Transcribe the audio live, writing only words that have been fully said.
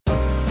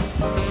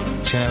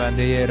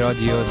شنونده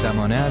رادیو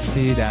زمانه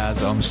هستید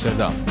از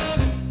آمستردام.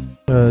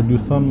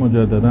 دوستان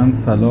مجددا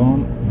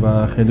سلام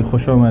و خیلی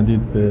خوش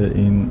آمدید به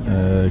این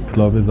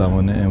کلاب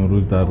زمانه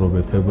امروز در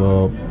رابطه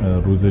با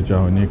روز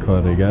جهانی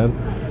کارگر.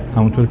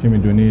 همونطور که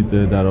میدونید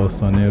در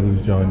آستانه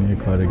روز جهانی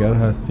کارگر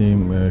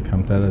هستیم.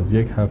 کمتر از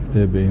یک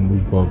هفته به این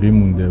روز باقی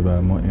مونده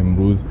و ما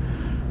امروز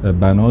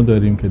بنا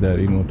داریم که در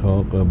این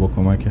اتاق با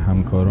کمک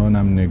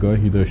همکارانم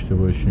نگاهی داشته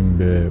باشیم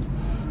به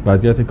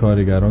وضعیت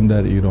کارگران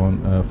در ایران،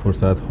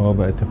 فرصت‌ها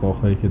و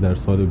اتفاقهایی که در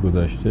سال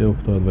گذشته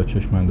افتاد و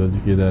چشم‌اندازی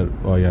که در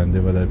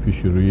آینده و در پیش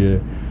روی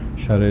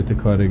شرایط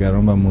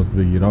کارگران و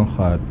مزدبگیران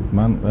خواهد بود.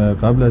 من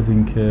قبل از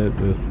اینکه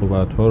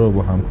صحبت‌ها رو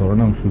با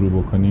همکارانم شروع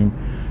بکنیم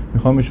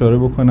میخوام اشاره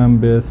بکنم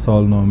به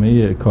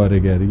سالنامه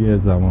کارگری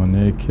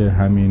زمانه که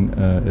همین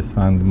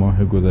اسفند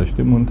ماه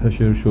گذشته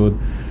منتشر شد.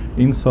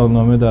 این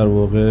سالنامه در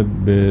واقع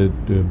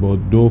با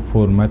دو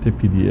فرمت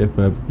PDF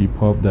و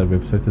بیپاپ در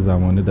وبسایت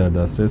زمانه در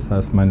دسترس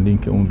هست. من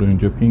لینک اون رو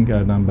اینجا پین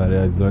کردم برای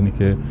عزیزانی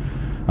که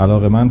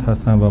علاقه‌مند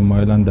هستن و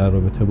مایلن در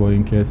رابطه با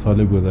اینکه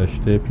سال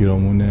گذشته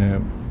پیرامون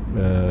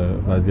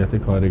وضعیت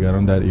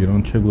کارگران در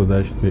ایران چه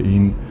گذشت به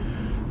این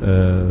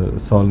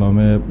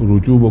سالنامه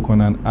رجوع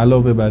بکنن.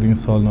 علاوه بر این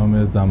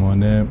سالنامه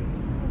زمانه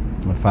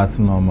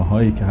فصلنامه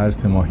هایی که هر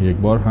 3 ماه یک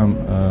بار هم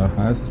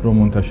هست رو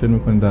منتشر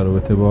میکنیم در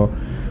رابطه با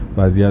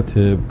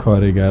وضعیت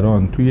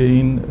کارگران. توی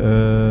این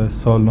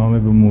سالنامه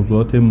به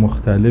موضوعات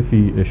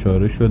مختلفی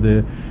اشاره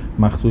شده،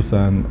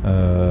 مخصوصا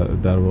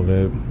در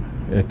واقع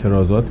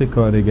اعتراضات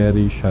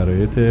کارگری،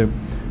 شرایط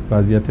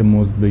وضعیت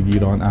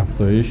مزدبگیران،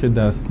 افزایش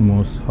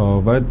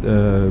دستمزدها و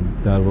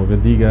در واقع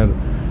دیگر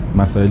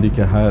مسائلی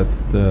که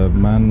هست.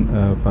 من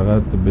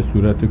فقط به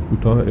صورت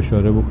کوتاه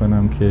اشاره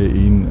بکنم که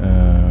این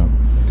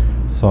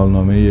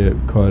سالنامه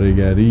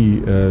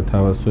کارگری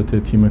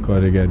توسط تیم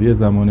کارگری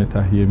زمانه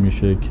تهیه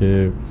میشه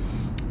که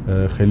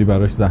خیلی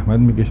براش زحمت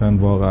میکشن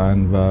واقعا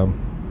و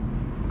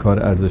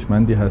کار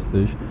ارزشمندی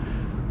هستش.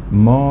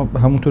 ما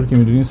همونطور که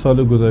میدونین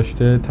سال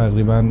گذشته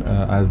تقریبا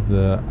از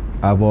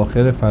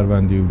اواخر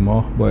فروردین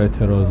ماه با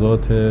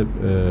اعتراضات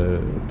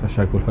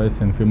تشکل‌های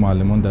صنفی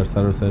معلمان در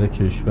سراسر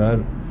کشور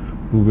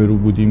روبرو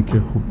بودیم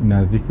که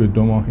نزدیک به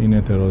 2 ماه این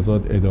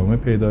اعتراضات ادامه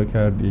پیدا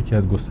کرد. یکی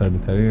از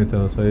گسترده‌ترین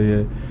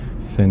اعتراضهای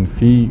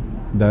صنفی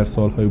در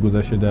سالهای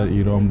گذشته در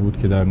ایران بود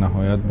که در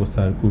نهایت با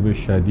سرکوب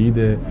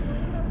شدید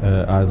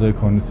اعضای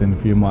کانون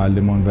صنفی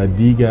معلمان و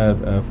دیگر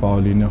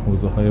فعالین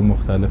حوزه‌های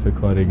مختلف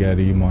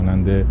کارگری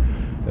مانند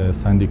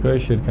سندیکای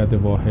شرکت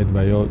واحد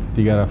و یا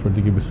دیگر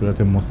افرادی که به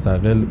صورت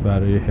مستقل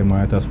برای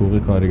حمایت از حقوق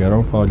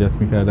کارگران فعالیت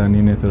می‌کردند،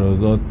 این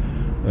اعتراضات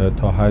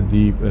تا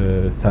حدی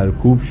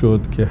سرکوب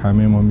شد که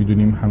همه ما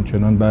می‌دونیم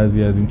همچنان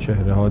بعضی از این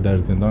چهره‌ها در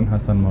زندان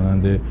هستن،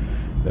 مانند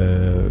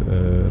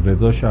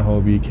رضا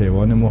شهابی،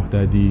 کیوان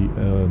مهددی،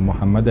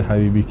 محمد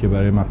حبیبی که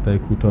برای مقطع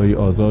کوتاهی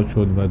آزاد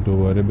شد و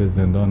دوباره به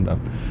زندان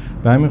رفت.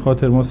 به همین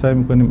خاطر ما سعی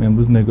می‌کنیم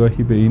امروز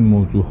نگاهی به این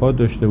موضوعات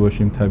داشته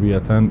باشیم.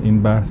 طبیعتاً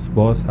این بحث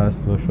باز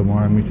هست و شما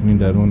هم می‌تونید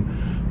در اون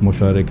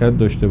مشارکت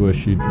داشته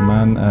باشید.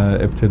 من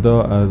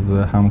ابتدا از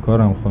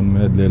همکارم خانم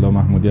لیلا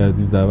محمودی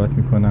عزیز دعوت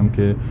می‌کنم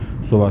که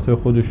صحبت‌های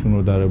خودشون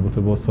رو در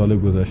رابطه با سال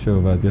گذشته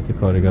و وضعیت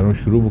کارگران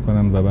شروع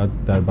بکنن و بعد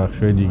در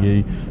بخش‌های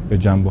دیگه‌ای به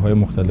جنبه‌های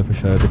مختلف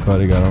شرایط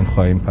کارگران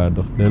خواهیم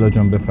پرداخت. لیلا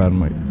جان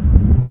بفرمایید.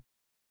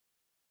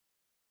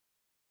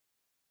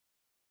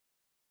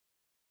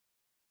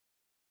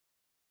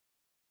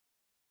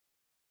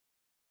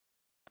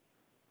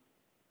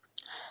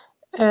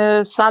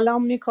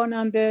 سلام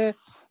میکنم به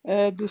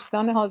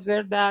دوستان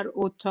حاضر در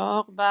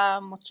اتاق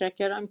و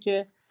متشکرم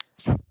که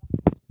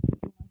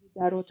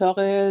در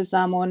اتاق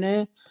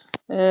زمانه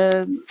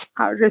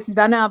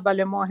رسیدن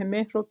اول ماه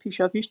مهر رو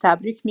پیشاپیش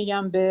تبریک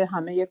میگم به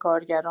همه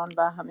کارگران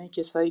و همه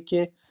کسایی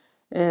که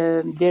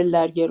دل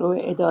در گروه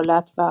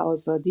عدالت و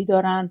آزادی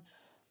دارن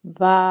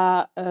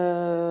و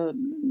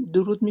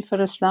درود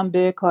میفرستم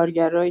به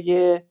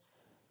کارگرای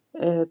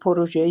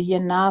پروژه‌ای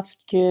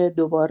نفت که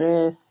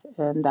دوباره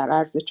در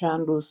عرض چند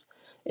روز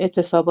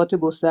اعتصابات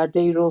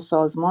گسترده‌ای رو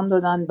سازمان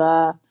دادن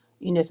و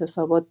این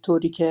اعتصابات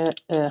طوری که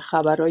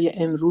خبرای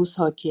امروز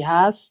حاکی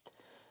هست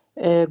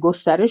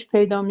گسترش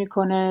پیدا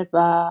میکنه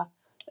و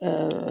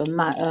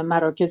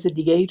مراکز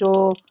دیگه‌ای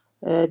رو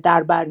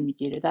در بر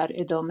میگیره. در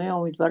ادامه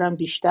امیدوارم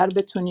بیشتر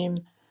بتونیم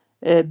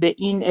به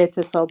این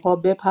اعتصاب‌ها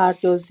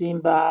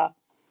بپردازیم و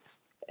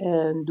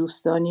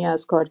دوستانی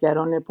از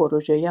کارگران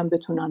پروژه‌ای هم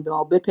بتونن به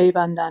ما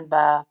بپیوندن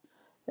و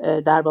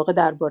در واقع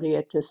درباره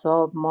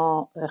اعتصاب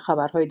ما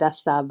خبرهای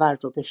دست اول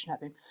رو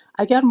بشنویم.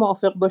 اگر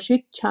موافق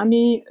باشید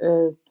کمی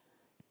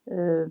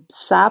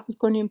صبر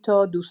کنیم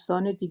تا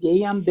دوستان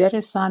دیگه‌ای هم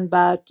برسن،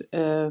 بعد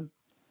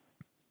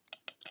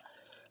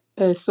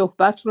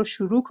صحبت رو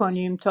شروع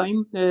کنیم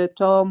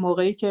تا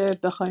موقعی که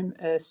بخوایم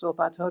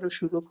صحبت ها رو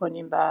شروع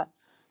کنیم و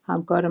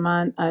همکار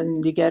من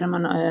دیگر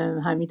من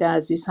حمید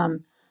عزیز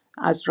هم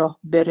از راه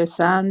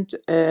برسند.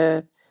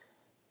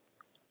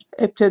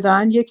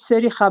 ابتداً یک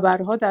سری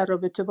خبرها در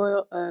رابطه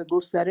با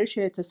گسترش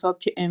اعتصاب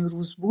که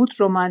امروز بود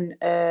رو من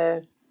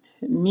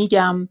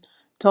میگم.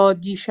 تا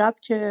دیشب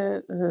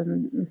که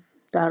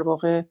در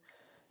واقع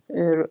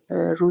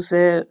روز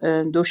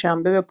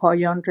دوشنبه به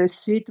پایان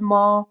رسید،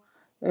 ما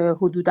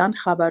حدوداً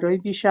خبرهای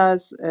بیش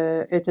از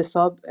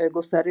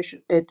گسترش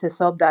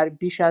اعتصاب در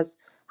بیش از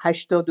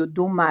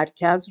 82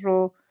 مرکز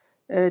رو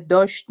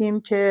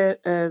داشتیم که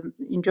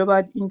اینجا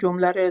باید این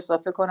جمله رو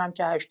اضافه کنم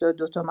که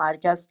 82 تا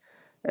مرکز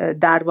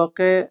در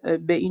واقع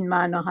به این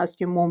معنا هست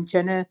که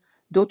ممکنه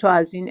 2 تا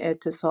از این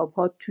اعتصاب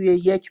ها توی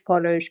یک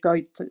پالایشگاه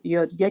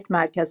یا یک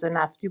مرکز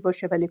نفتی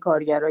باشه، ولی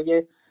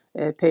کارگرای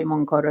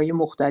پیمانکارای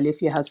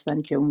مختلفی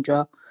هستن که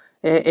اونجا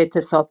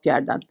اعتصاب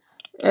کردن.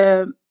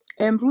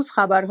 امروز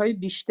خبرهای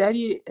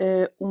بیشتری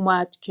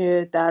اومد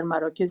که در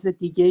مراکز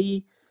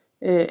دیگه‌ای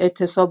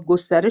اعتصاب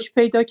گسترش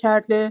پیدا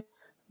کرده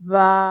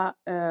و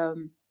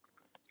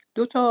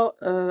 2 تا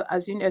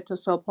از این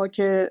اعتصاب ها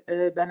که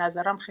به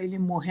نظرم خیلی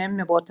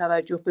مهمه با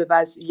توجه به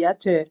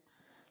وضعیت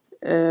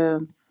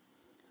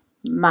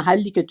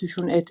محلی که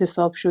توشون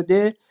اعتصاب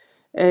شده،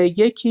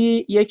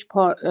 یکی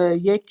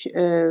یک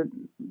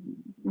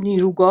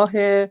نیروگاه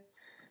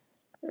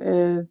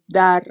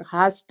در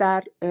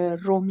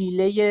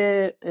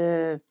رومیله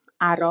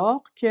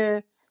عراق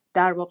که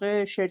در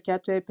واقع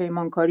شرکت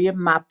پیمانکاری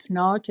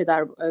مپنا که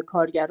در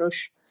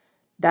کارگراش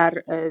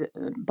در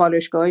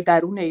پالایشگاه‌های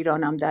درون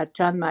ایران هم در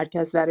چند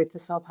مرکز در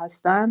اعتصاب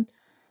هستند،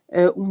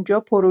 اونجا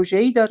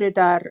پروژه‌ای داره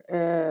در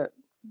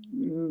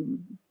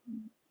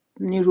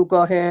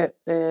نیروگاه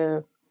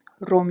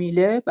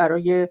رومیله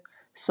برای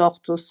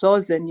ساخت و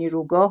ساز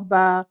نیروگاه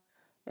و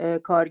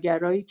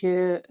کارگرایی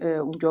که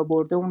اونجا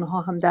برده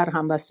اونها هم در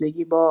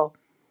همبستگی با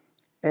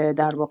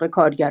در واقع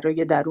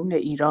کارگرای درون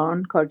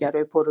ایران،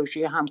 کارگرای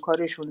پروژه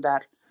همکارشون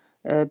در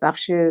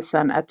بخش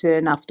صنعت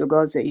نفت و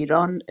گاز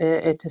ایران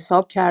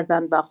اعتصاب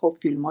کردن و خب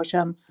فیلماش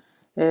هم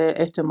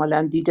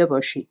احتمالاً دیده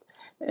باشید.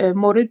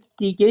 مورد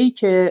دیگه‌ای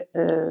که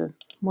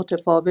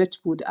متفاوت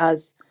بود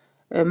از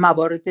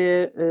موارد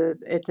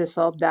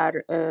اعتصاب در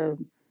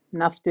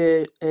نفت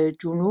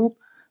جنوب،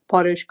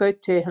 پالایشگاه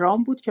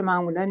تهران بود که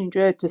معمولاً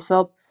اینجا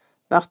اعتصاب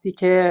وقتی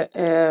که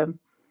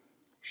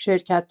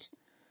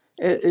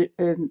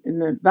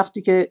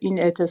این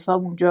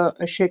اعتصاب اونجا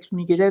شکل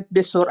میگیره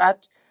به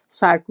سرعت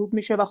سرکوب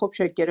میشه و خب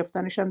شکل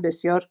گرفتنش هم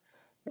بسیار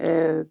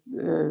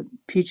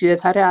پیچیده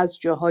تر از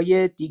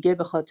جاهای دیگه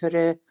به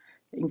خاطر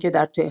اینکه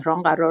در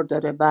تهران قرار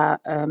داره و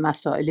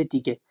مسائل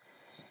دیگه.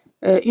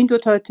 این 2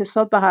 تا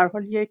اعتصاب به هر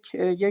حال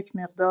یک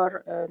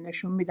مقدار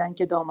نشون میدن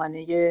که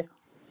دامنه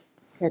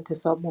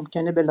اعتصاب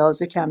ممکنه به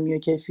لحاظ کمی و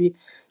کیفی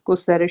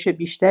گسترش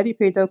بیشتری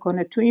پیدا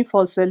کنه. تو این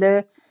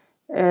فاصله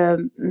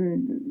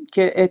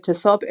که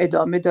اعتصاب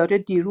ادامه داره،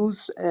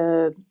 دیروز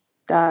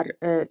در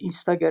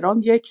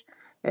اینستاگرام یک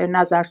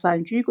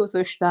نظرسنجی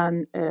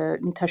گذاشتن،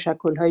 این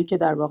تشکل‌هایی که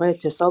در واقع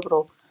اعتصاب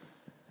رو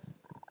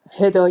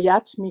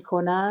هدایت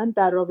میکنن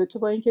در رابطه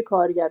با اینکه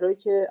کارگرایی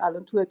که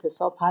الان تو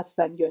اعتصاب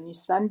هستن یا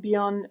نیستن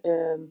بیان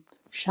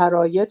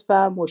شرایط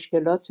و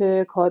مشکلات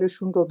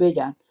کارشون رو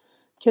بگن،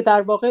 که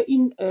در واقع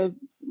این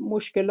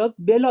مشکلات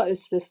بلا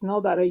استثنا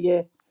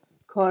برای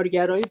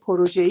کارگرای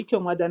پروژه‌ای که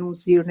اومدن اون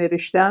زیر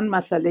نوشتن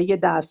مسئله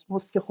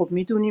دستمزد که خب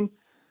میدونیم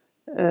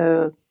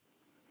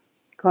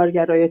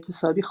کارگرای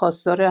اعتصابی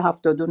خواستار 79%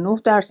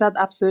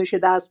 افزایش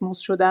دستمزد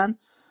شدن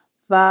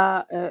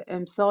و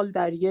امسال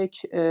در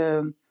یک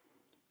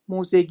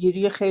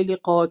موضع‌گیری خیلی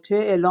قاطع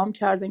اعلام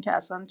کردن که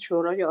اصلا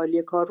شورای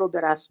عالی کار رو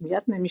به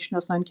رسمیت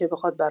نمیشناسن که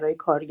بخواد برای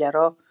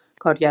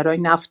کارگرای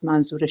نفت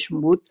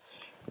منظورشون بود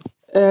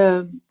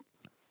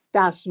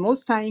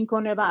دستمزد تعیین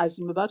کنه و از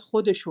این به بعد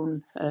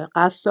خودشون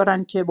قصد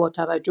دارن که با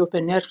توجه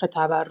به نرخ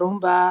تورم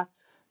و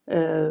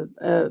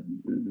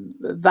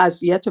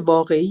وضعیت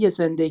واقعی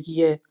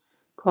زندگی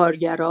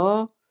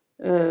کارگرا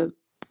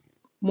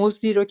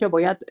مزدی رو که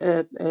باید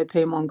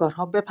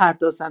پیمانکارها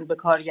بپردازن به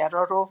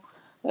کارگرا رو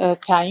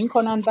تعیین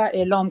کنن و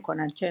اعلام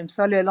کنن که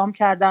امسال اعلام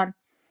کردن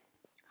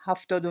 79%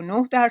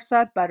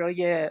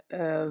 برای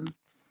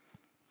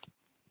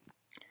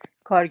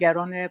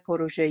کارگران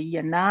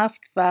پروژه‌ای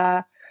نفت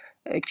و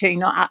که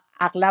اینا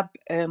اغلب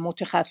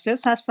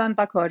متخصص هستن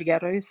و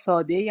کارگرای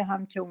ساده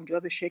هم که اونجا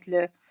به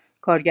شکل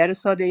کارگر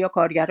ساده یا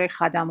کارگرای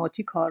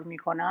خدماتی کار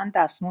میکنن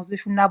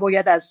دستمزدشون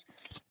نباید از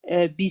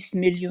 20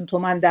 میلیون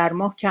تومان در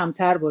ماه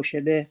کمتر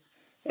باشه، به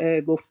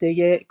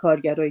گفته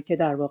کارگرایی که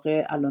در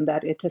واقع الان در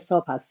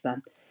اعتصاب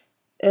هستن.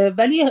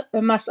 ولی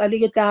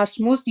مسئله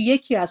دستمزد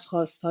یکی از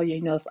خواستهای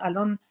ایناست.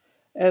 الان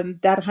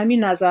در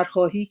همین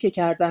نظرخواهی که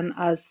کردن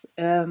از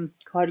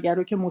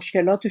کارگرها که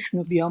مشکلاتشون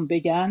رو بیان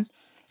بگن،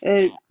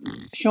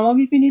 شما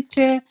میبینید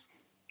که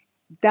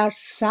در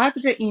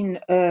صدر این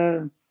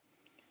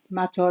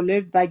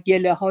مطالب و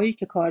گله هایی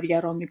که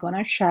کارگران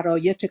میکنن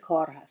شرایط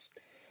کار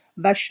هست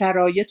و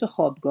شرایط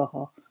خوابگاه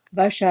ها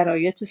و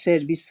شرایط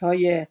سرویس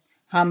های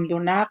حمل و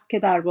نقل که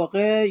در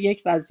واقع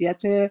یک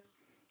وضعیت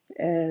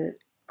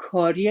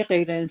کاری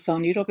غیر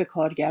انسانی رو به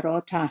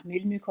کارگرها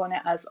تحمیل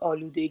میکنه، از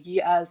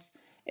آلودگی، از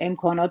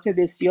امکانات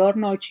بسیار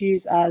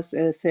ناچیز، از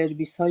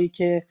سرویس هایی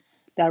که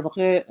در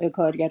واقع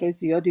کارگرای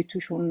زیادی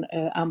توشون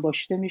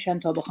انباشته میشن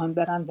تا بخوان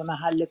برن به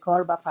محل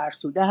کار و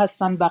فرسوده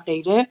هستن و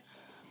غیره.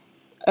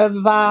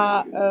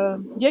 و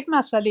یک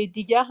مسئله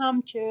دیگه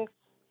هم که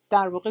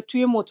در واقع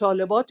توی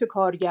مطالبات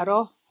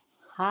کارگرها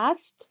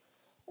هست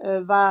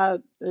و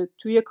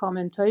توی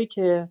کامنت هایی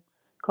که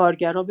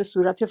کارگرها به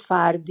صورت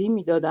فردی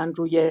میدادن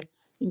روی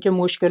اینکه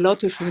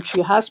مشکلاتشون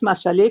چی هست،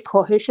 مسئله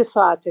کاهش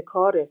ساعت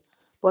کاره.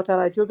 با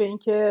توجه به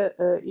اینکه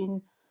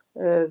این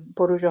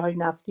پروژه های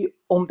نفتی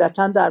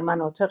عمدتاً در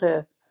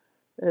مناطق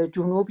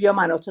جنوب یا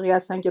مناطقی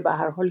هستن که به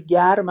هر حال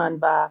گرمن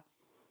و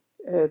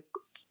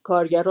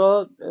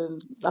کارگرها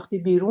وقتی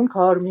بیرون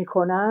کار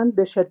میکنن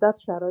به شدت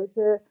شرایط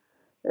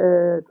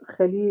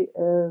خیلی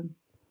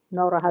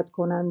ناراحت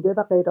کننده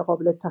و غیر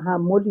قابل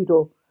تحملی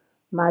رو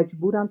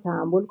مجبورم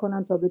تحمل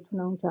کنن تا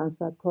بتونن اون چند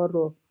ساعت کار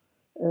رو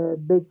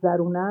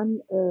بگذرونن.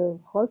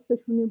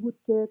 خواستشون این بود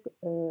که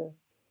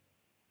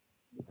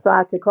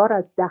ساعت کار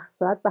از 10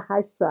 ساعت به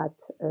 8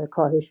 ساعت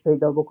کاهش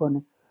پیدا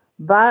بکنه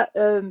و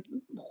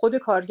خود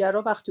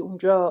کارگرها وقتی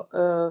اونجا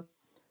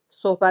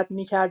صحبت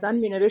میکردن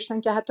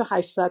مینوشتن که حتی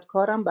 8 ساعت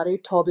کارم برای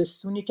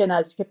تابستونی که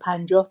نزدیک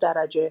 50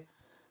 درجه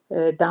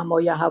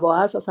دمای هوا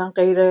هست اصلا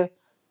غیر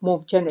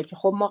ممکنه. که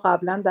خب ما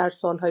قبلا در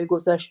سالهای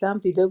گذشته هم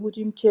دیده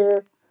بودیم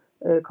که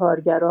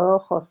کارگرها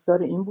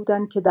خواستار این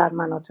بودن که در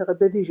مناطق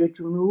به ویژه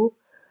جنوب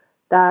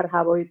در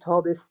هوای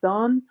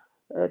تابستان،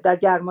 در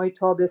گرمای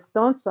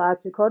تابستان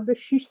ساعت کار به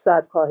 6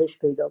 ساعت کاهش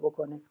پیدا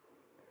بکنه.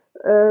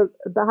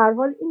 به هر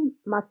حال این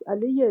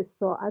مسئله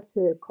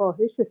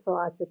کاهش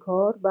ساعت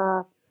کار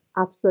و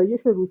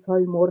افزایش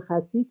روزهای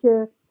مرخصی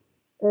که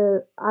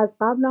از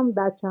قبلم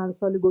در چند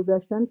سال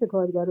گذشتن که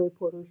کارگرای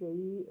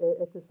پروژه‌ای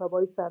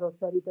اعتصابای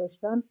سراسری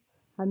داشتن،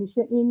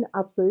 همیشه این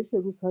افزایش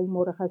روزهای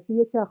مرخصی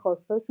یکی از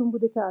خواستاشون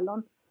بوده که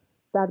الان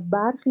در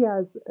برخی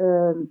از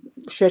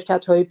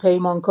شرکت‌های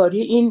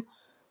پیمانکاری این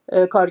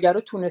کارگرها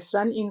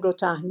تونستن این رو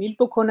تحمیل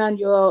بکنن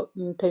یا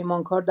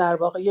پیمانکار در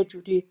واقع یه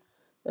جوری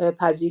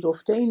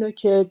پذیرفته اینو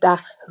که 10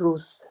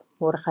 روز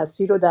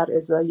مرخصی رو در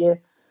ازای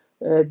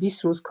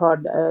 20 روز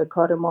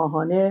کار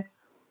ماهانه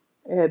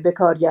به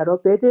کارگرها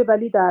بده،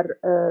 ولی در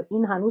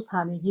این هنوز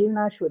همه‌گیر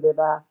نشده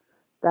و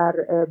در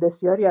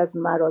بسیاری از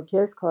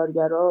مراکز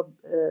کارگرها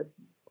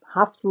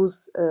 7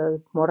 روز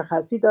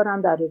مرخصی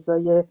دارن در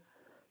ازای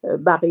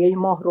بقیه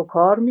ماه رو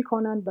کار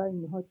میکنن و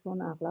اینها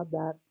چون اغلب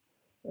در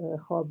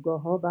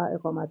خوابگاه ها و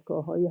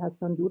اقامتگاه هایی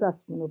هستن دور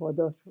از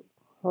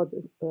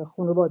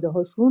خانواده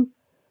هاشون،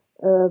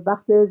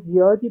 وقت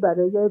زیادی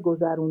برای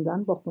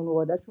گذروندن با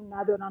خانوادهشون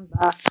ندارن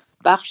و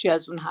بخشی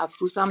از اون 7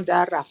 روز هم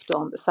در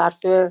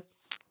صرف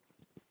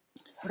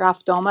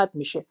رفت آمد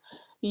میشه.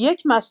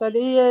 یک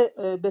مسئله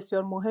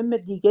بسیار مهم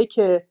دیگه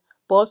که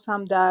باز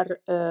هم در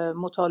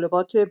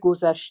مطالبات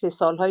گذشته،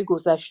 سالهای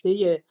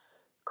گذشته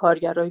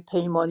کارگرای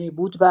پیمانی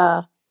بود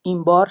و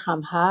این بار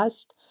هم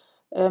هست،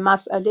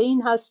 مسئله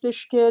این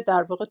هستش که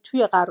در واقع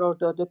توی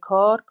قرارداد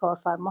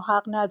کارفرما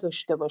حق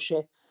نداشته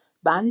باشه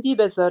بندی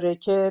بذاره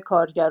که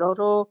کارگرا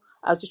رو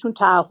ازشون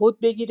تعهد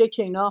بگیره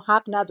که اینا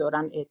حق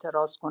ندارن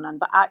اعتراض کنن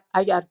و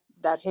اگر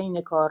در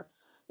حین کار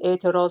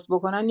اعتراض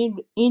بکنن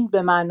این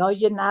به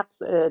معنای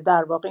نقض،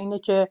 در واقع اینه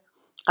که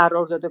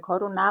قرارداد کار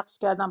رو نقض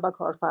کردن و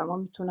کارفرما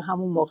میتونه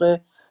همون موقع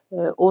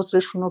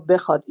عذرشون رو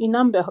بخواد.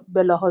 اینم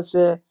به لحاظ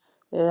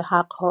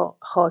حق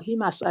خواهی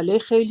مسئله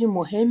خیلی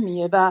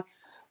مهمیه و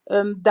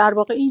در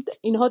واقع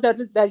اینها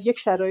در یک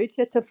شرایط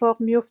اتفاق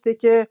میفته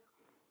که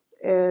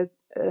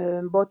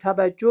با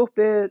توجه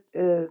به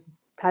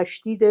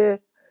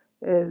تشدید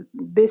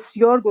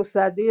بسیار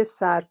گسترده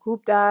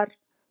سرکوب در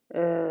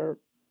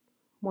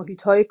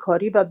محیط‌های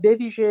کاری و به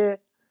ویژه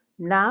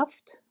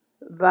نفت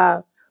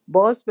و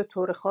باز به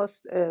طور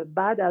خاص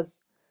بعد از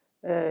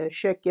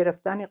شکل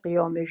گرفتن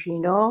قیام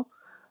ژینا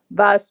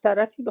و از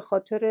طرفی به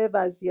خاطر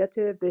وضعیت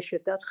به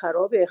شدت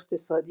خراب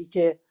اقتصادی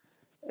که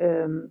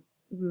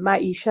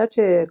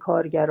معیشت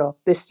کارگرها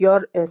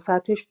بسیار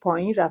سطحش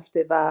پایین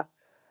رفته و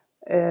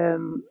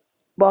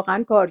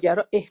واقعا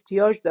کارگرها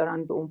احتیاج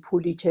دارن به اون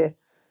پولی که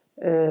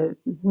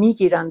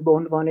میگیرن به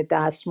عنوان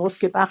دستمزد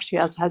که بخشی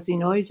از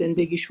هزینه‌های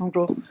زندگیشون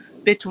رو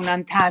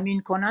بتونن تأمین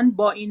کنن.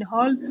 با این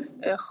حال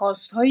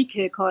خواستهایی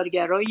که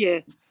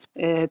کارگرای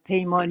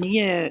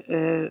پیمانی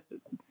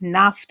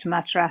نفت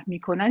مطرح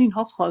میکنن،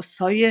 اینها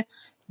خواستهای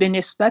به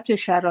نسبت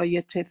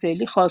شرایط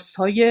فعلی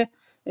خواستهای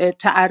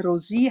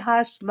تعرضی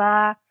هست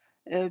و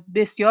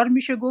بسیار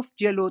میشه گفت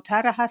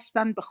جلوتر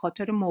هستن به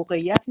خاطر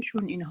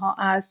موقعیتشون. اینها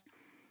از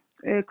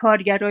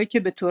کارگرایی که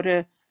به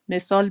طور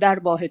مثال در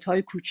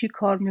واحدهای کوچیک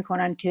کار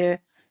میکنن که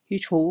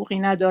هیچ حقوقی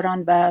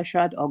ندارن و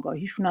شاید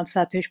آگاهیشون هم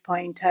سطحش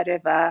پایین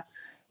تره و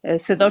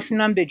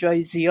صداشون هم به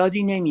جای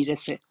زیادی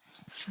نمیرسه.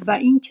 و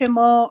این که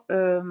ما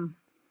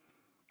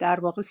در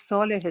واقع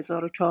سال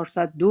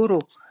 1402 رو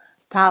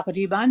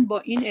تقریباً با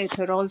این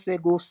اعتراض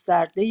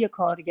گسترده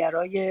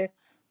کارگرای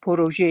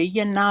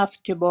پروژه‌ای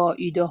نفت که با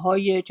ایده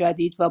های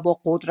جدید و با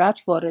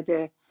قدرت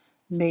وارد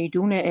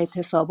میدون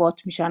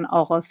اعتصابات میشن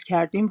آغاز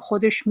کردیم،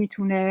 خودش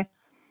میتونه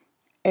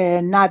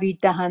نوید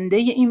دهنده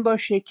این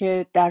باشه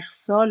که در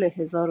سال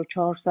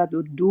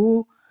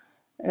 1402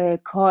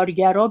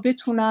 کارگرا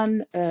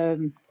بتونن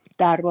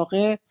در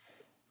واقع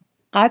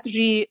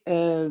قدری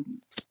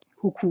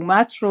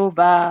حکومت رو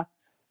و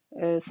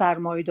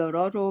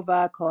سرمایه‌دارا رو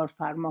و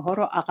کارفرماها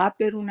رو عقب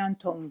برونن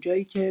تا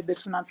اونجایی که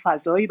بتونن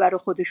فضایی برای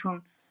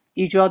خودشون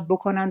ایجاد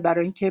بکنن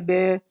برای اینکه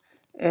به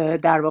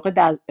در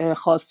واقع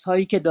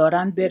خواستهایی که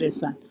دارن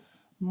برسن.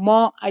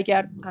 ما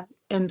اگر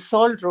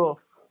امسال رو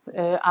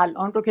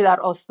الان رو که در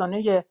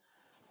آستانه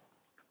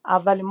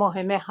اول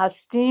ماه مه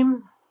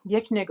هستیم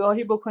یک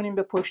نگاهی بکنیم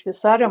به پشت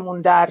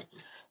سرمون در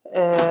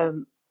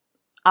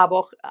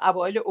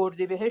اوایل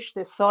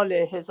اردیبهشت سال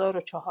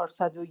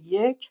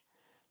 1401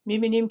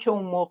 می‌بینیم که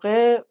اون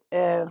موقع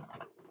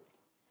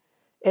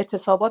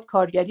اعتصابات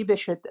کارگری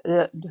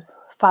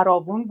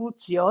فراوون بود،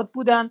 زیاد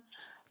بودن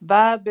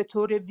و به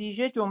طور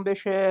ویژه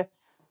جنبش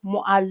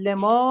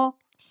معلما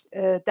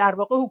در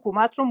واقع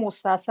حکومت رو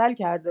مستاصل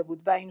کرده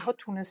بود و اینها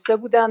تونسته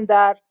بودن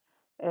در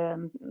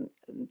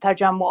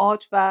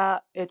تجمعات و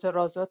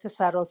اعتراضات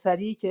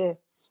سراسری که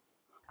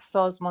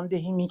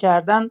سازماندهی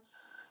می‌کردن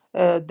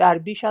در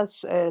بیش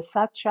از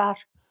 100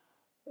 شهر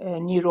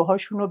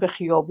نیروهاشون رو به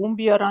خیابون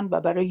بیارن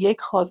و برای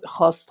یک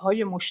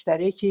خواستهای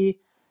مشترکی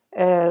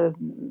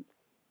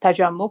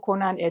تجمع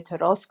کنن،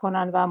 اعتراض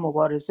کنن و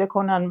مبارزه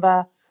کنن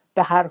و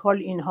به هر حال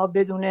اینها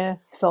بدون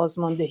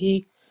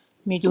سازماندهی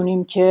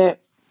میدونیم که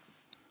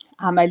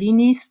عملی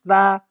نیست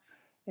و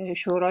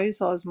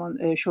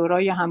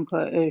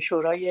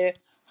شورای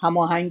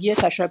هماهنگی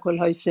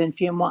تشکل‌های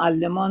صنفی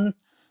معلمان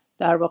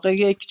در واقع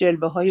یک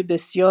جلوه‌های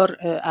بسیار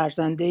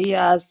ارزنده‌ای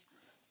از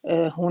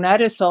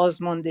هنر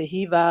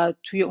سازماندهی و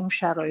توی اون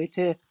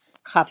شرایط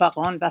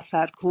خفقان و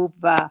سرکوب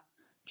و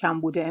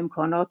کمبود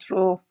امکانات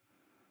رو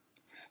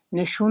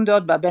نشون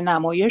داد و به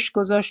نمایش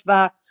گذاشت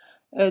و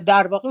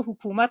در واقع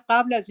حکومت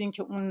قبل از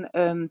اینکه اون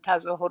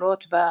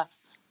تظاهرات و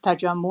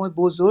تجمع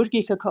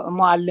بزرگی که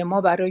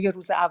معلما برای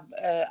روز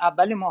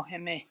اول ماه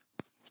مه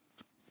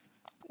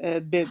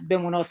به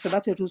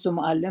مناسبت روز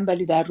معلم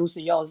ولی در روز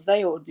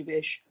 11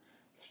 اردیبهشت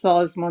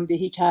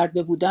سازماندهی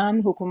کرده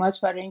بودن،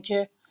 حکومت برای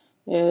اینکه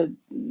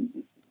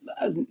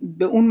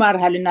به اون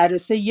مرحله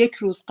نرسه یک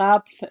روز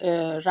قبل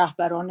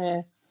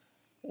رهبران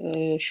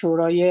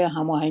شورای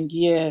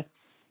هماهنگی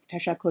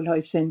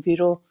تشکل‌های صنفی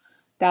رو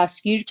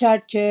دستگیر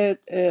کرد که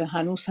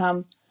هنوز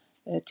هم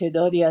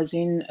تعدادی از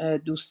این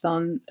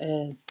دوستان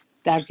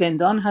در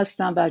زندان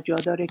هستن و جا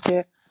داره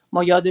که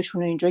ما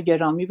یادشون رو اینجا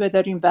گرامی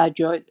بداریم و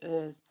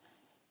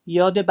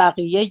یاد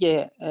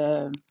بقیه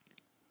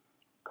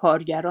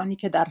کارگرانی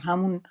که در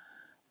همون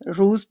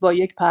روز با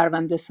یک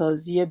پرونده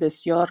سازی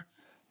بسیار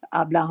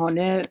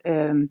ابلهانه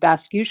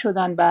دستگیر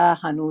شدن و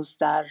هنوز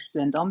در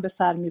زندان به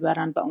سر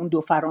میبرند و اون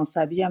دو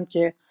فرانسوی هم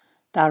که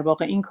در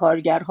واقع این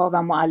کارگرها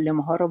و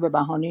معلمها رو به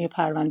بهانه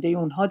پرونده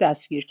اونها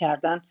دستگیر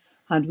کردن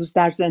هنوز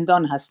در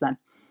زندان هستند.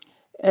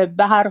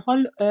 به هر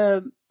حال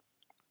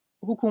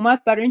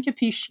حکومت برای اینکه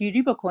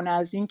پیشگیری بکنه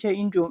از اینکه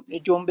این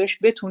جنبش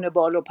بتونه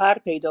بال و پر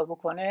پیدا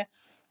بکنه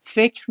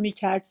فکر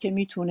میکرد که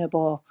میتونه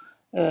با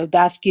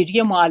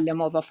دستگیری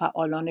معلما و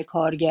فعالان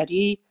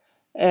کارگری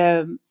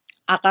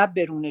عقب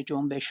برونه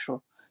جنبش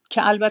رو،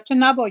 که البته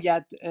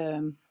نباید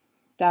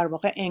در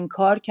واقع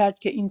انکار کرد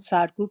که این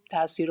سرکوب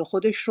تاثیر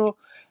خودش رو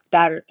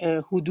در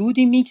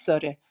حدودی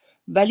میگذاره،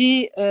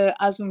 ولی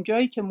از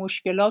اونجایی که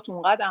مشکلات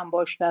اونقدر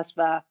انباشته است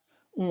و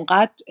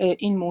اونقدر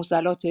این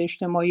معضلات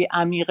اجتماعی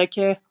عمیقه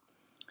که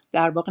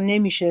در واقع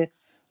نمیشه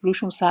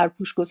روشون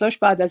سرپوش گذاشت،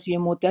 بعد از یه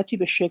مدتی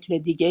به شکل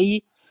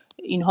دیگه‌ای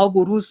اینها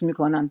بروز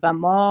میکنن و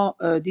ما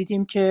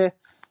دیدیم که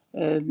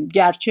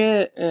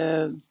گرچه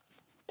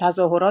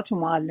تظاهرات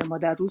معلما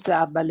در روز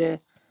اول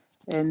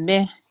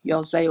مه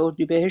 11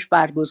 اردیبهشت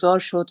برگزار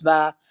شد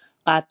و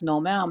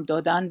قطعنامه هم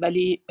دادن،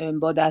 ولی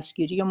با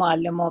دستگیری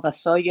معلما و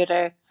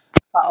سایر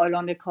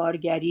فعالان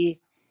کارگری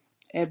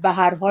به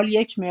هر حال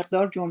یک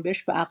مقدار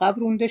جنبش به عقب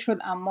رونده شد،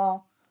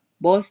 اما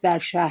باز در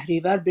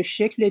شهریور به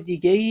شکل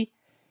دیگه‌ای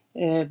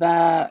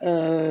و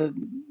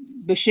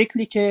به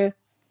شکلی که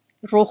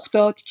رخ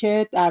داد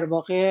که در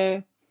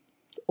واقع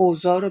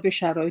اوضاع رو به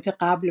شرایط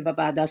قبل و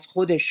بعد از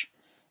خودش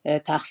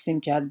تقسیم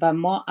کرد و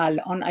ما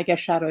الان اگر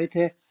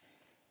شرایط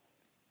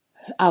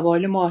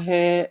اوایل ماه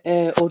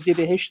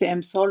اردیبهشت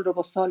امسال رو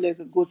با سال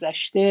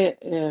گذشته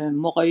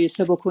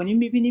مقایسه بکنیم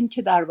میبینیم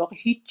که در واقع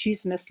هیچ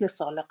چیز مثل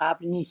سال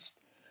قبل نیست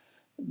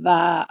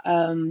و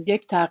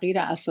یک تغییر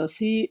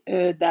اساسی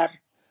در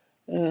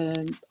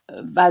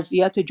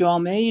وضعیت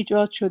جامعه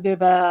ایجاد شده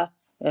و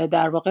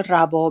در واقع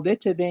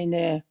روابط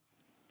بین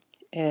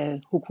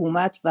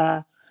حکومت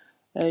و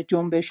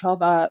جنبش ها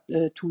و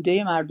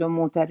توده مردم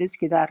معترض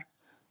که در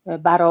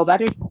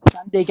برابر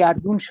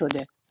دگرگون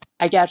شده،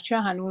 اگرچه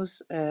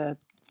هنوز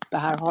به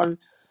هر حال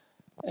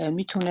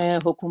میتونه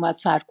حکومت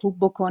سرکوب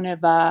بکنه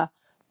و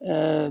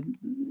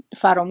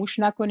فراموش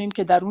نکنیم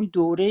که در اون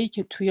دوره‌ای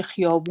که توی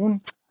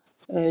خیابون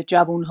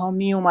جوانها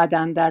می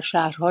اومدن در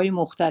شهرهای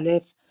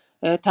مختلف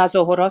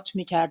تظاهرات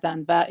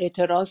میکردن و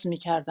اعتراض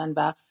میکردن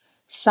و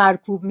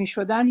سرکوب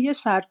میشدن، یه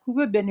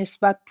سرکوب به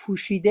نسبت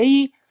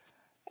پوشیده‌ای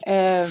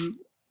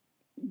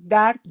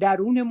در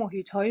درون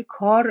محیط‌های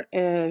کار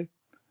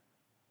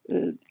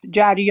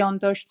جریان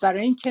داشت،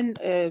 برای اینکه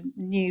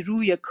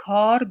نیروی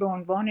کار به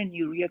عنوان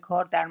نیروی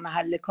کار در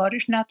محل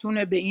کارش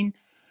نتونه به این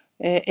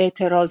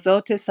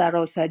اعتراضات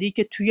سراسری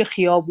که توی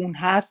خیابون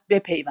هست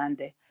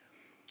بپیونده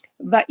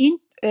و این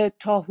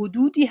تا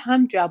حدودی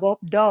هم جواب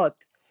داد.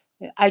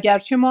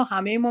 اگرچه ما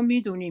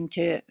میدونیم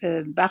که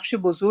بخش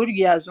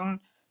بزرگی از اون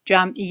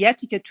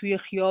جمعیتی که توی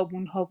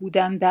خیابون ها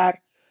بودن در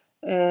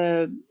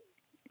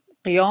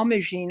قیام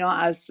ژینا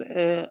از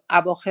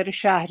اواخر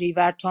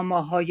شهریور تا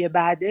ماه‌های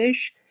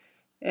بعدش،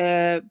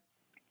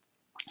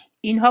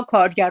 اینها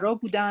کارگرا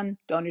بودن،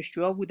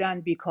 دانشجوها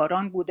بودن،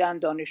 بیکاران بودن،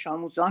 دانش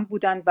آموزان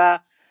بودن و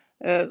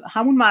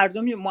همون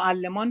مردم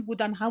معلمان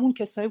بودن، همون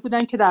کسایی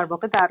بودن که در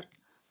واقع در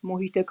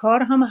محیط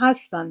کار هم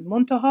هستن.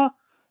 منتها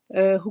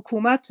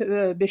حکومت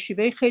به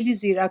شیوه خیلی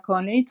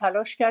زیرکانه‌ای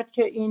تلاش کرد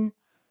که این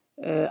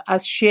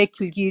از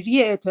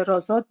شکلگیری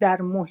اعتراضات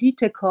در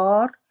محیط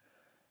کار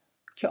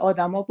که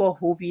آدما با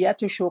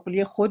هویت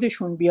شغلی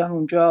خودشون بیان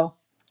اونجا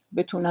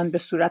بتونن به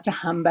صورت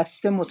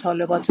همبسته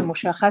مطالبات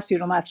مشخصی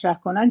رو مطرح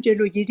کنن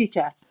جلوگیری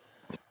کرد.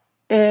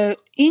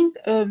 این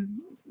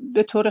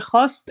به طور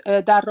خاص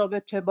در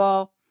رابطه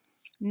با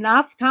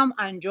نفت هم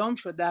انجام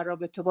شد، در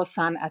رابطه با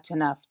صنعت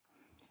نفت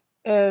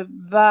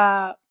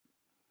و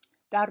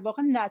در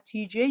واقع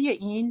نتیجه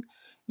این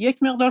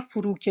یک مقدار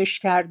فروکش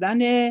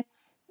کردن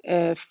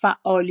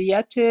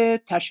فعالیت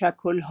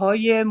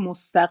تشکل‌های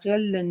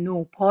مستقل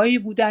نوپایی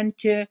بودن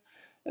که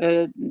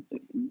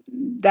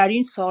در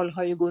این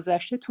سالهای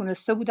گذشته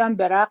تونسته بودن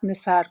به رغم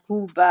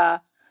سرکوب و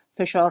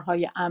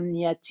فشارهای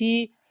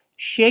امنیتی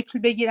شکل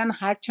بگیرن،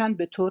 هرچند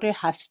به طور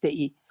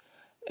هسته‌ای.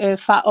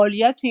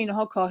 فعالیت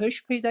اینها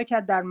کاهش پیدا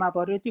کرد. در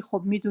مواردی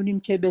خب میدونیم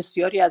که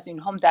بسیاری از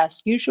اینها هم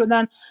دستگیر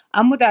شدن،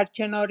 اما در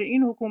کنار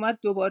این حکومت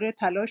دوباره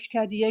تلاش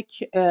کرد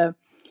یک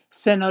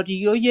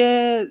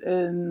سناریوی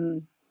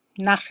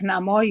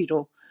نخنمایی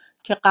رو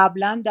که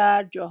قبلا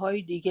در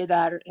جاهای دیگه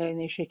در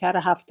نیشکر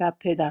هفت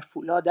تپه، در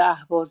فولاد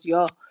اهواز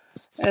یا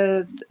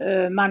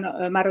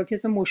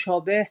مراکز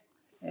مشابه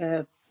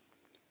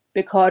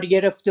به کار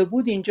گرفته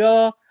بود،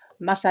 اینجا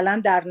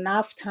مثلا در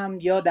نفت هم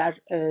یا در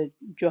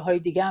جاهای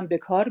دیگه هم به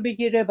کار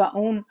بگیره و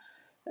اون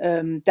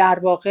در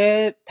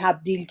واقع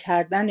تبدیل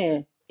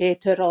کردن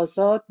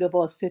اعتراضات به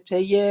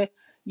واسطه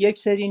یک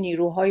سری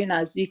نیروهای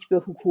نزدیک به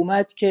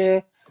حکومت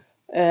که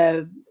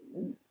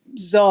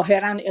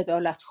ظاهراً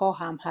عدالتخواه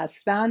هم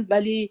هستند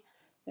ولی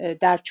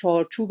در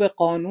چارچوب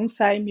قانون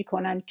سعی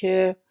میکنن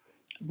که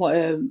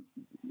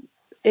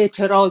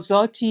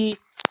اعتراضاتی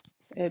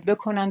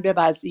بکنن به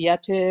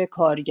وضعیت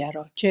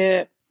کارگرا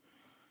که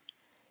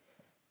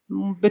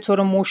به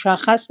طور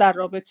مشخص در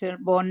رابطه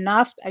با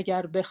نفت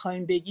اگر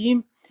بخوایم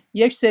بگیم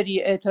یک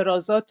سری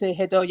اعتراضات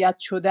هدایت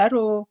شده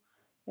رو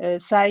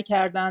سعی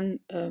کردن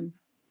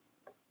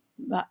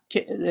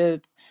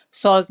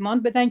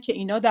سازمان بدن که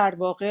اینا در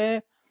واقع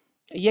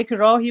یک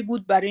راهی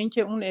بود برای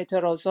اینکه اون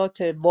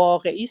اعتراضات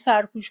واقعی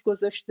سرپوش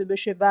گذاشته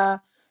بشه و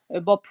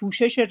با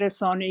پوشش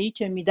رسانه‌ای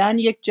که میدن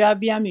یک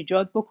جوی هم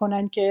ایجاد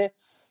بکنن که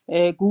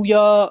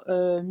گویا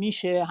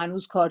میشه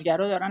هنوز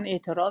کارگرها دارن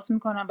اعتراض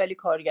میکنن ولی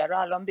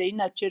کارگرها الان به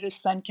این نتیجه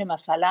رسیدن که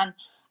مثلا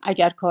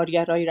اگر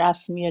کارگرای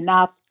رسمی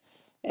نفت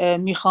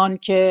میخوان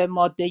که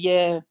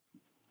ماده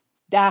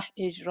 10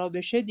 اجرا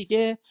بشه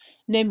دیگه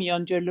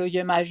نمیان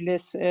جلوی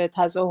مجلس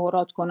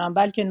تظاهرات کنن،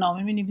 بلکه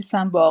نامه می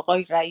نویسن با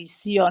آقای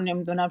رئیسی یا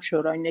نمیدونم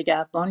شورای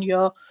نگهبان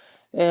یا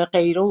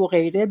غیره و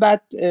غیره.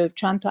 بعد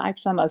چند تا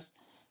عکس هم از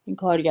این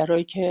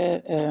کارگرایی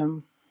که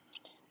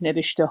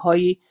نوشته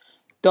هایی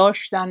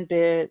داشتن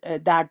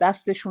در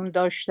دستشون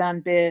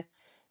داشتن به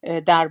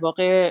در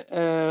واقع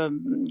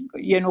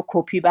یه نوع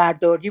کپی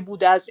برداری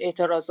بود از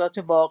اعتراضات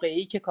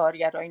واقعی که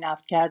کارگرای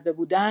نفت کرده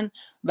بودن،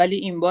 ولی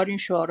این بار این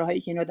شعارهایی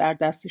که اینا در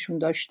دستشون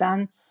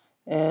داشتن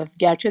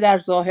گرچه در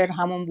ظاهر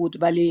همون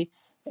بود ولی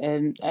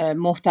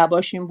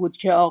محتواش این بود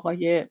که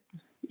آقای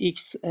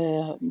ایکس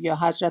یا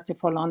حضرت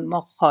فلان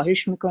ما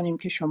خواهش میکنیم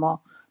که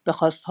شما به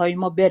خواستهای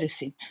ما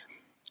برسید.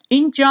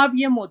 این جو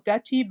یه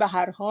مدتی به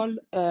هر حال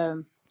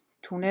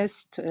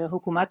تونست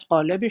حکومت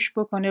غالبش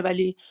بکنه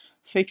ولی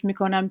فکر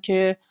میکنم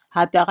که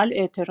حداقل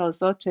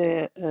اعتراضات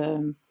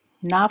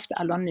نفت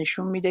الان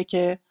نشون میده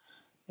که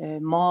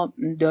ما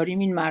داریم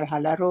این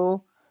مرحله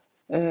رو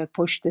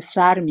پشت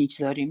سر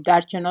میگذاریم.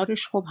 در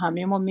کنارش خب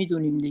همه ما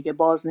میدونیم دیگه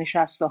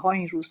بازنشسته ها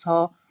این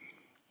روزها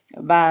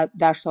و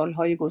در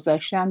سالهای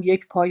گذشته هم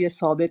یک پای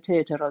ثابت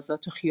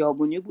اعتراضات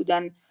خیابونی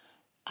بودن.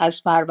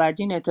 از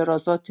فروردین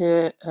اعتراضات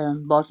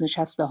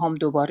بازنشسته هم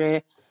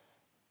دوباره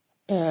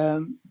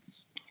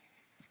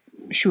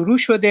شروع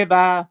شده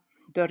و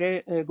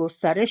داره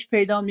گسترش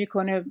پیدا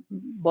میکنه.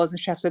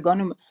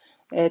 بازنشستگان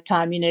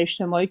تامین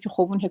اجتماعی که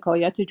خب اون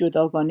حکایت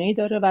جداگانه‌ای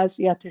داره،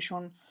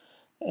 وضعیتشون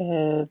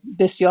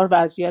بسیار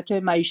وضعیت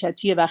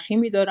معیشتی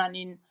وخیمی دارن.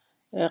 این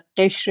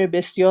قشر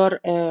بسیار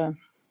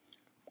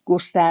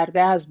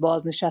گسترده از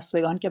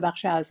بازنشستگان که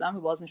بخش اعظم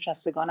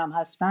بازنشستگان هم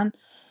هستن،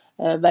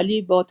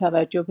 ولی با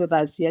توجه به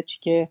وضعیتی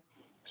که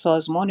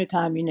سازمان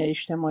تامین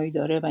اجتماعی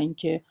داره و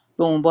اینکه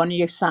به عنوان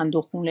یک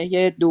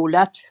صندوقخونه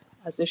دولت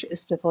ازش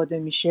استفاده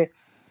میشه،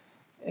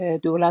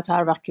 دولت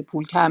هر وقت که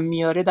پول کم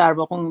میاره در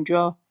واقع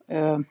اونجا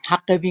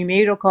حق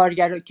بیمه رو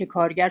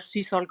کارگر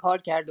 30 سال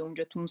کار کرده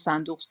اونجا تو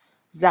صندوق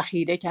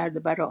ذخیره کرده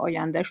برای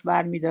آیندهش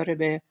برمیداره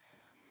به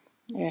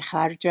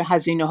خرج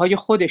هزینه های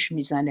خودش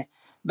میزنه.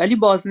 ولی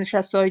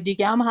بازنشسته های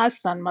دیگه هم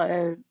هستن.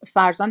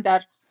 فرضاً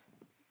در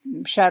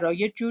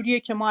شرایط جوریه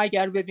که ما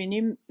اگر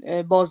ببینیم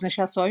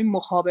بازنشسته های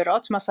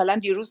مخابرات مثلا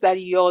دیروز در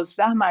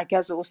 11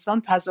 مرکز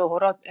استان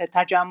تظاهرات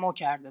تجمع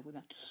کرده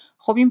بودن.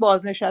 خب این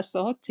بازنشسته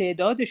ها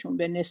تعدادشون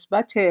به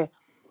نسبت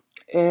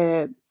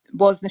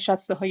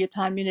بازنشسته های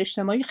تامین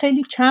اجتماعی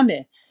خیلی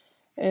کمه.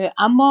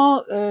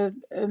 اما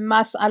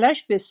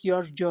مسئلهش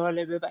بسیار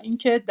جالبه و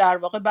اینکه در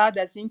واقع بعد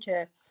از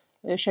اینکه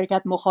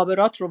شرکت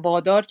مخابرات رو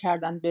وادار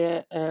کردن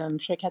به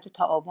شرکت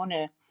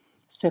تعاون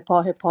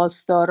سپاه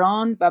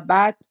پاسداران و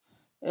بعد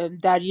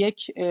در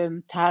یک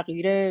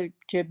تغییر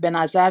که به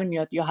نظر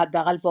میاد یا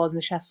حداقل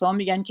بازنشسته‌ها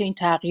میگن که این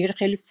تغییر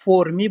خیلی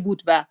فرمی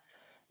بود و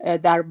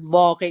در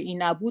واقعی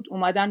نبود،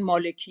 اومدن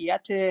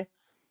مالکیت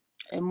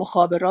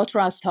مخابرات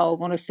رو از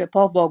تعاون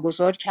سپاه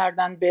واگذار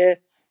کردن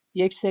به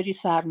یک سری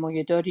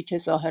سرمایه‌داری که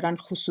ظاهراً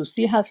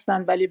خصوصی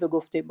هستن، ولی به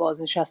گفته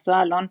بازنشسته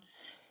الان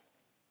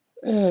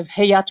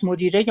هیئت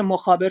مدیره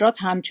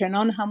مخابرات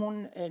همچنان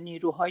همون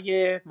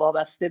نیروهای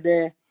وابسته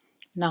به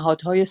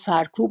نهادهای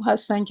سرکوب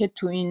هستن که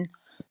تو این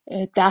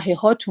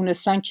دهه‌ها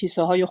تونستن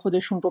کیسه های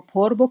خودشون رو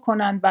پر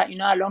بکنن و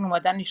اینا الان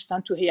اومدن نشستن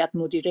تو هیئت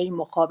مدیره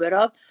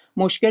مخابرات.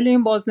 مشکل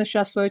این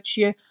بازنشسته‌ها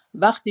چیه؟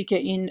 وقتی که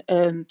این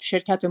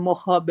شرکت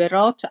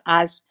مخابرات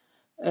از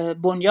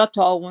بنیاد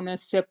تعاون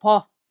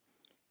سپاه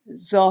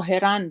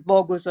ظاهراً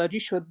واگذاری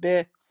شد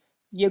به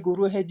یه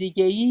گروه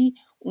دیگه‌ای،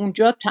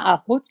 اونجا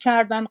تعهد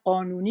کردن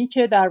قانونی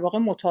که در واقع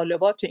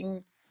مطالبات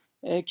این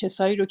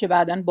کسایی رو که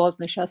بعداً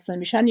بازنشسته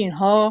میشن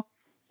اینها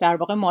در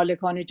واقع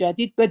مالکان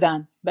جدید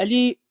بدن.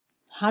 ولی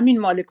همین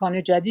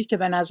مالکان جدید که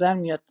به نظر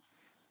میاد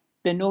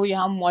به نوعی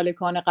هم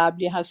مالکان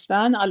قبلی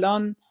هستن،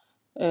 الان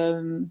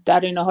در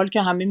این حال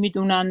که همه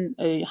میدونن،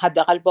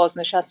 حداقل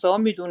بازنشسته ها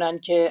میدونن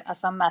که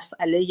اصلا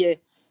مسئله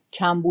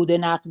کمبود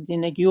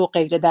نقدینگی و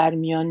غیره در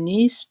میان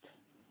نیست،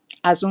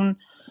 از اون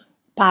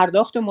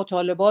پرداخت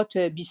مطالبات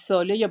 20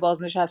 ساله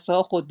بازنشسته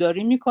ها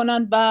خودداری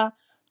میکنن و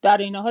در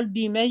این حال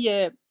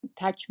بیمه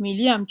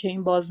تکمیلی هم که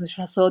این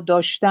بازنشسته ها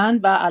داشتن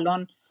و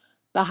الان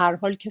به هر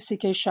حال کسی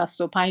که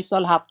 65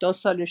 سال 70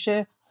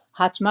 سالشه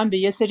حتما به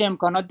یه سری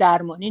امکانات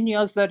درمانی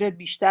نیاز داره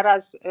بیشتر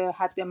از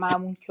حد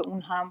معمول که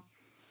اون هم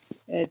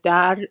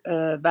در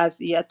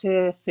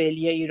وضعیت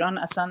فعلی ایران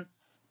اصلا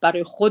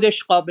برای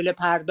خودش قابل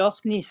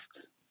پرداخت نیست.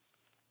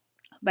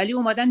 ولی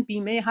اومدن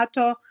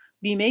حتی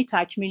بیمه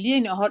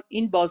تکمیلی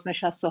این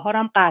بازنشسته ها رو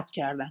هم قطع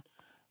کردن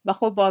و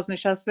خب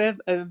بازنشسته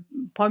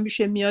پا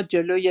میشه میاد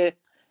جلوی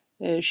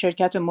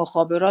شرکت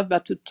مخابرات و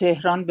تو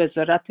تهران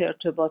وزارت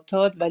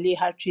ارتباطات، ولی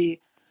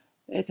هرچی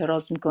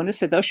اعتراض میکنه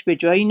صداش به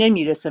جایی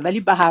نمیرسه. ولی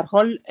به هر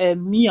حال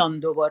میان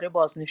دوباره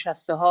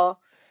بازنشسته ها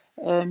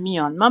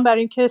میان. من برای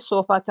اینکه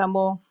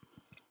صحبتمو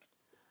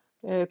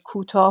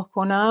کوتاه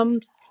کنم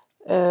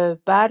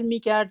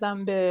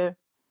برمیگردم به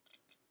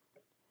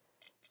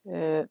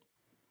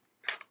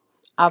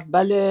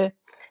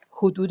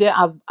حدود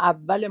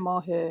اول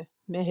ماه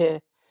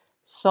مه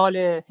سال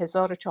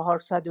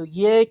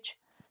 1401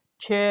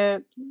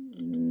 که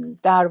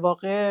در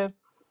واقع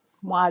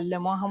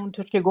معلمان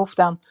همونطور که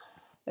گفتم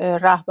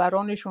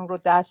رهبرانشون رو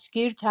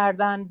دستگیر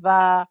کردن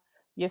و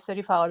یه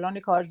سری فعالان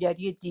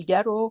کارگری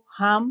دیگر رو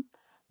هم.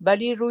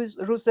 ولی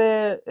روز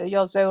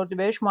 11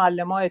 اردیبهشت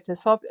معلمان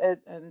اعتصاب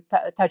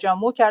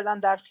تجمع کردن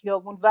در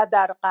خیابون و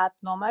در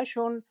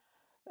قطعنامه‌شون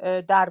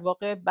در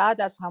واقع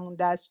بعد از همون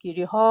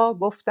دستگیری ها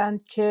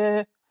گفتند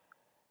که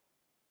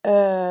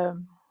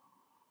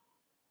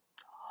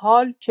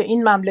حال که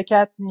این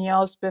مملکت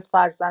نیاز به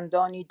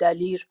فرزندانی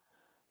دلیر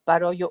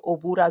برای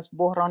عبور از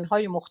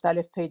بحران‌های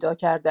مختلف پیدا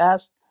کرده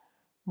است،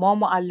 ما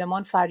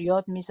معلمان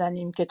فریاد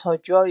میزنیم که تا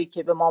جایی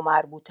که به ما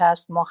مربوط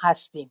است ما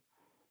هستیم.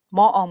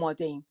 ما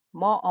آماده ایم.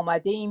 ما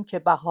آماده ایم که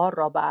بهار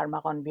را به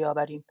ارمغان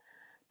بیاوریم.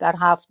 در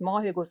 7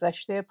 ماه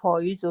گذشته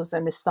پاییز و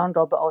زمستان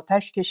را به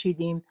آتش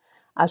کشیدیم.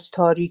 از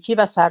تاریکی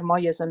و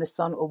سرمای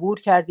زمستان عبور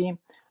کردیم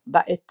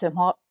و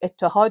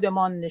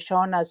اتحادمان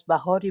نشان از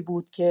بهاری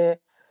بود که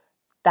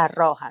در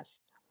راه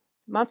است.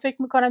 من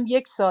فکر میکنم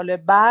 1 سال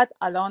بعد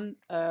الان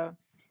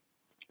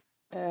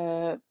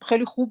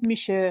خیلی خوب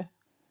میشه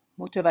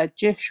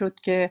متوجه شد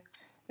که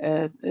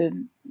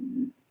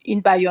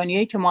این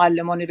بیانیه‌ای که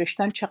معلمان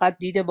نوشتن چقدر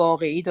دید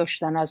واقعی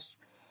داشتن از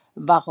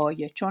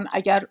وقایع. چون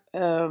اگر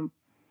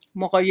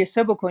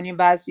مقایسه بکنیم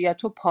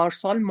وضعیت رو،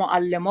 پارسال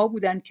معلما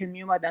بودن که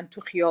می اومدن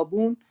تو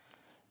خیابون،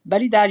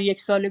 ولی در 1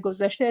 سال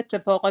گذشته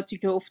اتفاقاتی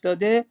که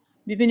افتاده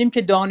میبینیم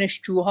که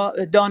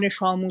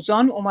دانش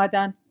آموزان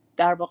اومدن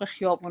در واقع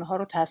خیابونها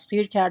رو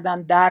تسخیر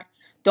کردن، در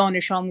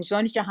دانش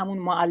آموزانی که همون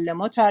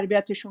معلما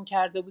تربیتشون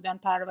کرده بودن،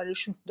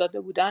 پرورششون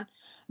داده بودن.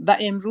 و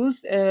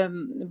امروز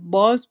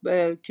باز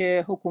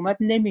که حکومت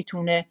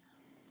نمیتونه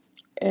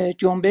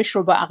جنبش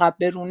رو به عقب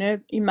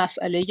برونه، این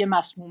مسئله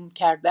مسموم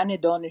کردن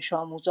دانش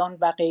آموزان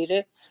و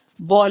غیره،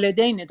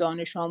 والدین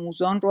دانش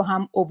آموزان رو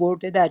هم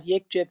آورده در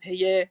یک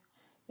جبهه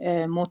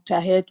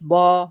متحد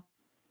با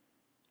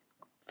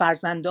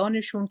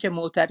فرزندانشون که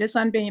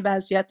معترضن به این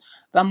وضعیت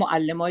و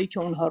معلمایی که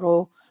اونها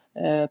رو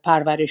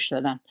پرورش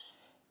دادن.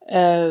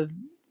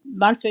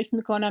 من فکر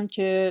میکنم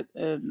که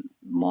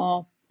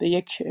ما به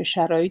یک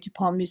شرایطی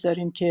پا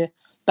میذاریم که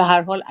به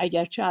هر حال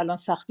اگرچه الان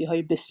سختی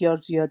های بسیار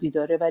زیادی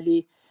داره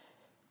ولی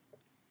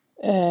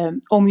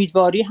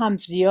امیدواری هم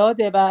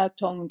زیاده و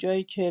تا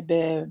اونجایی که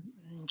به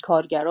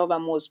کارگرا و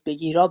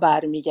مزدبگیرا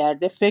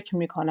برمیگرده فکر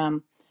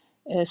میکنم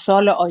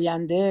سال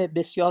آینده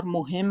بسیار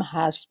مهم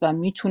هست و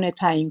میتونه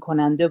تعیین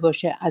کننده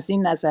باشه، از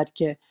این نظر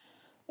که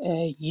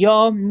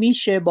یا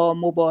میشه با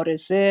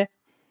مبارزه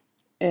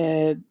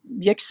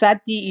یک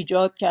سدی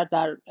ایجاد کرد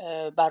در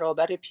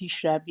برابر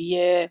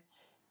پیشروی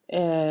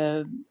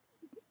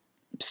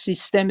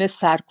سیستم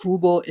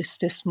سرکوب و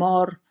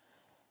استثمار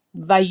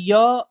و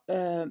یا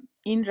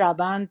این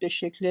روند به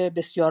شکل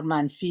بسیار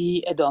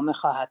منفی ادامه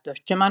خواهد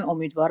داشت که من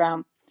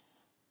امیدوارم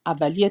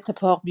اولی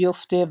اتفاق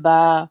بیفته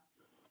و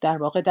در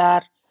واقع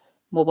در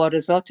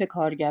مبارزات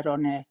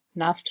کارگران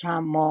نفت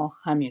هم ما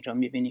همین را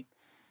میبینیم.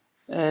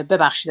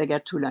 ببخشید اگر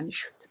طولانی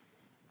شد.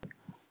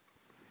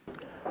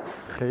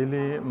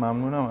 خیلی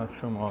ممنونم از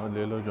شما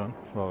لیلا جان،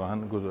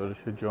 واقعا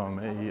گزارش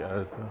جامعی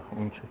از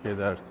اون چه که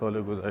در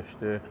سال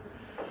گذشته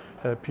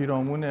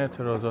پیرامون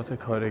اعتراضات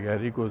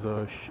کارگری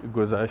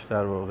گذشت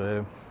در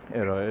واقع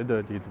ارائه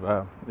دادید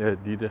و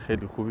دید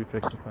خیلی خوبی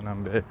فکر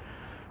میکنم به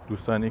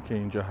دوستانی که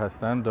اینجا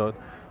هستن داد.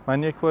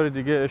 من یک بار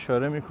دیگه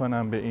اشاره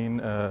میکنم به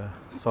این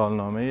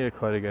سالنامه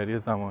کارگری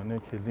زمانه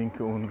که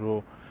لینک اون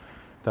رو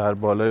در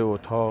بالای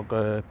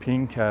اتاق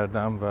پین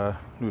کردم و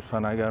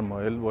دوستان اگر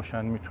مایل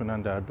باشن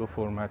میتونن در 2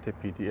 فرمت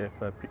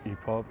PDF و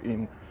ایپاب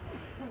این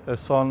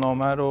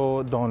سالنامه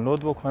رو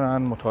دانلود بکنن،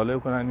 مطالعه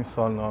کنن. این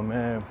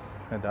سالنامه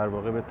در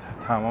واقع به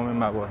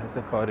تمام مباحث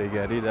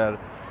کارگری در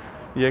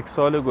 1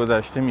 سال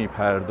گذشته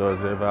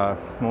میپردازه و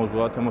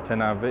موضوعات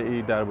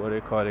متنوعی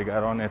درباره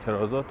کارگران،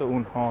 اعتراضات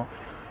اونها،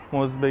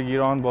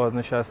 مزدبگیران،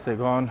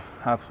 بازنشستگان،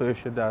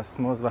 افزایش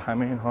دستمزد و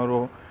همه اینها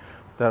رو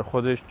در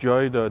خودش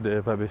جای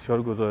داده و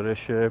بسیار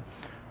گزارش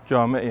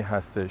جامعی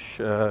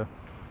هستش.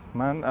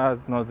 من از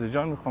نازی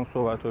جان میخوام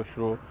صحبتاش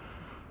رو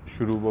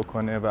شروع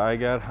بکنه و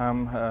اگر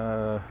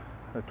هم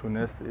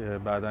تونست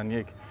بعداً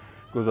یک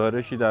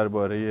گزارشی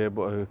درباره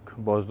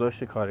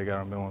بازداشت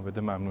کارگران به ما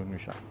بده ممنون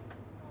میشم.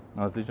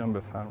 نازی جان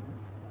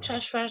بفرمایید.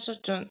 چشم فرزاد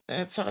جان،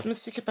 فقط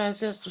مثل که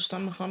بعضی از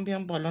دوستان میخوام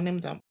بیام بالا،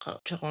 نمیدونم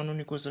چه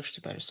قانونی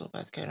گذاشتی برای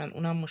صحبت کردن،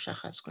 اونم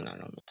مشخص کن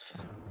الان لطفا.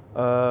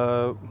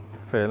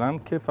 فعلا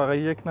که فقط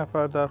 1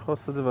 نفر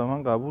درخواست داده و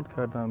من قبول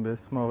کردم به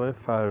اسم آقای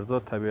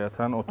فرزاد.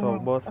 طبیعتا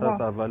اتاق باز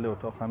هست، اول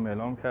اتاق هم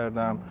اعلام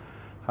کردم،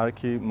 هر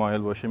کی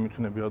مایل باشه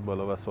میتونه بیاد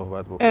بالا و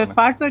صحبت بکنه.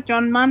 فرزاد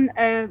جان، من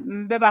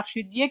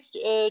ببخشید یک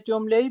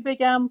جمله‌ای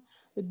بگم.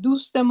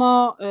 دوست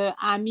ما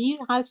امیر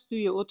هست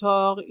توی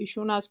اتاق،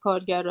 ایشون از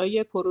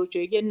کارگرای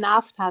پروژه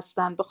نفت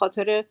هستن. به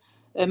خاطر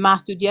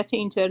محدودیت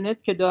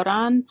اینترنت که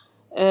دارن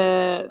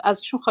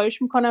ازشون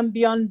خواهش میکنم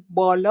بیان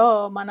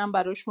بالا، منم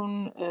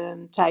براشون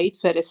تایید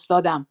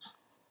فرستادم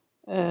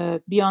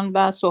بیان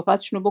و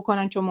صحبتشون رو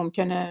بکنن چون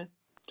ممکنه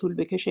طول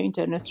بکشه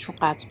اینترنتشون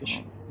قطع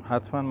بشه.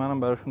 حتما منم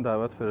براشون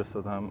دعوت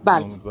فرستادم،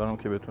 بله. امیدوارم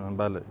که بتونن.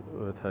 بله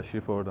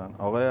تشریف آوردن.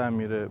 آقای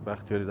امیر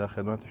بختیاری در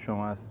خدمت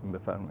شما هستیم،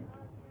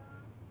 بفرمایید.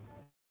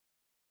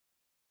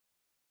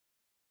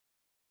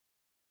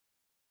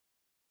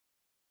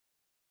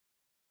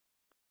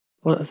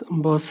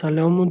 با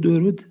سلام و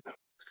درود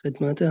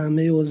خدمت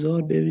همه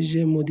حضار، به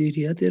ویژه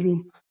مدیریت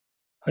روم،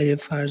 آقای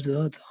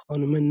فرزاد،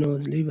 خانم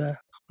نازلی و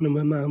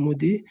خانم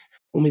محمودی.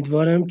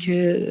 امیدوارم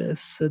که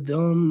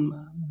صدام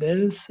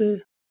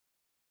برسه.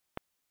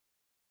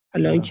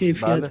 الان بله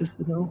کیفیت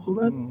صدام خوب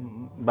است؟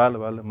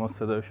 بله ما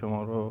صدای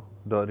شما رو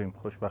داریم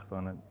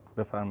خوشبختانه.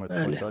 بفرمایید،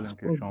 بله خوشحالیم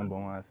که خب. شما با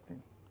ما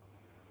هستیم.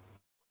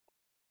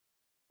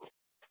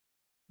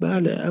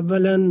 بله،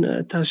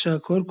 اولا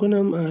تشکر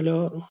کنم.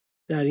 حالا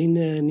در این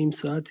نیم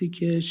ساعتی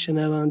که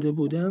شنونده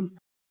بودم،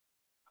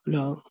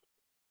 حالا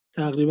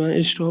تقریبا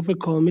اشراف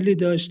کاملی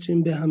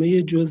داشتیم به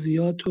همه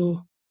جزئیات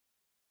و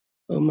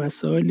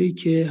مسائلی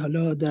که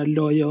حالا در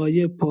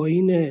لایه‌های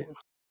پایین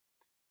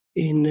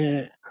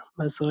این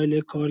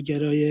مسائل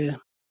کارگرای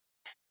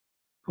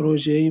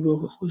پروژه‌ای، به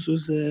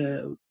خصوص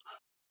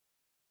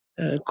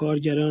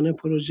کارگران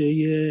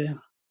پروژه‌ای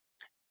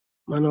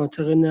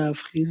مناطق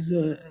نفتخیز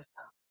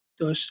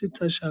داشتید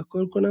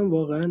تشکر کنم.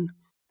 واقعا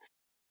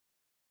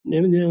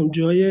نمیدونم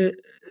جای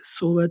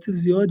صحبت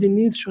زیادی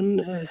نیست چون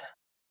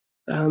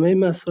به همه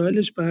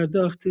مسائلش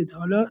پرداختید.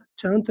 حالا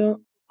چند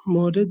تا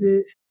مورد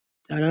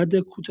در حد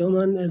کوتاه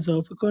من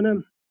اضافه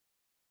کنم.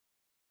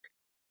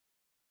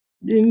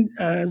 این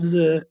از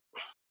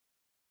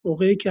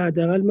موقعی که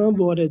حداقل من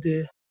وارد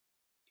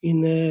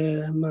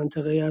این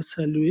منطقه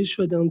عسلویه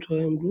شدم تا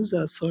امروز،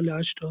 از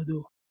سال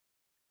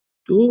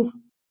 82،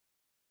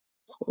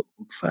 خب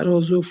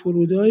فراز و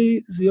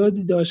فرودهای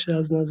زیادی داشته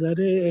از نظر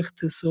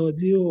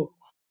اقتصادی و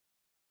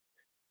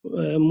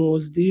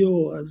مزدی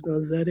و از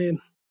نظر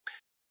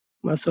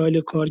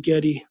مسائل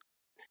کارگری.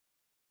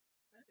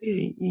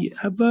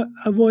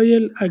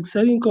 اوایل اکثر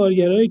این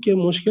کارگرایی که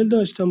مشکل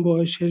داشتن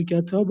با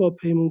شرکت‌ها، با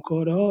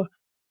پیمانکارها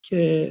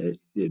که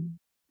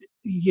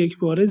یک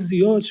باره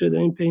زیاد شده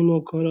این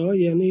پیمانکارها،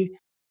 یعنی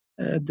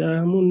در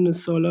همون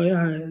سالهای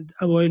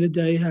اوایل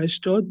دهه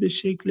 80 به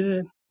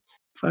شکل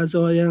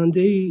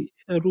فزاینده‌ای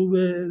رو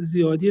به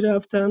زیادی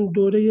رفتن.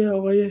 دوره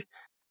آقای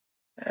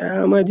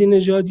احمدی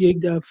نژاد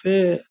یک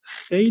دفعه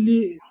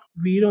خیلی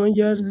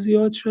ویرانگر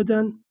زیاد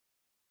شدن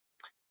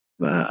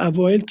و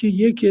اوایل که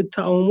یک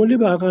تعاملی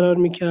برقرار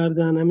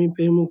می‌کردن همین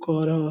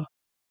پیمانکارها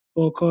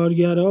با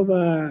کارگرها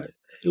و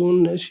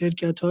اون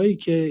شرکت‌هایی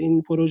که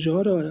این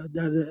پروژه‌ها را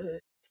در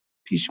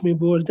پیش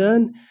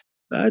می‌بردن،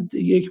 بعد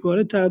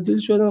یکباره تبدیل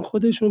شدن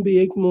خودشون به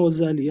یک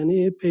معضل،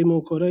 یعنی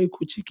پیمانکارای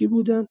کوچیکی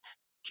بودن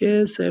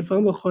که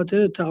صرفا به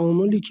خاطر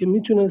تعاملی که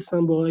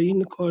میتونستن با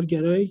این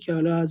کارگرایی که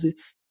حالا از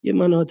یه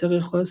مناطق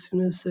خاصی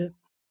مثل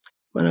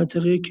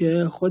مناطقی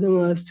که خود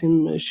ما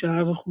هستیم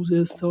شرق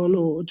خوزستان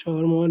و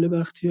چهارمحال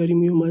بختیاری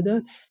می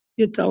اومدن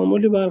یه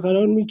تعاملی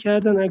برقرار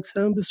میکردن،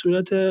 اکثرا به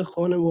صورت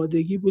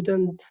خانوادگی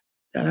بودن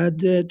در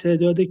حد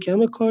تعداد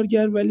کم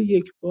کارگر، ولی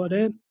یک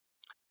باره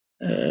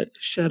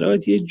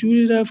شرایط یه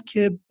جوری رفت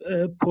که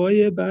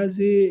پای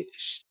بعضی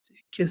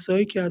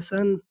کسایی که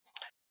اصلا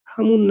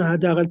همون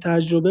حداقل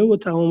تجربه و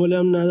تعامل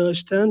هم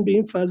نداشتن به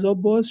این فضا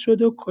باز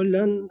شد و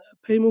کلا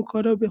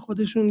پیمانکارا به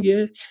خودشون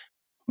یه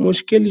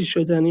مشکلی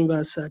شدن این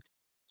وسط.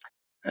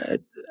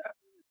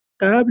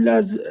 قبل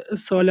از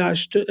سال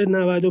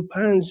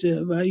 95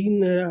 و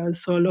این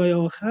سالهای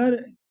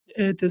آخر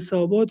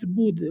اعتصابات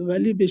بود،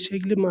 ولی به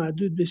شکل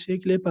محدود، به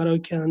شکل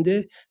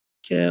پراکنده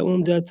که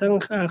عمدتا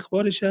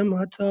اخبارش هم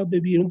حتی به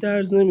بیرون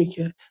درز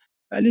نمی‌کرد.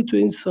 ولی تو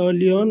این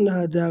سالیان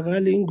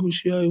حداقل این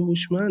گوشی‌های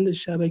هوشمند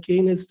شبکه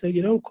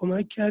اینستاگرام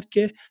کمک کرد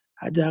که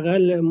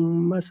حداقل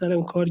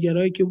مثلا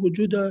کارگرایی که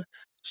وجود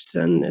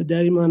داشتن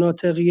در این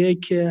مناطقیه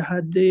که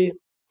حد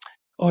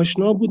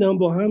آشنا بودن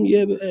با هم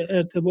یه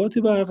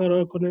ارتباطی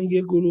برقرار کنن،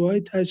 یه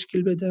گروه‌های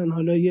تشکیل بدن،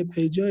 حالا یه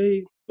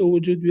پیجایی به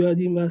وجود بیاد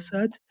این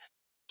وسط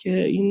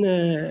که این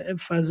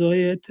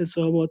فضای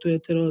اعتصابات و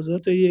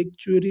اعتراضات رو یک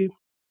جوری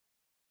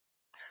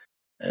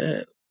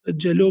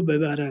جلو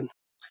ببرن.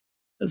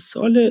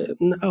 سال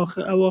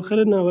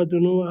اواخر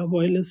 99 و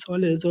اوایل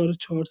سال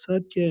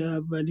 1400 که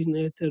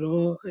اولین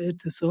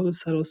اعتصاب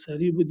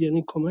سراسری بود،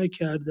 یعنی کمک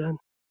کردن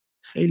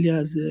خیلی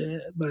از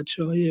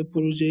بچه‌های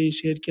پروژه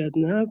شرکت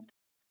نفت،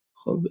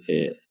 خب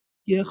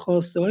یه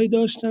خواسته‌هایی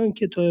داشتن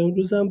که تا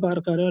امروز هم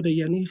برقراره،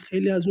 یعنی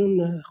خیلی از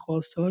اون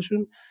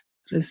خواسته‌هاشون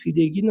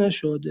رسیدگی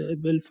نشد.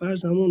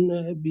 بالفرض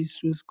همون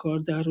 20 روز کار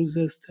 10 روز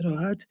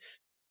استراحت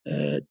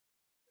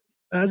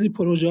بعضی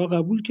پروژه‌ها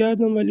قبول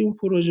کردن، ولی اون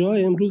پروژه‌ها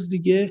امروز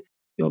دیگه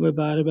یا به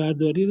بهره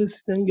برداری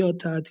رسیدن یا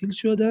تعطیل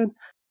شدن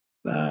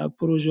و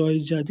پروژه‌های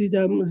جدید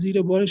هم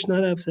زیر بارش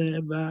نرفته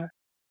و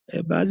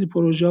بعضی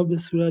پروژه‌ها به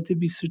صورت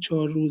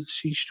 24 روز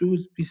 6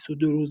 روز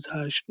 22 روز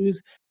 8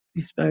 روز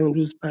 25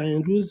 روز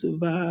 5 روز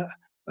و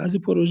بعضی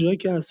پروژه‌ها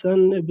که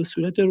اصلا به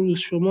صورت روز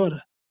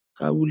شمار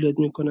قبولت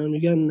میکنن،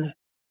 میگن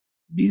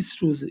 20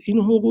 روز این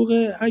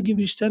حقوق، اگه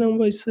بیشتر هم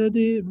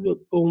وایسادی به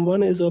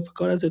عنوان اضافه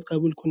کار ازت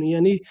قبول کنی،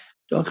 یعنی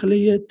داخل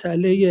یه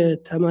تله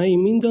طمعی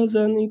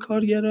میندازن این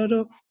کارگرا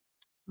رو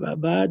و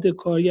بعد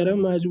کارگرا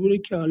مجبوره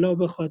که حالا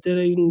به خاطر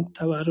این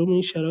تورم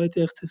این شرایط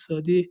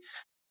اقتصادی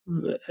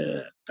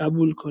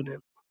قبول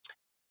کنه.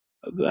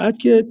 بعد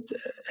که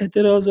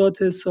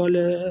اعتراضات سال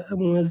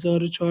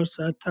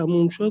 1400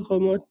 تموم شد، خب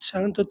ما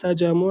چند تا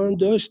تجمع هم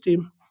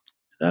داشتیم،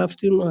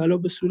 رفتیم حالا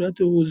به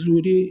صورت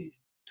حضوری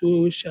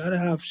تو شهر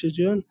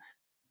هفشجان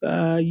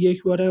و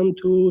یک بارم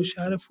تو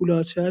شهر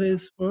فولادشهر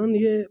اصفهان،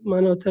 یه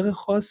مناطق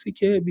خاصی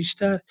که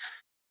بیشتر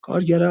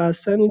کارگرها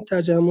هستن این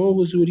تجمع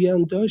حضوری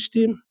هم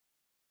داشتیم.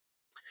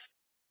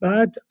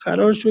 بعد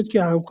قرار شد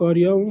که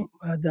همکاریام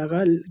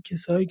حداقل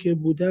کسایی که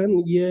بودن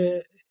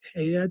یه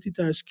هیئتی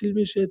تشکیل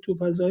بشه تو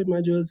فضای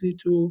مجازی،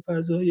 تو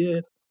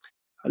فضای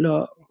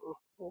حالا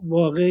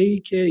واقعی،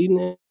 که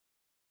این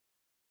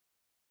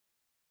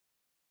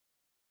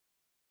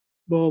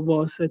با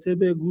واسطه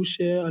به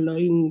گوش حالا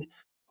این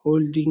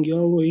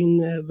هلدینگ‌ها و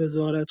این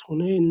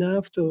وزارتخونه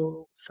نفت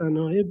و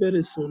صنایع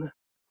برسونه.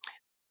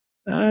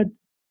 بعد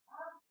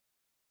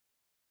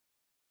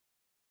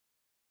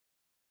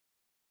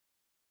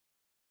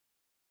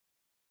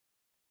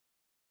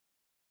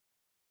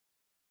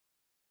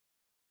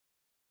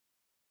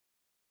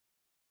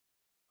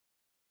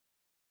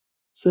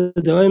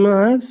صدای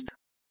من هست؟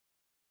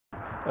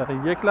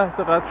 یک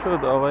لحظه قطع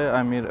شد آقای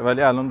امیر،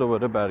 ولی الان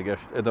دوباره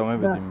برگشت. ادامه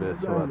بدیم به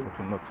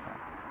صحبتتون لطفا.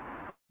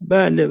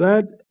 بله.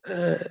 بعد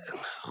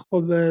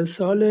خب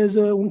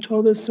اون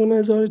تابستون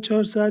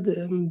 1400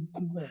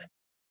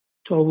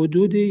 تا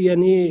حدودی،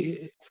 یعنی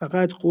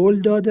فقط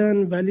قول دادن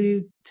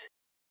ولی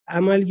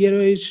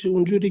عملگرایش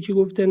اونجوری که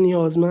گفتن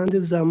نیازمند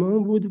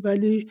زمان بود،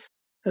 ولی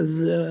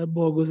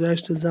با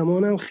گذشت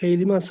زمان هم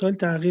خیلی مسائل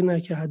تغییر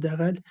نکرد.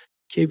 حداقل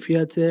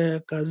کیفیت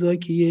غذا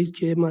که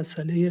یک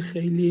مسئله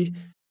خیلی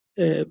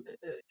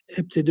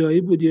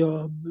ابتدایی بود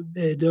یا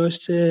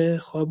بهداشت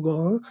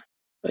خوابگاه‌ها،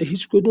 و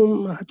هیچ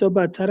کدوم حتی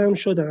بدتر هم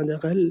شدن.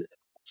 حداقل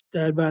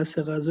در بحث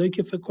غذایی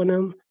که فکر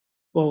کنم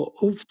با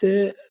افت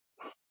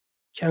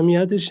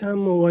کمیتش هم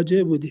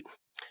مواجه بودیم.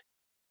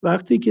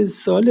 وقتی که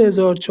سال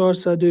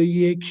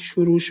 1401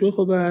 شروع شد،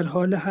 خب به هر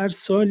حال هر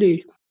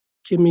سالی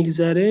که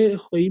میگذره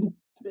خب این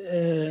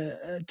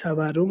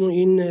تورم و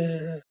این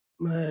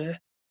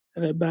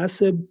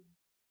بحث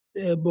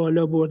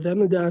بالا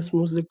بردن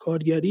دستمزد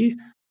کارگری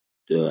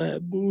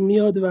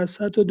میاد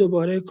وسط و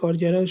دوباره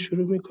کارگرها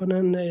شروع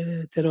میکنن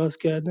اعتراض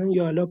کردن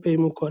یا حالا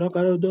پیمانکارا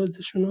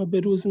قراردادشون رو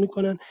بروز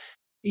میکنن.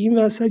 این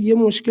وسط یه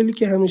مشکلی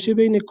که همیشه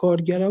بین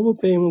کارگرها و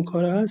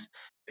پیمانکارا هست،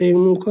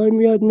 پیمانکار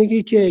میاد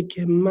میگه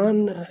که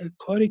من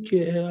کاری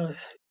که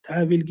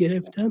تحویل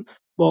گرفتم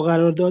با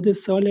قرارداد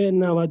سال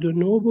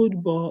 99 بود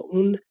با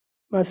اون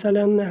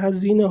مثلا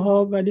هزینه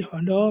ها، ولی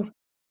حالا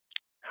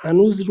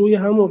هنوز روی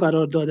همون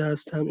قرارداد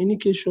هستم. اینی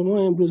که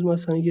شما امروز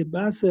مثلا یه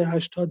بحث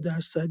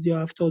 80%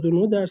 یا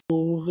 79%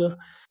 حقوق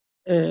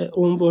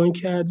عنوان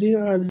کردین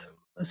از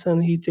مثلا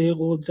حیطه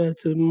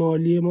قدرت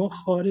مالی ما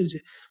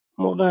خارجه.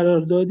 ما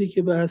قراردادی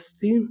که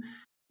بستیم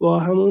با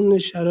همون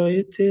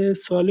شرایط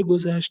سال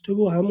گذشته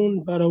و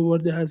همون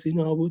برآورد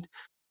هزینه ها بود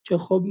که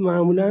خب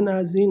معمولا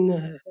از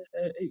این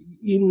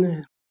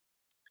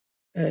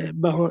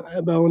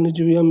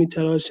بهانه‌جویی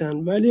میتراشن.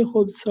 ولی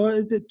خب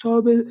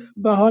تا به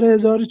بهار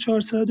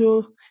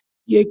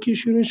 1401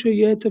 شروع شد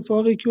یه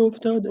اتفاقی که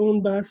افتاد،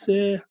 اون بحث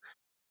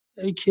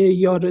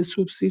که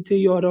سوبسید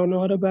یارانه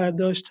ها رو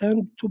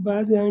برداشتن تو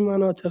بعضی همین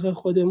مناطق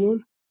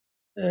خودمون،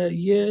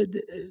 یه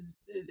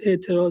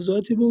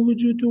اعتراضاتی به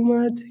وجود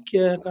اومد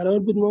که قرار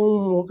بود ما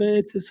اون موقع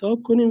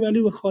اعتصاب کنیم،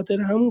 ولی به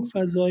خاطر همون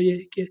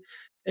فضایی که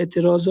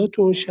اعتراضات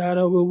اون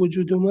شهرها به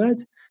وجود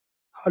اومد،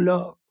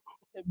 حالا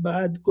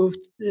بعد گفت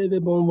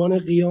به عنوان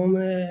قیام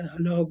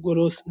حالا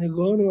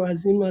گرسنگان و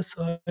از این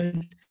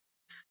مسائل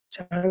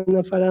چند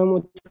نفر هم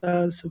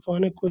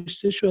متاسفانه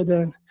کشته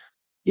شدن.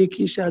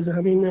 یکیش از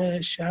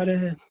همین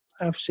شهر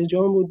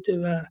افشجان بود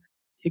و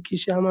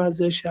یکیش هم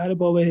از شهر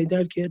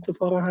باباهیدر که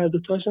اتفاقا هر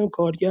دوتاش هم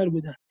کارگر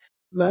بودن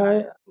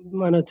و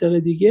مناطق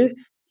دیگه.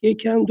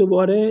 یکم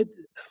دوباره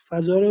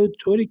فضا رو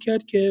طوری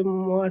کرد که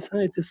ما اصلا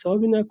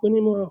اعتصابی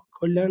نکنیم و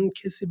کلا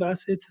کسی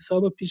بحث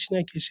اعتصاب پیش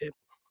نکشه.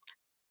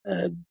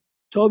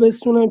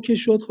 تابستون هم که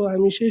شد، خب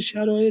همیشه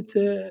شرایط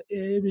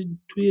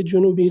توی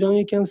جنوب ایران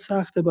یکم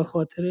سخته به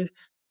خاطر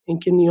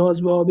اینکه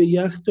نیاز به آب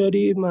یخ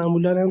داری.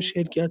 معمولا هم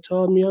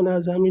شرکت‌ها میان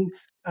از همین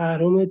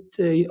اهرم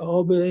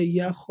آب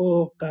یخ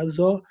و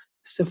غذا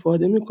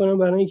استفاده میکنن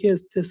برای اینکه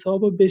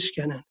اعتصاب رو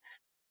بشکنن.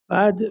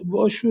 بعد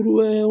با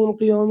شروع اون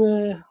قیام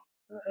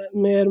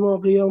مهر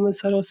ماه، قیام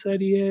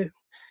سراسری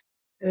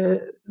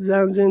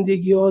زن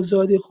زندگی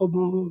آزادی، خب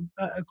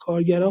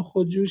کارگرها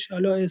خودجوش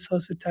حالا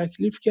احساس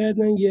تکلیف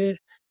کردن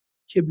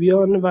که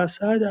بیان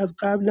وسط. از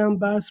قبل هم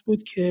بحث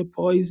بود که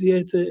پاییزی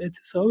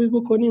اعتصابی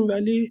بکنیم،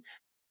 ولی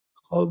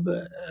خب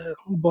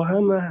با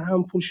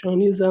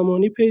همپوشانی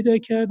زمانی پیدا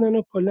کردن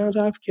و کلا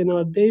رفت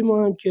کنار. دی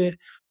ما هم که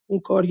اون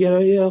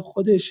کارگرای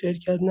خود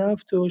شرکت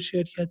نفت و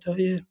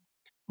شرکت‌های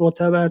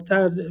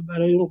معتبرتر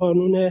برای اون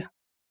قانون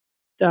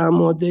 10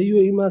 ماده‌ای و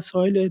این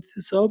مسائل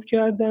اعتصاب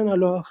کردن.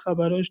 حالا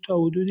خبراش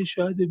تا حدودی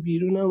شاید به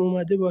بیرون هم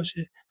اومده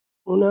باشه،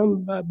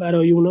 اونم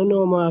برای اونا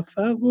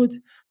ناموفق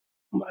بود.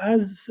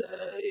 از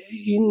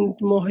این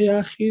ماه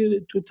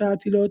اخیر تو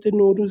تعطیلات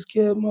نوروز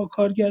که ما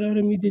کارگرا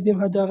رو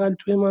می‌دیدیم، حداقل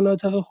توی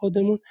مناطق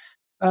خودمون،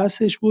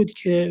 بحثش بود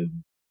که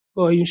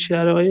با این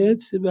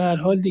شرایط به هر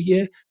حال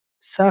دیگه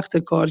سخت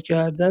کار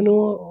کردن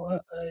و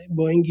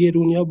با این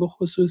گرونی‌ها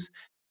بخصوص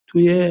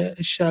توی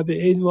شب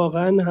عید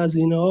واقعا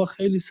هزینه‌ها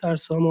خیلی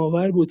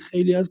سرسام‌آور بود.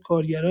 خیلی از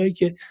کارگرایی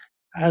که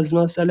از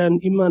مثلا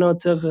این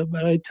مناطق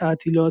برای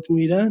تعطیلات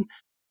میرن،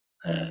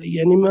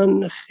 یعنی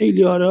من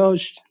خیلی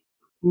آراش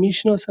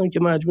میشناسم که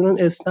مجبورن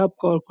اسنپ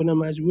کار کنن،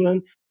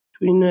 مجبورن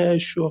تو این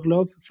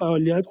شغل‌ها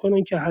فعالیت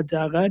کنن که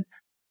حداقل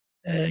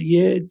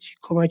یه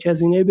کمک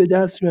هزینه به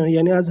دست میارن.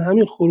 یعنی از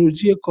همین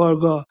خروجی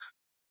کارگاه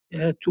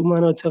تو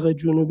مناطق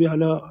جنوبی،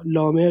 حالا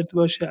لامرد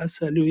باشه،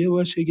 عسلویه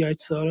باشه،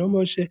 گچساران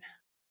باشه،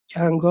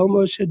 کنگام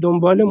باشه،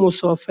 دنبال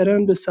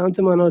مسافرن به سمت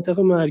مناطق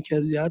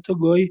مرکزی. حتی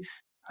گاهی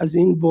از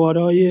این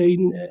بارای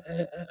این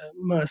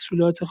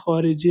محصولات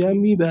خارجی هم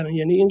میبرن.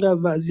 یعنی اینقدر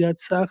وضعیت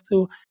سخته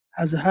و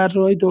از هر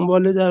راهی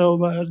دنبال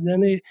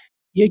درآوردن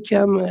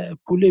یکم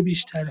پول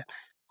بیشتره.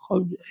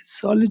 خب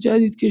سال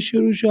جدید که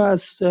شروع شد،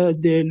 از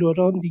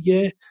دلوران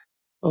دیگه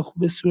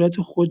به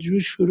صورت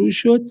خودجوش شروع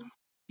شد.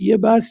 یه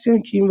بحثی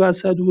هم که این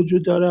وسط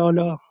وجود داره،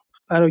 حالا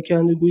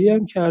پراکنده‌گویی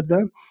هم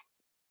کردم.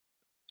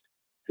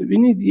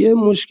 ببینید یه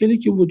مشکلی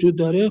که وجود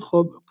داره،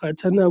 خب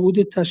قطعا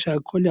نبود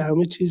تشکل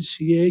همه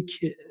چیز یک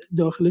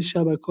داخل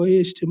شبکه‌های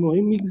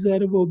اجتماعی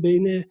میگذره و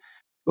بین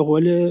به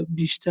قول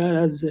بیشتر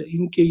از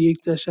اینکه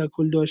یک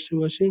تشکل داشته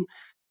باشیم،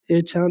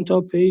 چند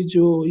تا پیج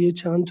و یه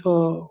چند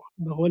تا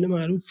به قول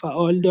معروف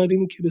فعال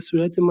داریم که به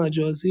صورت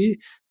مجازی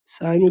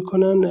سعی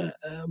میکنن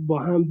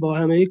با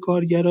همه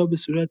کارگرها به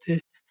صورت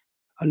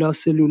حالا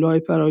سلولای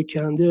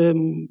پراکنده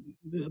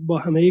با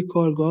همه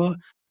کارگاه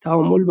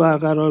تعامل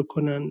برقرار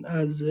کنن.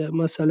 از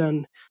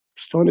مثلا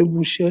استان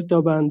بوشهر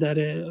تا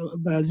بندر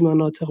بعضی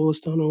مناطق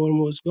استان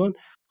هرمزگان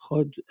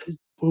خود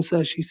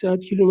 500-600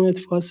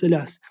 کیلومتر فاصله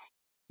است.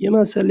 یه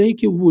مسئله‌ای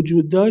که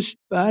وجود داشت،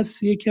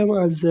 بس یکم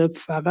از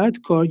فقط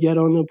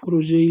کارگران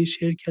پروژه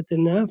شرکت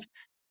نفت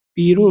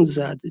بیرون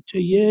زد.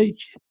 چون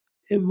یک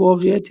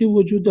واقعیتی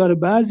وجود داره،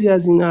 بعضی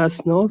از این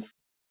اصناف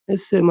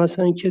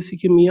مثلا کسی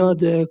که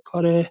میاد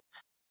کار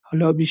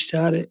حالا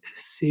بیشتر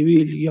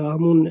سیویل یا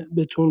همون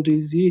بتون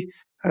ریزی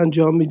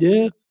انجام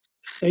میده،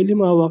 خیلی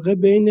مواقع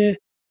بین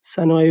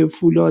صنایع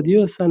فولادی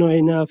و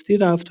صنایع نفتی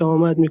رفت و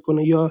آمد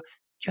میکنه. یا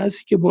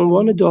کسی که به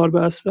عنوان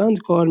داربستند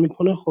کار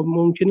میکنه، خب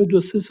ممکنه 2-3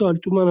 سال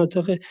تو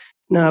مناطق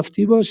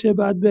نفتی باشه،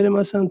 بعد بره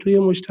مثلا توی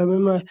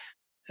مجتمع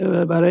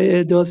برای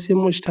احداث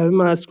مجتمع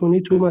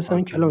مسکونی تو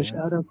مثلا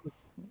کلانشهر.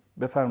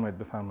 بفرمایید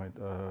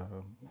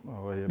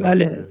آقای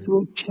بله، بختیاری.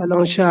 تو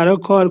کلانشهرها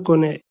کار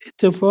کنه.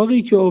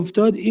 اتفاقی که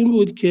افتاد این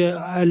بود که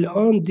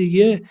الان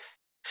دیگه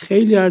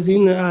خیلی از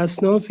این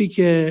اصنافی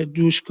که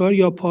جوشکار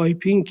یا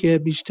پایپینگ که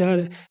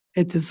بیشتر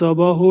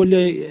اعتصابا حول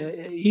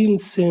این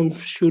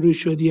صنف شروع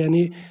شد،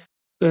 یعنی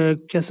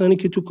کسانی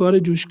که تو کار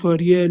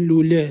جوشکاری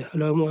لوله،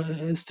 حالا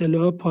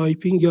اصطلاح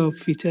پایپینگ یا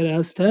فیتر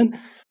هستن،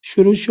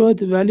 شروع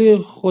شد. ولی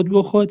خود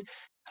به خود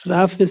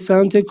رفت به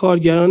سمت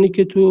کارگرانی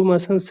که تو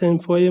مثلا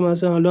صنف‌های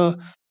مثلا حالا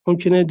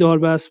ممکنه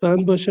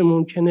داربستبند باشه،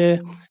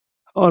 ممکنه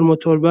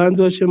آرماتوربند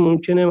باشه،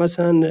 ممکنه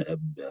مثلا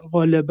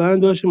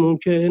قالب‌بند باشه،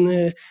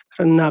 ممکنه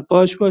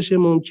نقاش باشه،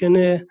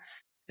 ممکنه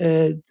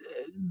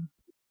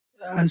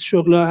از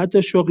شغل‌ها،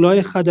 حتی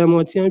شغل‌های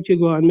خدماتی هم که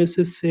گاهن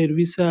مثل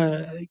سرویس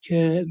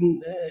که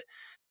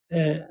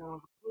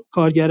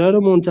کارگرها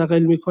رو منتقل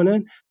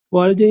میکنن،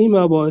 وارد این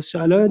مباحث شد.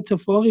 الان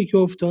اتفاقی که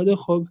افتاده،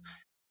 خب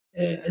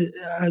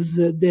از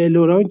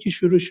دلوران که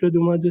شروع شد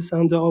اومد به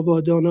سمت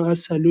آبادان و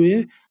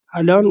اصلویه،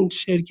 الان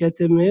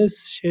شرکت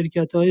مس،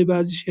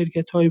 بعضی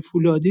شرکت‌های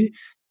فولادی،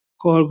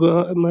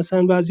 کارگاه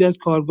مثلا بعضی از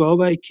کارگاه‌ها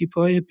و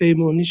اکیپ‌های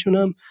پیمانیشون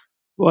هم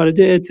وارد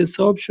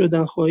اعتصاب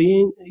شدن. خب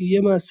این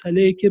یه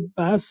مسئله که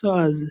بحث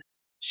از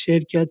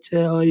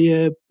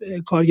شرکت‌های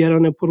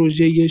کارگران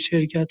پروژه‌ای،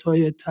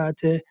 شرکت‌های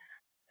تحت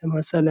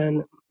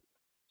مثلا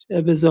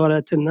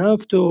وزارت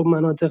نفت و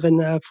مناطق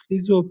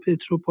نفتخیز و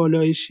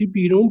پتروپالایشی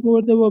بیرون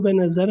برده و به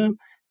نظرم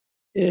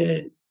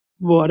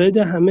وارد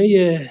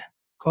همه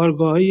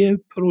کارگاه‌های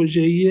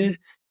پروژه‌ای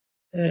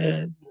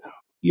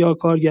یا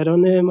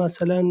کارگران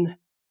مثلا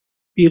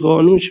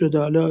بیقانون شده.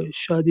 حالا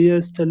شاید یه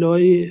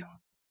اصطلاحی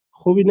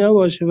خوبی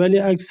نباشه، ولی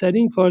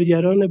اکثرین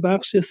کارگران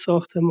بخش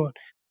ساختمان،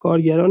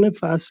 کارگران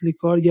فصلی،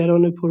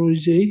 کارگران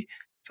پروژه‌ای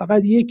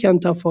فقط یک کم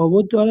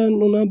تفاوت دارن،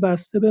 اونم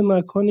بسته به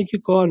مکانی که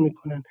کار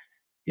میکنن.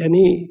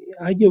 یعنی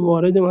اگه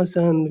وارد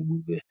مثلا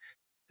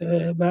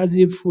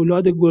بعضی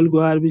فولاد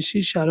گلگهر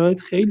بشی، شرایط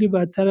خیلی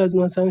بدتر از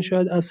مثلا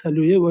شاید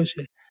عسلویه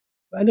باشه.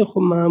 ولی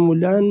خب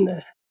معمولا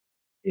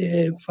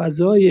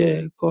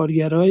فضای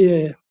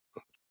کارگرای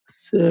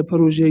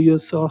پروژه‌ای و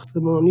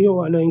ساختمانی و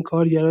حالا این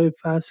کارگرای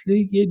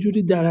فصلی یه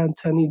جوری درهم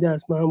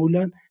است.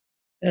 معمولا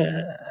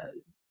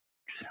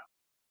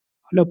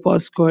حالا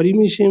پاسکاری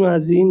میشیم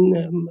از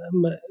این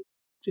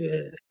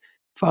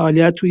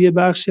فعالیت توی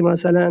بخش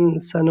مثلا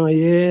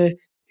صنایع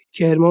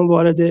کرمان،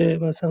 وارد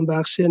مثلا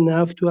بخش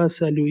نفت و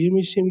عسلویه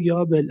میشیم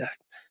یا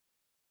بالعکس.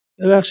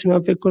 ببخشید من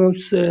فکر کنم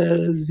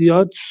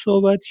زیاد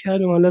صحبت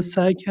کردم، حالا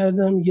سعی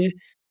کردم یه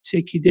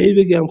چکیده‌ای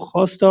بگم.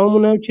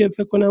 خواسته‌هامونم که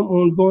فکر کنم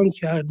عنوان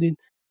کردین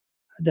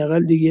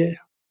حداقل دیگه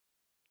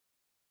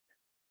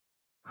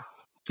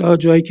تا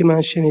جایی که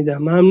من شنیدم.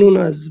 ممنون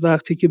از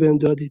وقتی که بهم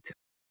دادید.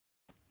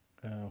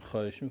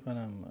 خواهش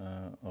میکنم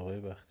آقای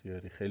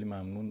بختیاری، خیلی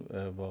ممنون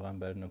واقعا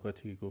برای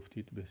نکاتی که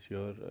گفتید.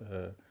 بسیار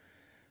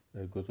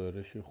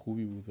گزارش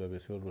خوبی بود و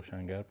بسیار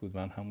روشنگر بود.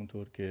 من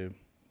همونطور که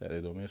در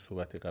ادامه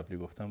صحبت قبلی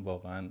گفتم،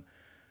 واقعا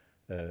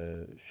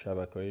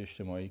شبکه‌های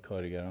اجتماعی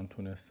کارگران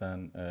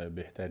تونستن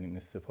بهترین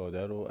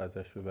استفاده رو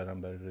ازش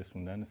ببرن برای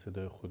رسوندن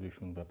صدای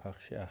خودشون و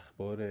پخش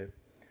اخبار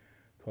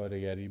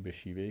کارگری به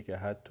شیوهی که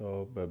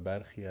حتی به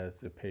برخی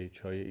از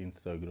پیج‌های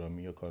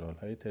اینستاگرامی یا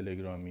کانال‌های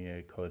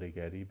تلگرامی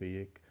کارگری به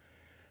یک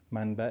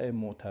منبع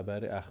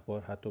معتبر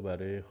اخبار حتی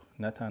برای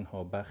نه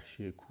تنها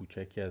بخشی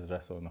کوچکی از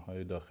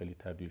رسانه‌های داخلی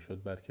تبدیل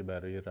شد، بلکه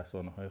برای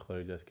رسانه‌های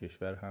خارج از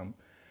کشور هم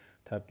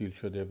تبدیل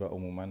شده و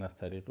عموماً از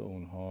طریق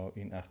اونها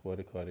این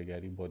اخبار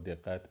کارگری با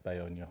دقت،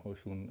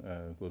 بیانیه‌هاشون،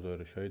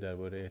 گزارش‌های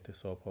درباره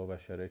اعتصاب‌ها و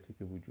شرایطی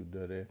که وجود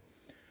داره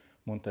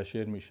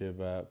منتشر میشه.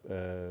 و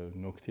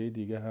نکته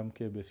دیگه هم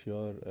که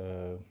بسیار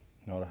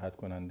ناراحت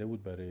کننده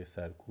بود برای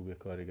سرکوب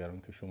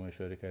کارگران که شما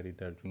اشاره کردید،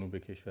 در جنوب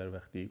کشور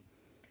وقتی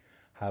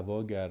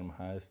هوا گرم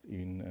هست،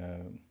 این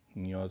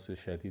نیاز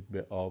شدید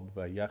به آب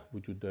و یخ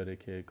وجود داره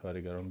که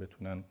کارگران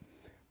بتونن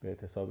به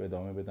اعتصاب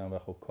ادامه بدن و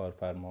خب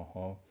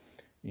کارفرماها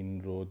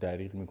این رو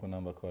دریغ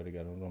میکنن و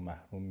کارگران رو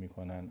محروم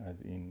میکنن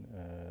از این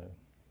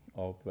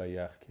آب و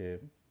یخ که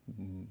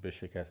به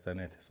شکستن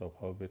اعتصاب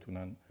ها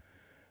بتونن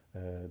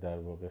در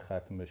واقع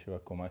ختم بشه و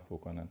کمک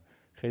بکنن.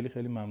 خیلی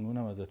خیلی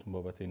ممنونم ازتون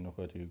بابت این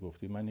نکاتی که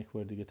گفتید. من یک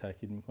بار دیگه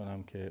تاکید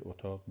میکنم که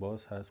اتاق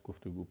باز هست،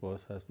 گفتگو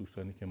باز هست.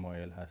 دوستانی که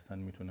مایل هستن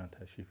میتونن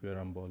تشریف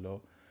بیارن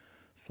بالا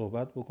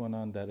صحبت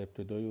بکنن. در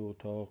ابتدای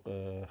اتاق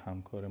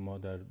همکار ما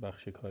در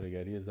بخش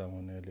کارگری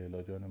زمانه،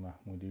 لیلا جان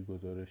محمودی،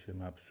 گزارش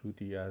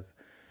مبسوطی از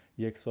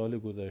 1 سال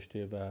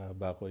گذشته و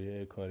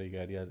وقایع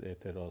کارگری از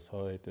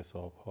اعتراض‌ها،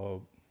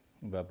 اعتصاب‌ها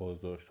و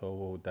بازداشت‌ها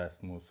و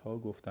دستمزدها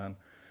گفتن.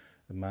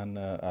 من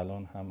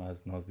الان هم از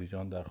نازلی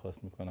جان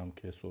درخواست میکنم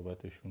که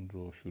صحبتشون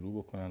رو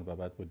شروع بکنن و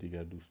بعد با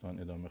دیگر دوستان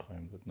ادامه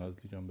خواهیم داد.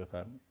 نازلی جان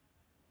بفرمایید.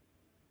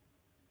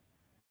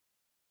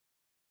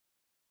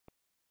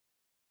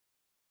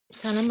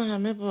 سلام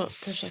همه. با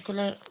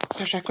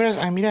تشکر از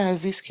امیر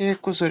عزیز که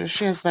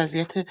گزارشی از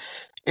وضعیت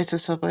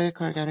اعتصابای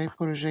کارگرای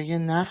پروژه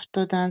نفت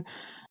دادن.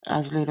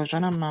 از لیلا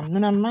جانم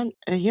ممنونم. من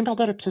یه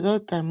مقدار ابتدا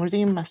در مورد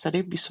این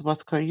مسئله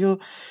بی‌ثبات‌کاری و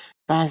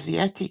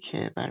وضعیتی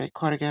که برای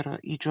کارگرها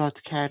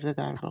ایجاد کرده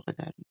در واقع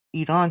در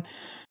ایران،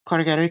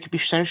 کارگرایی که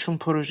بیشترشون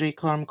پروژه‌ای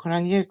کار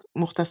میکنن، یه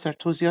مختصر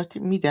توضیحاتی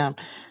میدم.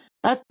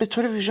 بعد به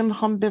طور ویژه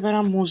میخوام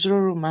ببرم موضوع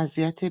رو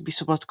مزیت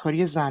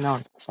بی‌ثبات‌کاری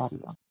زنان در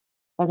ایران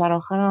و در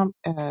آخرم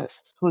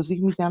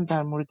توضیح میدم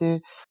در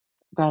مورد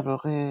در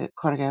واقع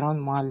کارگران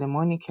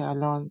معلمانی که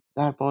الان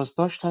در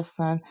بازداشت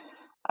هستن،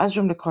 از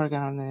جمله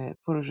کارگران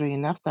پروژه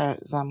نفت در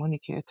زمانی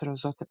که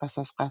اعتراضات پس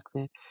از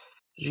قتل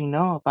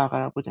ژینا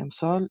برقرار بود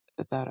امسال،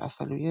 در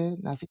اصلویه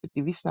نزدیک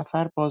 200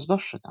 نفر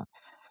بازداشت شدن.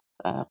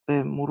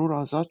 به مرور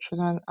آزاد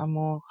شدن،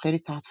 اما خیلی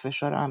تحت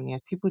فشار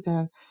امنیتی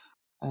بودن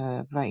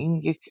و این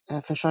یک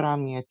فشار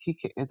امنیتی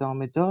که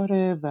ادامه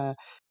داره و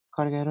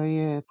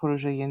کارگرای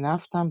پروژه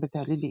نفت هم به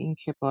دلیل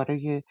اینکه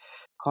برای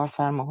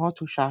کارفرماها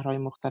تو شهرهای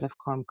مختلف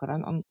کار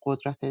میکنن، آن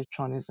قدرت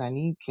چانه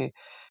زنی که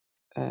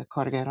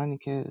کارگرانی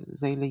که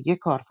ذیل یک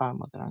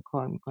کارفرما دارن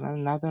کار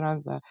میکنن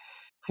ندارن و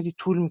خیلی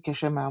طول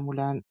میکشه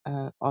معمولا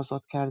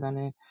آزاد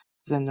کردن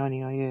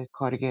زندانیای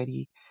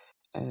کارگری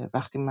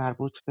وقتی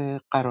مربوط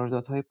به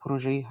قراردادهای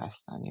پروژه‌ای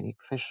هستن، یعنی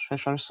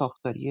فشار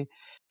ساختاری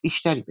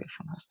بیشتری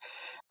بهشون هست.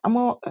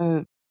 اما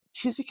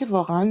چیزی که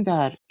واقعا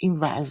در این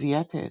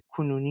وضعیت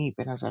کنونی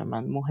به نظر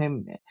من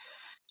مهمه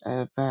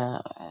و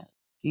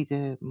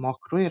دید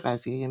ماکروی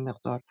قضیه یه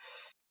مقدار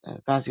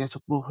وضعیت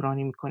رو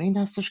بحرانی میکنه، این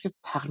هستش که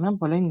تقریبا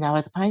بالای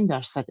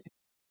 95%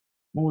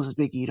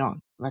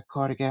 مزدبگیران و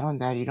کارگران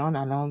در ایران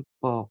الان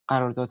با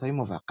قراردادهای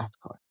موقت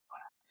کار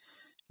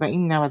و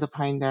این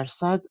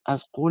 95%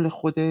 از قول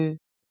خود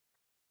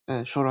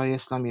شورای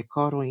اسلامی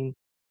کار و این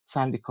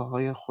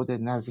سندیکاهای خود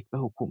نزدیک به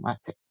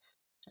حکومته.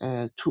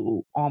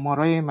 تو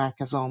آمارای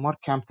مرکز آمار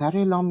کمتر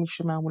اعلام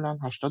میشه، معمولا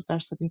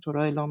 80% اینطور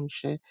اعلام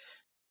میشه،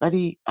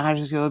 ولی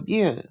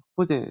ارزیابی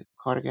خود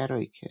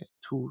کارگرایی که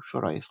تو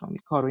شورای اسلامی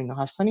کار و اینا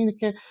هستن اینه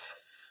که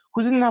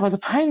حدود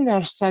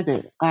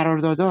 95%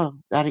 قراردادها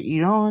در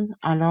ایران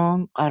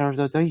الان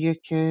قرارداداییه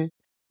که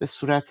به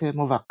صورت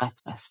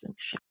موقت بسته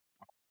میشه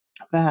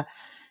و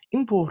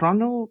این بحران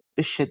رو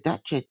به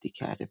شدت جدی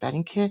کرده، برای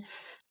اینکه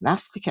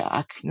نسلی که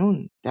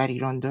اکنون در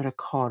ایران داره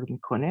کار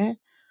میکنه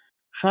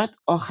شاید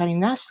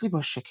آخرین نسلی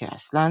باشه که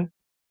اصلا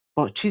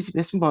با چیزی به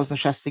اسم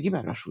بازنشستگی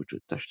براش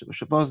وجود داشته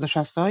باشه.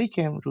 بازنشسته هایی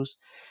که امروز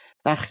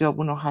در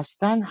خیابونا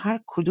هستن، هر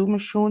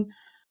کدومشون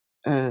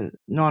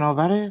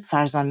نانآور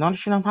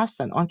فرزندانشون هم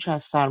هستن. آنچه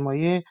از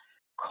سرمایه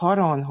کار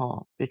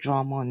آنها به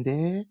جا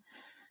مانده،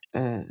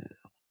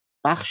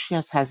 بخشی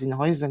از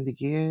هزینه‌های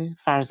زندگی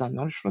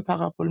فرزندانشون رو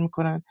تقبل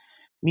میکنن،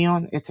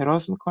 میان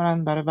اعتراض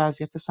میکنن برای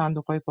وضعیت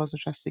صندوق‌های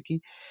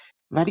بازنشستگی،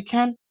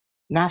 ولیکن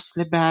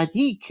نسل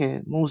بعدی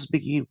که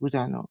موزبگیر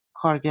بودن و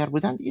کارگر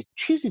بودن دیگه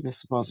چیزی به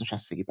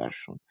بازنشستگی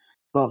برشون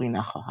باقی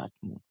نخواهد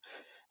موند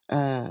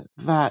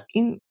و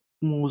این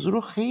موضوع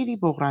رو خیلی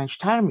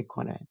بغرنج‌تر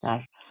میکنه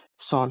در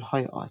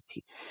سالهای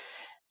آتی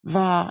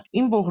و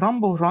این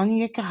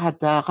بحرانیه که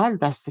حداقل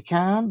دست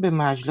کم به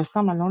مجلس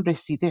هم الان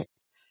رسیده.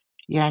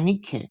 یعنی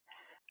که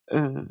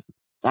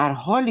در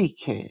حالی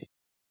که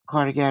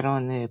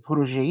کارگران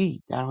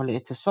پروژه‌ای در حال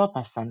اعتصاب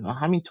هستند و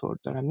همینطور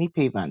دارن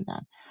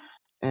میپیوندن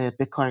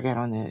به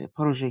کارگران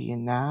پروژه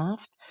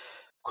نفت،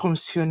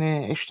 کمیسیون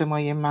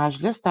اجتماعی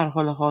مجلس در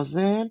حال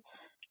حاضر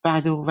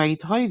وعده و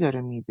وعیدهایی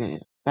داره میده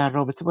در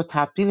رابطه با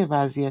تبدیل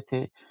وضعیت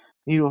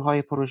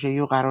نیروهای پروژه‌ای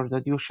و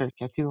قراردادی و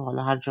شرکتی و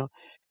حالا هر جا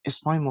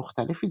اسمای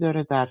مختلفی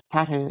داره در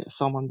طرح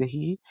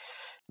ساماندهی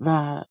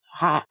و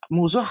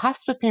موضوع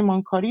حذف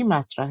پیمانکاری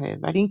مطرحه،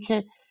 ولی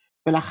اینکه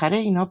بالاخره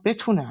اینا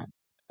بتونن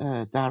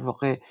در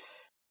واقع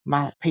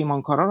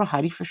پیمانکارا رو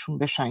حریفشون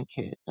بشن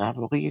که در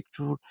واقع یک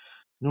جور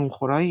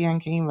نونخورایی هن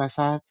که این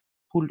وسط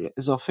پول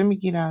اضافه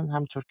میگیرن،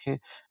 همطور که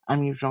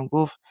امیر جان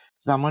گفت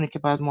زمانی که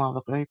باید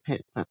معوقهای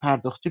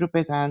پرداختی رو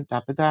بدن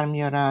دبه در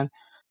میارن،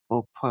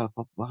 با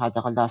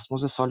حداقل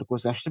دستمزد سال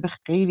گذشته به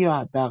خیلی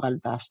حداقل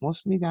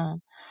دستمزد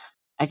میدن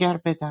اگر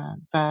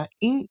بدن و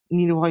این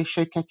نیروهای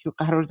شرکتی و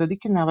قراردادی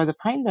که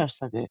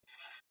 95%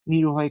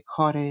 نیروهای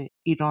کار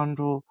ایران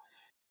رو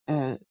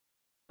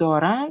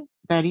دارن،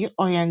 در یه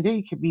آینده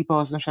ای که بی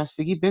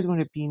بازنشستگی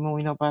بدون بیمه و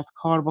اینا باید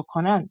کار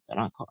بکنن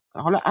دارن کار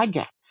کنن. حالا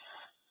اگر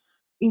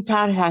این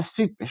طرح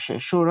تصویب بشه،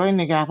 شورای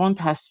نگهبان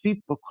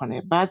تصویب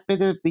بکنه، بعد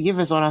بده به یه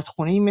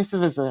وزارتخونه‌ای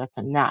مثل وزارت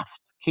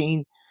نفت که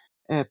این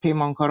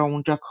پیمانکارا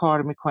اونجا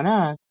کار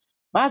میکنن،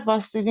 بعد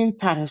باید دیدین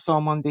طرح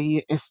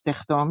ساماندهی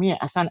استخدامی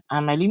اصلا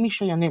عملی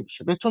میشه یا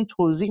نمیشه. بهتون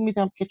توضیح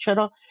میدم که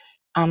چرا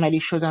عملی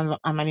شدن و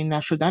عملی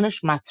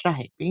نشدنش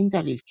مطرحه. به این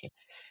دلیل که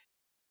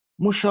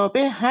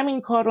مشابه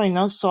همین کار رو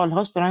اینا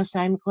سالهاست دارن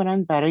سعی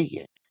میکنن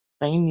برای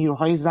و این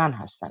نیروهای زن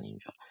هستن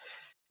اینجا،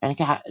 یعنی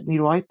که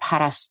نیروهای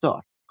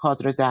پرستار،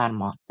 کادر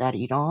درمان در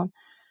ایران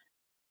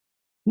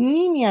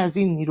نیمی از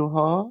این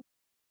نیروها،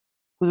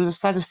 حدود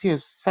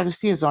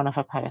 130 هزار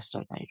نفر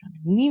پرستار در ایران،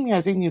 نیمی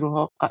از این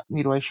نیروها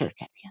نیروهای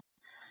شرکتی هستند.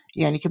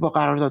 یعنی که با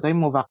قراردادهای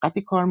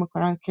موقتی کار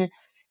میکنن که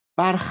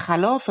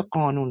برخلاف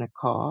قانون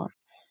کار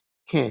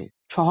که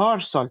 4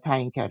 سال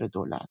تعیین کرده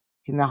دولت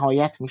که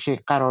نهایت میشه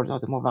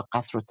قرارداد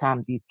موقت رو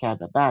تمدید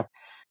کرده، بعد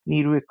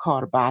نیروی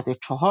کار بعد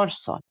 4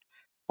 سال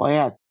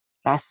باید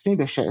رسمی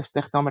بشه،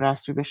 استخدام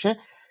رسمی بشه.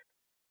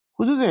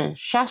 حدود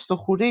 60 و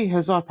خورده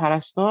هزار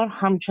پرستار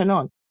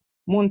همچنان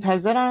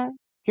منتظرن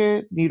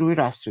که نیروی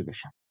رسمی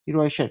بشن،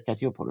 نیروهای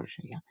شرکتی و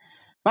پروژه‌ای.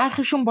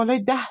 برخیشون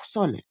بالای 10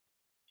 ساله.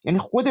 یعنی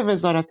خود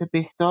وزارت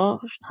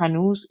بهداشت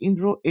هنوز این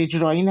رو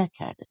اجرایی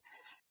نکرده.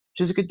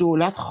 چیزی که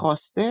دولت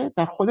خواسته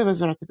در خود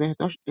وزارت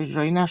بهداشت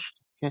اجرایی نشده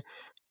که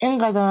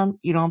اینقدر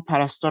ایران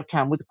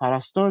کمبود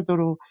پرستار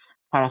داره و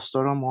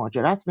پرستارا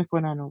مهاجرت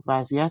میکنن و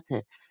وضعیت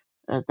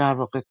در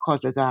واقع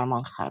کادر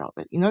درمان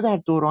خرابه. اینا در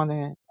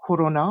دوران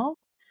کرونا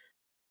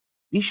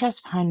بیش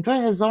از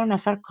 50,000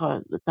 نفر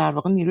در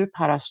واقع نیروی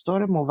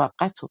پرستار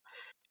موقت رو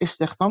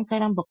استخدام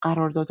کردن با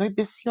قراردادهای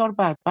بسیار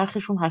بد،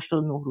 برخیشون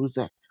 89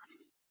 روزه،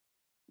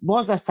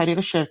 باز از طریق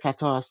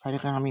شرکت‌ها، از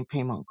طریق همین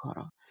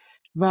پیمانکارا،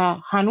 و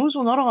هنوز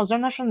اونا رو حاضر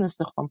نشدن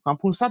استخدام کنن.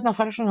 500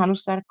 نفرشون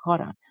هنوز سر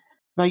کارن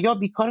و یا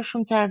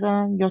بیکارشون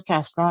کردن یا که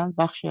اصلا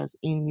بخشی از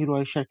این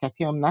نیروهای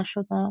شرکتی هم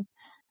نشدن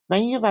و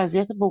این یه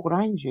وضعیت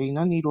بحرانیه.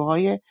 اینا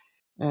نیروهای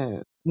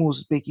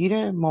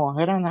مزدبگیر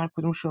ماهرن، هر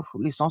کدومشون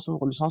لیسانس و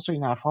فوق لیسانس و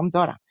این حرفا هم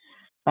دارن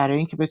برای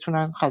اینکه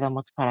بتونن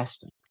خدمات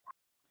پرستاری.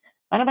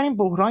 بنابراین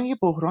بحران یه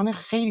بحران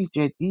خیلی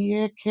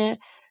جدیه که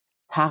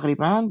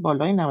تقریبا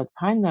بالای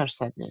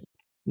 95%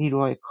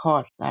 نیروهای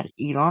کار در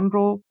ایران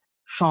رو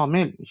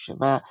شامل میشه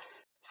و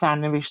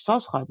سرنوشت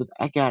ساز خواهد بود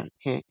اگر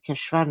که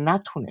کشور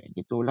نتونه،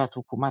 اگه دولت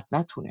حکومت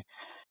نتونه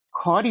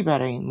کاری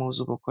برای این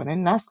موضوع بکنه.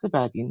 نسل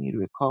بعدی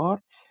نیروی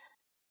کار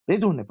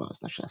بدون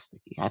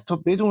بازنشستگی، حتی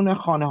بدون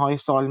خانه‌های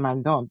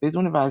سالمندان،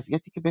 بدون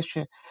وضعیتی که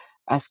بشه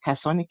از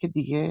کسانی که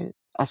دیگه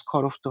از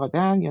کار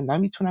افتادن یا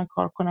نمیتونن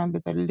کار کنن به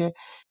دلیل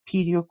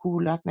پیری و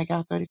کهولت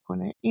نگهداری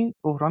کنه، این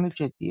بحران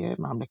جدی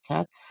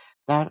مملکت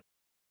در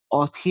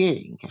آتیه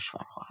این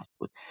کشور خواهد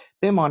بود.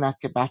 بماند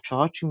که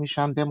بچه‌ها چی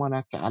میشن،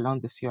 بماند که الان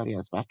بسیاری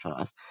از بچه‌ها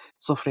از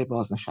سفره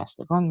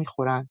بازنشستگان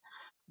میخورن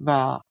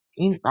و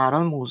این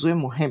برای موضوع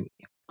مهمیه.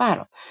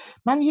 برای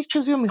من یک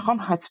چیزی رو میخوام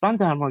حتما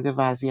در مورد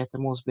وضعیت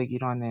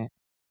مزدبگیران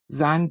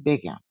زن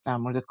بگم، در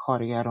مورد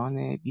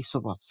کارگران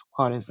بی‌ثبات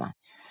کار زن.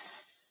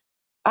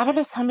 اول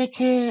از همه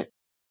که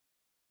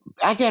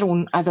اگر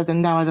اون عدد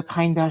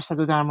 95%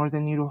 رو در مورد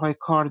نیروهای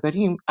کار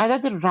داریم،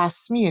 عدد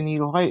رسمی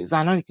نیروهای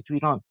زنانی که تو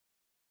ایران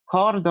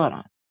کار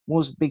دارن،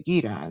 مزد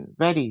بگیرن،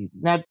 ولی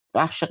نه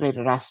بخش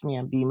غیر رسمی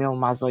هم بیمه و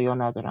مزایا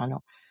ندارن و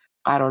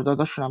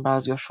قرارداداشون هم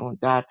بعضیاشون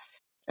در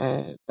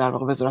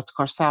واقع وزارت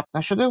کار ثبت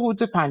نشده،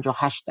 حدود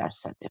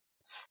 58%.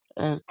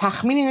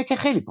 تخمین اینه که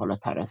خیلی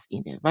بالاتر از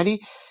اینه، ولی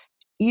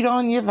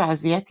ایران یه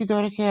وضعیتی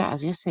داره که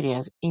از یه سری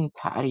از این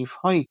تعریف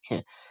هایی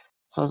که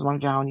سازمان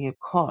جهانی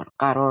کار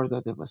قرار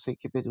داده واسه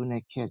که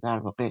بدونه که در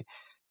واقع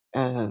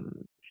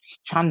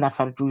چند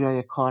نفر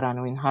جویای کارن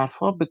و این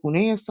حرفا، به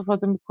گونه‌ای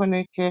استفاده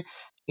میکنه که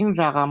این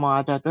رقم و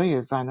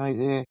عددهای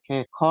زنایی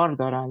که کار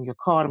دارن یا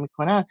کار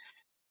میکنن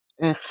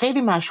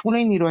خیلی مشمول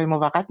این نیروهای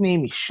موقت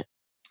نمیشه.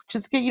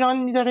 چیزی که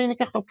ایران میداره اینه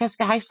که خب کسی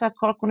که 8 ساعت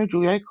کار کنه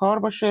جویای کار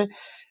باشه،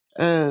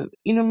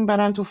 اینو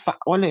میبرن تو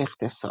فعال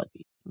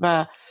اقتصادی.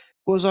 و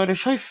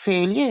گزارش های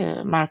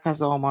فعلی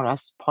مرکز آمار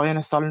از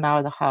پایان سال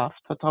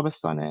 97 تا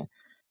تابستان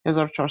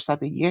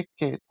 1401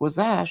 که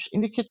گذشت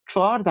اینه که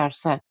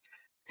 4%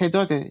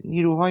 تعداد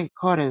نیروهای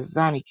کار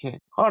زنی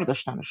که کار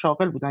داشتن و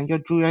شاغل بودن یا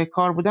جویای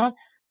کار بودن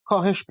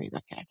کاهش پیدا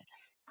کرده.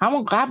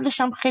 همون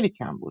قبلش هم خیلی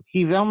کم بود،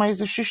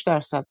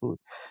 17.6% بود،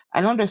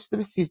 الان رسیده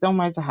به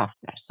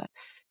 13.7%.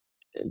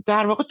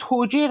 در واقع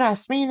توجیه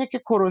رسمی اینه که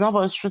کرونا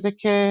باعث شده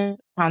که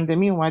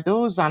پاندمی اومده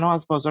و زنها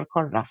از بازار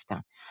کار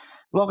رفتن.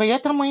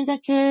 واقعیت هم اینه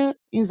که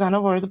این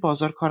زنها وارد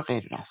بازار کار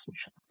غیر رسمی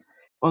شدن،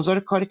 بازار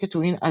کاری که تو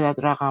این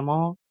عدد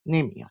رقما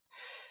نمیاد.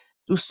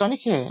 دوستانی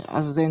که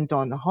از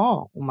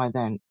زندانها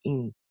اومدن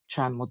این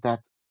چند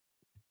مدت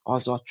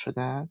آزاد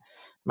شدن،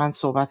 من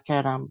صحبت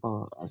کردم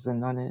با از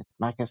زندان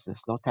مرکز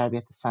اصلاح و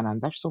تربیت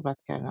سنندج صحبت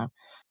کردم،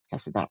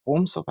 کسی در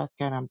قم صحبت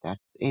کردم، در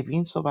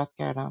اوین صحبت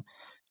کردم،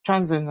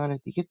 چند زندان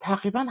دیگه.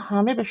 تقریبا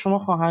همه به شما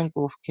خواهند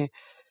گفت که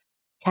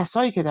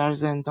کسایی که در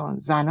زندان،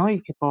 زنایی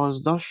که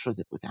بازداشت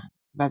شده بودن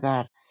و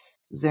در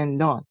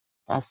زندان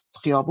از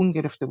خیابون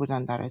گرفته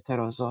بودن در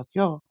اعتراضات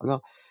یا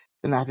حالا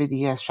به نحوه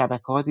دیگه از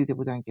شبکه‌ها دیده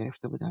بودن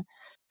گرفته بودن،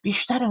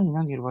 بیشتر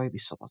اینا نیروهای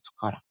بی‌ثبات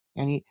کارن.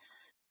 یعنی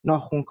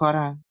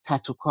ناخن‌کارن،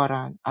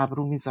 تتوکارن،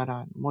 ابرو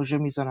میذارن، مژه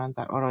میذارن،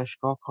 در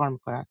آرایشگاه کار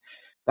میکنن،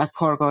 در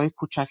کارگاه‌های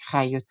کوچک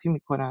خیاطی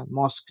میکنن،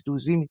 ماسک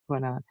دوزی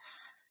میکنن،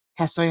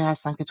 کسایی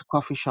هستن که تو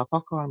کافی شاپا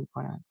کار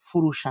میکنن،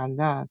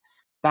 فروشندن،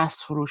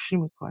 دست فروشی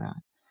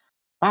میکنن،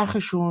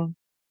 برخیشون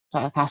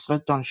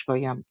تحصیلات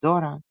دانشگاهی هم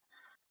دارن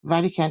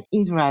ولی که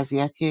این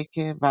وضعیتیه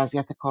که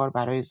وضعیت کار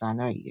برای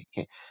زناییه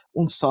که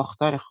اون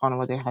ساختار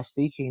خانواده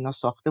هسته‌ای که اینا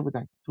ساخته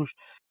بودن توش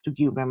تو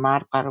گیوم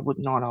مرد قرار بود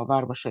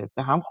نانآور باشه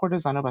به هم خورده.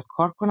 زنها باید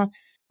کار کنن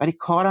ولی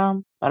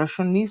کارم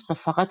براشون نیست و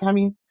فقط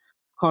همین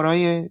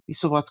کارهای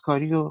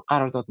بی‌ثبات‌کاری و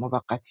قرارداد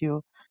موقتی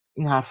و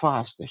این حرفا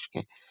هستش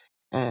که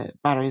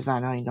برای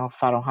زنها اینا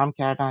فراهم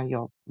کردن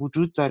یا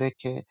وجود داره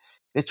که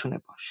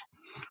بتونه باشه.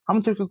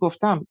 همونطور که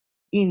گفتم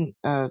این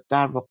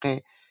در واقع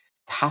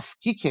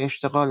تفکیک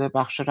اشتغال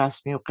بخش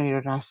رسمی و غیر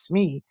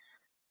رسمی،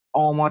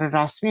 آمار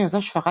رسمی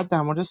ازش فقط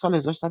در مورد سال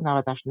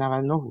 1398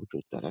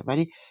 وجود داره،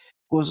 ولی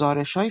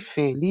گزارش‌های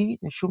فعلی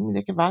نشون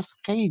میده که وضع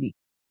خیلی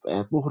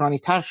بحرانی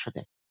تر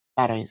شده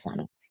برای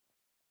زنان.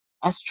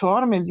 از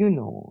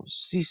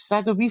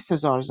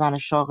 4,320,000 زن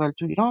شاغل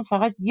تو ایران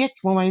فقط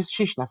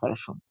 1.6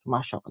 نفرشون تو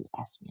مشاغل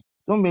رسمی،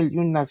 2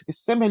 میلیون نزدیک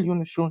 3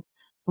 میلیونشون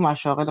تو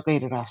مشاغل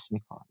غیر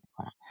رسمی کار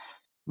میکنن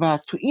و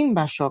تو این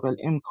مشاغل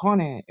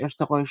امکان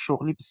ارتقای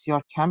شغلی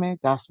بسیار کمه،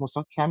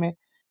 دستمزد کمه،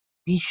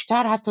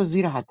 بیشتر حتی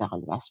زیر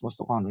حداقل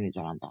دستمزد قانونی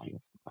دارن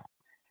دریافت میکنن.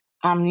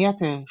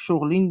 امنیت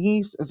شغلی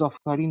نیست، اضافه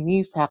کاری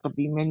نیست، حق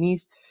بیمه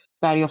نیست،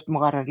 دریافت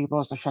مقرری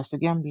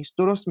بازنشستگی هم نیست،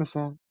 درست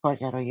مثل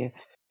کارگرای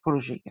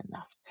پروژه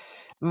نفت.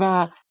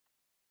 و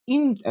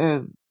این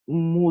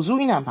موضوع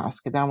این هم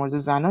هست که در مورد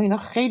زن‌ها اینا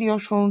خیلی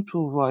هاشون تو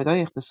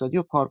واحدهای اقتصادی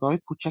و کارگاه‌های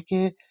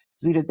کوچک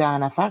زیر 10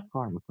 نفر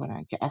کار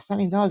میکنن که اصلا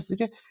اینا از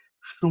زیر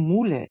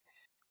شمول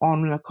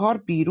قانون کار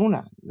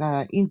بیرونن.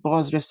 این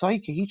بازرسایی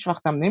که هیچ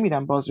وقت هم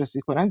نمیرن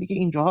بازرسی کنن دیگه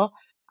اینجاها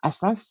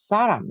اصلا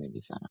سرم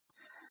نمیزنن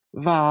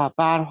و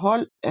به هر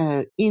حال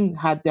این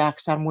حد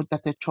اکثر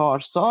مدت 4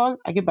 سال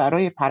اگه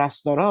برای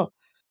پرستارا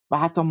و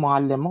حتی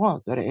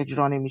معلم‌ها داره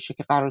اجرا نمیشه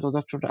که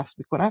قرارداداتشون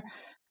رسمی کنن،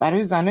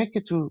 برای زنایی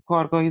که تو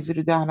کارگاه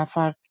زیر 10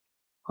 نفر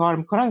کار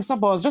میکنن اصلا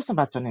بازرس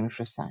حتی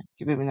نمیفرستن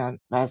که ببینن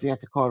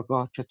وضعیت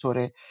کارگاه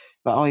چطوره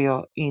و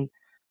آیا این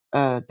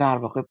در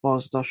واقع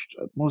بازداشت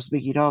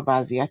مزدبگیرا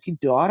وضعیتی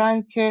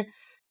دارن که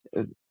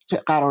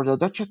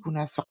قراردادها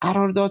چگونه است و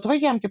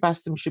قراردادهایی هم که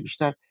بسته میشه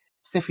بیشتر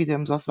سفید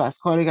امضاست و از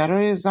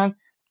کارگرای زن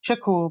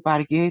چک و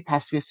برگه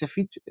تصفیه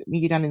سفید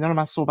میگیرن. اینا رو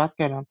من صحبت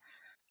کردم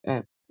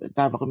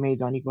در واقع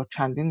میدانی با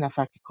چندین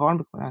نفر که کار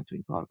میکنن تو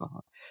این کارگاه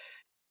ها،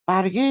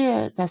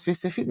 برگه تصفیه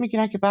سفید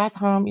میگیرن که بعد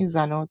هم این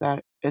زنها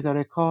در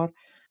اداره کار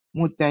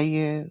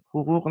مدعی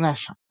حقوق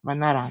نشن و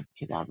نرن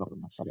که در واقع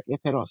مثلا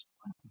اعتراض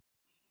کنن.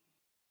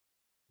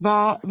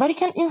 و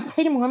ولیکن این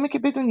خیلی مهمه که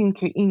بدونین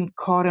که این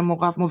کار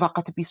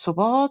موقت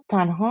بی‌ثبات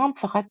تنها هم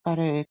فقط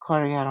برای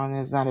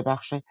کارگران زن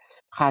بخش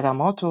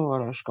خدمات و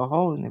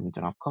آرایشگاه‌ها و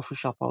نمیدونم کافی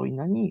شاپ‌ها و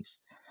اینا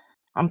نیست.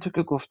 همونطور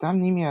که گفتم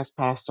نیمی از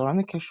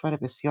پرستاران کشور،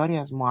 بسیاری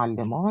از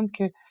معلمان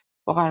که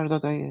با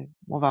قراردادهای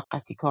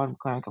موقتی کار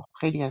میکنن که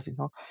خیلی از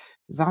اینها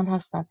زن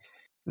هستن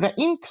و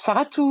این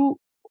فقط تو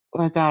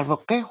در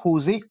واقع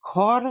حوزه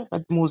کار و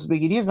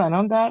مزدبگیری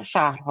زنان در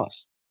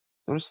شهرهاست.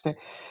 درسته؟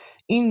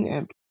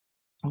 این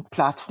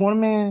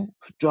پلتفرم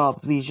جاب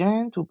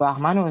ویژن تو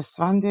بهمن و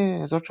اسفند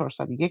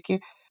 1401 که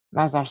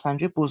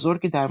نظرسنجی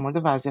بزرگی در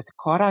مورد وضعیت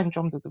کار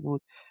انجام داده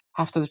بود،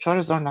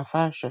 74,000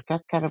 نفر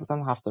شرکت کرده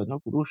بودن،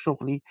 79 گروه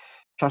شغلی،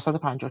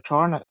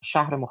 454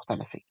 شهر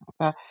مختلفی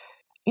و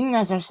این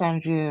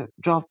نظرسنجی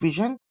جاب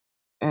ویژن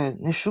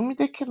نشون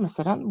میده که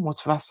مثلا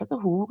متوسط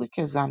حقوقی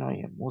که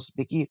زنای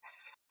مزدبگیر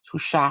تو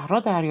شهرها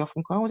دریافت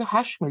میکنن بوده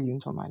 8 میلیون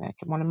تومانه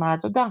که مال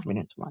مردا 10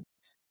 میلیون تومانه.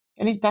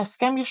 یعنی دست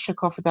کم یه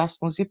شکاف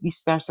دستمزدی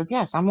 20%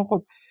 هست. اما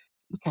خب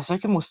کسایی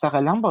که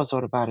مستقلا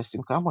بازار رو بررسی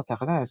میکنن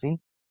معتقدن از این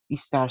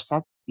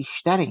 20%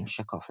 بیشتر این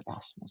شکاف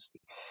دستمزدی.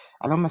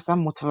 الان مثلا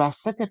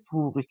متوسط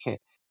حقوقی که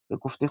به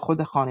گفته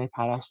خود خانه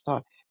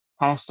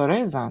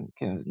پرستارای زن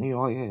که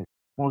نیروهای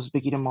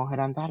مزدبگیر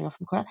ماهرن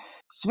دریافت میکنن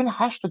بین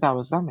 8 تا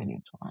 12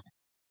 میلیون تومانه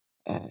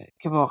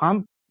که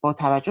واقعا با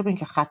توجه به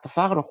اینکه خط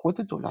فقر رو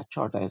خود دولت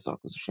 14,000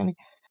 گذاشت، یعنی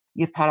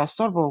یه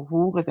پرستار با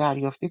حقوق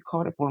دریافتی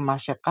کار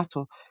پرمشقت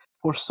و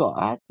پر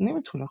ساعت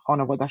نمیتونه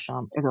خانواده‌اش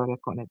هم اداره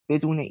کنه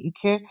بدون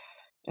اینکه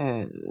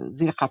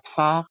زیر خط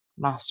فقر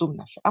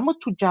محسوب نشه. اما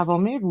تو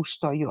جوامع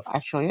روستایی و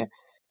عشایر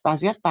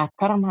وضعیت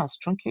بدتر هم هست،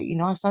 چون که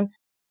اینا اصلا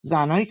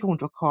زنایی که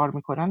اونجا کار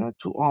میکنن و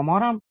تو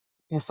آمارم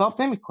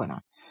حساب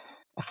نمیکنن،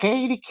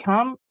 خیلی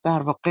کم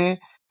در واقع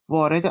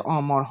وارد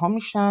آمارها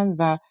میشن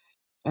و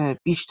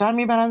بیشتر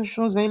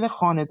میبرندشون ذیل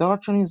خانه‌دار،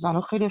 چون این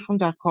زنها خیلیشون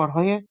در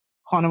کارهای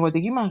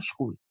خانوادگی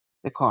مشغول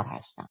به کار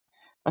هستن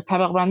و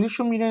طبق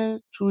بندیشون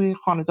میره توی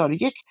خانه‌داری.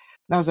 یک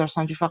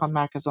نظرسنجی فقط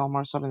مرکز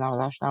آمار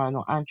سال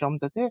 98-99 انجام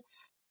داده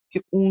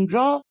که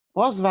اونجا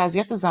باز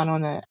وضعیت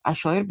زنان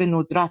عشایر به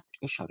ندرت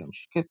اشاره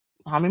میشه که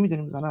همه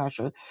میدونیم زنان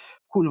عشایر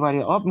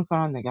کولبری آب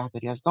میکنن،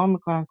 نگهداری از دام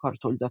میکنن، کار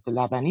تولیدات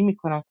لبنی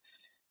میکنن.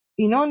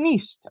 اینا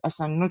نیست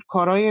اصلا، اینا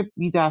کارهای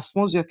بی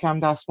دستمزد یا کم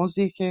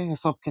دستمزدی که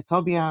حساب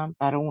کتابی هم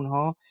برای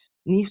اونها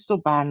نیست و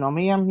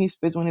برنامه‌ای هم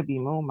نیست بدون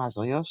بیمه و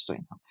مزایاست و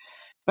اینها.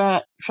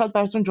 و شاید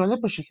براتون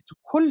جالب باشه که تو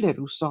کل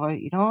روستاهای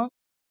ایران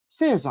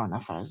 3,000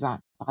 نفر زن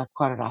فقط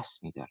کار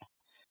رسمی دارن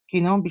که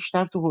اینا هم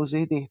بیشتر تو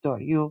حوزه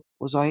دهداری و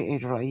حوزه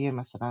اجرایی،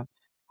 مثلا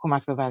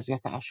کمک به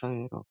وضعیت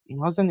عشایر رو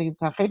اینها زندگی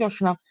میکنن. خیلی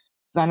هاشون هم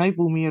زنای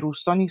بومی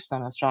روستا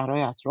نیستن، از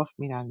شهرهای اطراف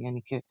میرن،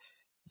 یعنی که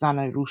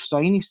زنای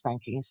روستایی نیستن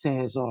که این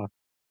 3000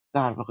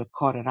 در واقع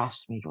کار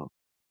رسمی رو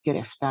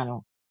گرفتن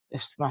و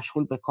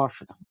مشغول به کار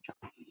شدن اونجا.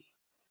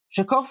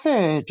 شکاف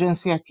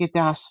جنسیتی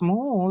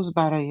دستمزد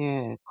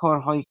برای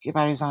کارهایی که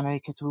برای زنایی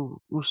که تو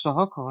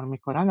روستاها کار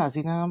میکنن از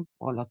این هم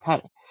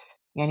بالاتره.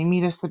 یعنی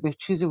میرسه به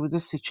چیزی بوده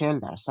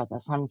 30-40%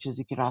 از همین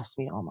چیزی که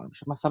رسمی آمار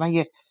میشه. مثلا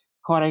یه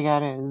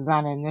کارگر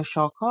زن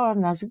نشاکار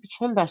نزدیک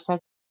به 40%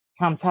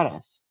 کمتر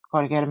است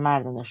کارگر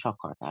مرد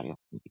نشاکار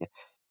دریافت میگیره.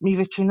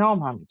 میوه چینا هم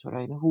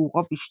همینطوره، یعنی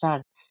حقوقا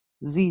بیشتر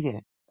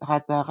زیر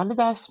حداقل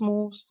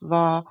دستمزد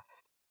و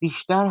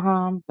بیشتر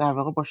هم در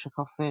واقع با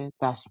شکاف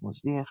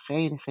دستمزدی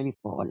خیلی خیلی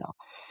بالا.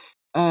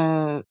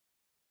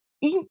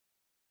 این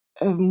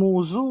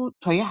موضوع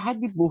تا یه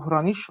حدی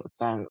بحرانی شد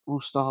در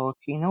روستاها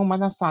که اینا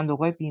اومدن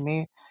صندوق‌های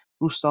بیمه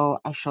روستا و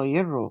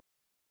عشایر رو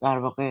در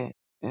واقع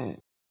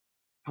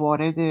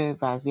وارد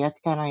وضعیت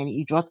کردن، یعنی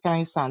ایجاد کردن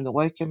این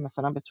صندوق‌هایی که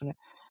مثلا بتونه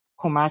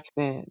کمک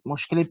به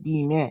مشکل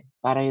بیمه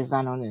برای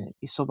زنان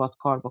بی‌ثبات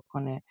کار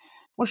بکنه،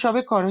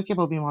 مشابه کارهایی که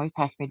با بیمه‌های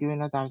تکمیلی و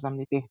اینا در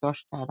زمینه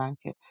بهداشت کردن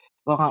که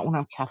واقعا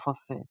اونم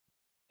کفافه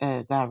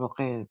در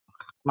واقع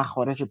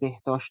مخارج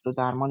بهداشت و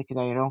درمانی که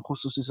در ایران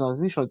خصوصی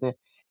سازی شده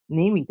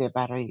نمیده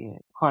برای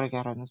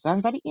کارگران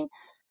زن. ولی این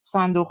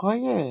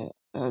صندوق‌های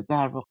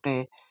در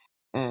واقع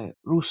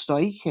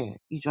روستایی که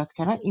ایجاد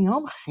کردن اینا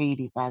هم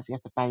خیلی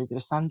وضعیت بدی داره.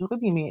 صندوق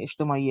بیمه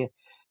اجتماعی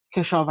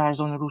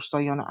کشاورزان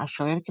روستاییان و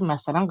عشایر که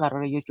مثلا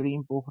قراره یه جوری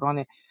این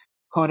بحران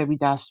کار بی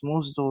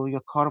دستمزد و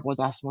یا کار با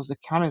دستمزد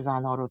کم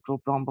زنها رو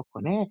جبران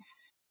بکنه،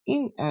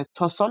 این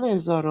تا سال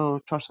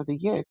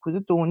 1401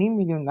 حدود 2.5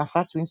 میلیون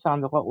نفر تو این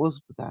صندوق‌ها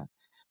عضو بودن،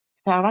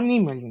 تقریبا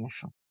نیم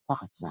میلیونشون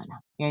فقط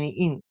زنن. یعنی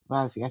این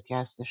وضعیتی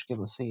هستش که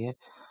واسه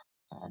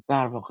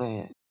در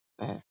واقع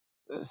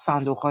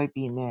صندوق‌های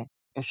بیمه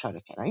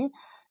اشاره کردن. این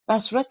در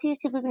صورتیه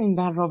که ببینید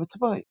در رابطه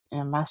با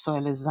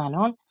مسائل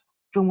زنان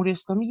جمهوری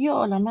اسلامی یه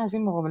عالمه از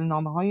این مقابل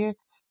نامه‌های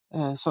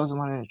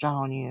سازمان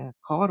جهانی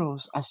کار و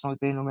اسناد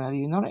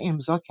بین‌المللی اینا رو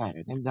امضا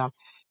کرده. نمیدونم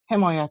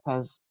حمایت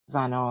از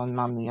زنان،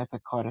 ممنوعیت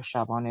کار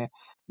شبانه،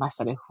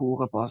 مسئله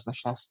حقوق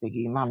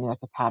بازنشستگی،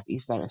 ممنوعیت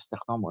تبعیض در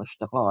استخدام و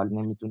اشتغال،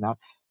 نمیدونم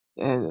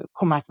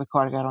کمک به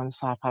کارگران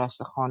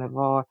سرپرست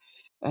خانوار،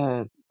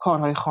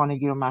 کارهای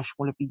خانگی رو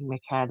مشمول بیمه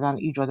کردن،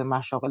 ایجاد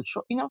مشاغل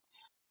شو، اینا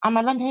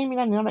عملا هی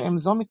میرن اینا رو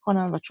امضا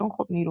میکنن و چون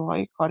خب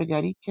نیروهای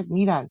کارگری که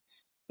میرن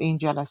به این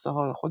جلسه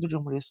ها خود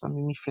جمهوری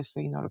اسلامی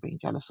میفرسته اینا رو به این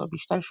جلسه ها،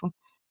 بیشترشون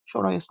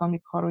شورای اسلامی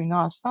کار و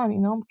اینا هستن،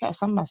 اینا هم که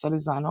اصلا مسئله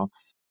زنا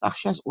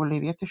بخشی از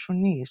اولویتشون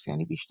نیست.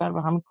 یعنی بیشتر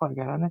به همین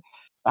کارگران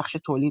بخش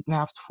تولید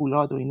نفت،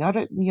 فولاد و اینا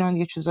رو میان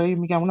یه چیزایی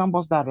میگم، اونم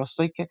باز در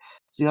راستایی که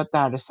زیاد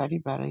دردسری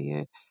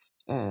برای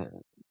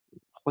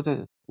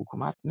خود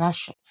حکومت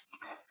نشه.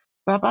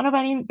 و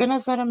بنابراین به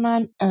نظر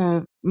من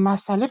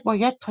مسئله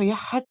باید تا یه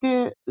حد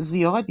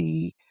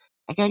زیادی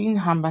اگر این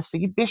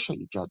همبستگی بشه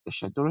ایجاد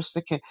بشه.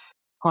 درسته که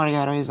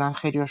کارگرای زن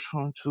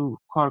خیلیاشون تو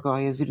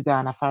کارگاه‌های زیر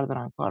 10 نفر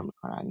دارن کار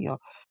میکنن یا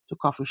تو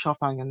کافی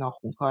شاپن یا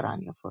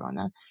ناخن‌کارن یا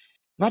فلانن،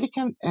 ولی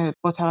که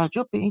با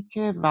توجه به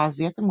اینکه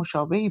وضعیت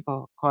مشابهی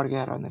با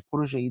کارگران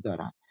پروژه‌ای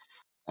دارن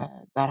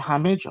در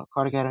همه جا،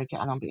 کارگرانی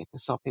که الان به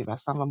اعتصاب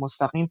پیوستن و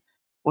مستقیم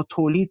با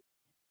تولید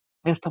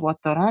ارتباط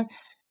دارن،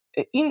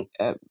 این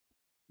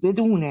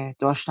بدون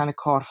داشتن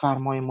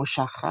کارفرمای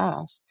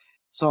مشخص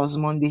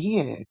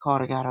سازماندهی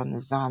کارگران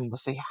زن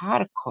واسه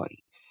هر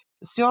کاری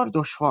بسیار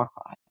دشوار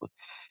خواهد بود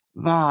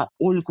و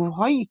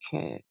الگوهایی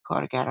که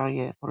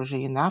کارگرای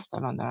پروژه نفت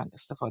الان دارن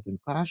استفاده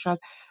میکنن شاید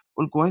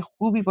الگوهای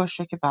خوبی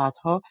باشه که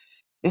بعدها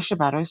بشه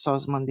برای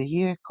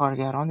سازماندهی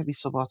کارگران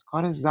بی‌ثبات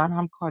کار زن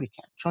هم کاری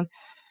کرد، چون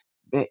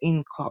به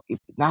این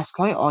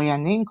نسل‌های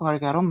آینده این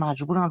کارگران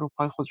مجبورن رو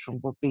پای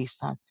خودشون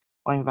بیستن.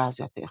 با این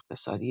وضعیت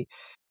اقتصادی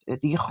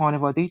دیگه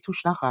خانواده‌ای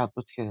توش نخواهد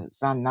بود که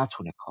زن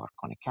نتونه کار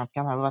کنه، کم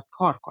کم همه باید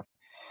کار کنه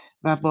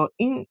و با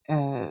این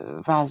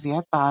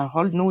وضعیت به هر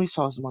حال نوعی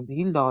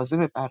سازماندهی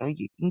لازمه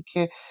برای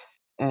اینکه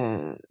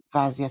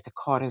وضعیت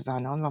کار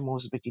زنان و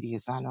موضوع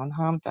زنان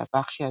هم در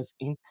بخشی از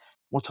این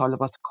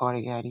مطالبات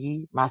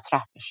کارگری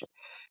مطرح بشه.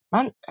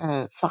 من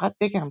فقط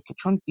بگم که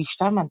چون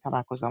بیشتر من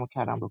تمرکزمو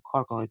کردم رو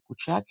کارگاه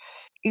کوچک،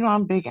 اینو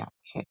هم بگم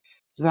که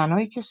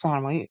زنایی که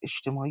سرمایه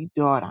اجتماعی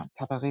دارن،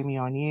 طبقه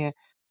میانی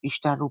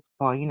بیشتر رو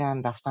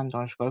پایینن، رفتن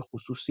دانشگاه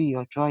خصوصی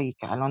یا جایی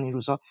که الان این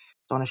روزا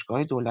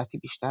دانشگاه دولتی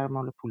بیشتر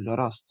مال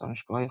پولداراست،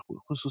 دانشگاه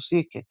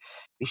خصوصی که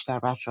بیشتر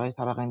بچهای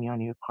طبقه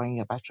میانی پایین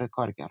یا بچهای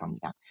کارگران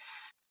میرن،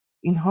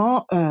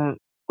 اینها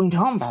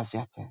هم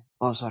وضعیت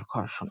بازار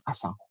کارشون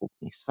اصلا خوب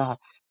نیست و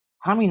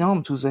همینا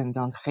هم تو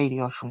زندان خیلی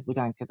هاشون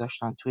بودن که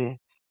داشتن توی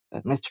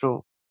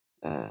مترو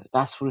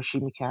دست فروشی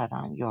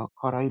میکردن یا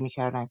کارهایی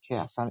میکردن که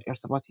اصلا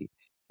ارتباطی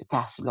به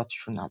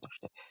تحصیلاتشون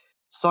نداشته.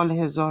 سال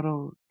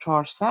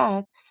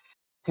 1400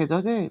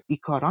 تعداد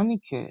بیکارانی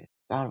که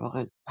در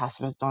واقع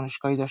تحصیلات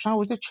دانشگاهی داشتن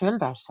بوده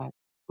 40%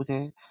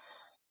 بوده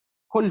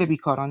کل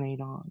بیکاران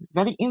ایران.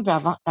 ولی این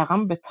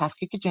رقم به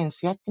تفکیک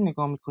جنسیت که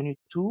نگاه میکنید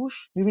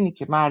توش میبینید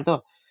که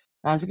مردا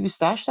نزدیک 28%،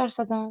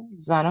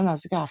 زنان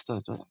نزدیک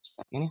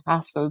 72%. یعنی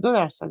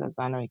 72% از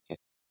زنایی که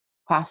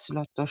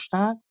تحصیلات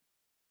داشتن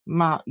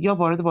یا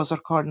وارد بازار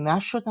کار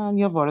نشدن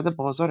یا وارد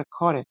بازار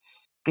کار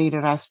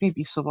غیر رسمی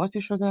بی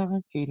ثباتی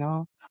شدن که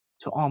اینا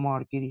تو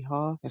آمارگیری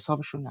ها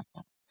حسابشون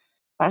نکردن.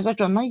 فرزاد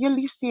جان، من یه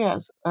لیستی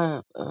از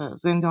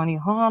زندانی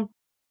ها هم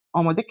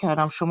آماده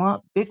کردم،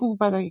 شما بگو،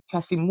 بعد اگه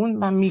کسی مون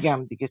من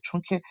میگم دیگه،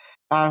 چون که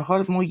به هر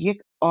حال ما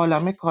یک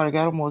عالمه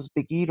کارگر و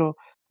مزدگیر و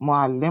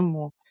معلم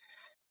و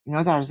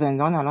اینا در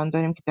زندان الان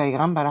داریم که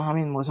دقیقا برای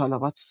همین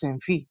مطالبات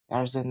صنفی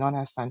در زندان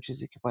هستن،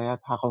 چیزی که باید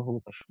حق و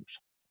حقوقشون بشه.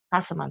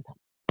 حرف من تمام.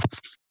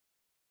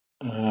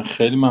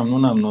 خیلی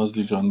ممنونم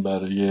نازلی جان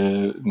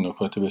برای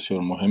نکات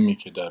بسیار مهمی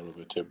که در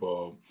رابطه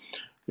با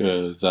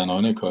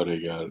زنان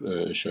کارگر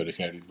اشاره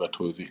کردید و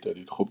توضیح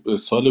دادید. خب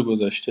سال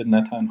گذشته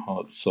نه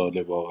تنها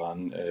سال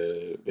واقعا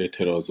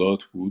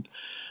اعتراضات بود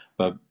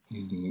و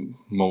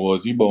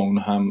موازی با اون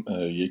هم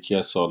یکی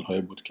از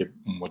سالهای بود که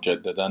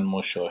مجددا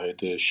ما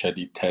شاهد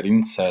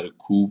شدیدترین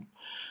سرکوب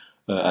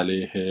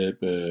علیه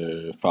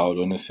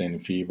فعالان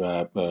صنفی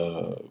و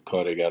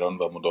کارگران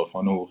و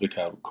مدافعان حقوق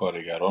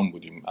کارگران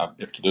بودیم.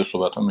 ابتدای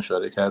صحبتام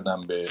اشاره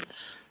کردم به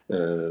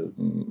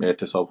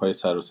اعتصاب‌های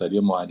سراسری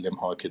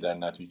معلم‌ها که در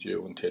نتیجه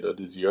اون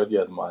تعداد زیادی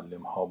از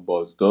معلم‌ها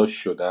بازداشت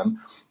شدن،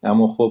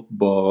 اما خب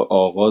با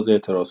آغاز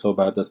اعتراض‌ها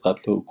بعد از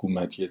قتل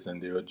حکومتی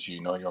زنده‌یاد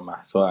جینا یا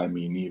مهسا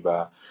امینی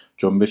و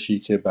جنبشی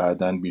که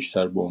بعداً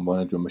بیشتر به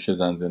عنوان جنبش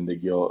زن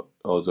زندگی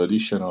آزادی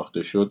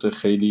شناخته شد،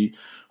 خیلی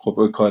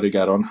خب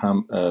کارگران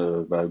هم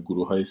و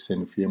گروه‌های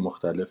صنفی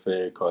مختلف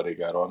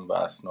کارگران و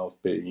اصناف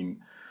به این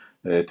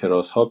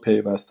اعتراض‌ها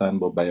پیوستن،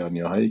 با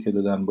بیانیه‌هایی که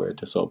دادن، با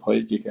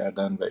اعتصاب‌هایی که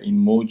کردن و این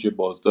موج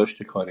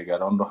بازداشت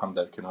کارگران رو هم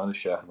در کنار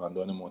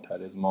شهروندان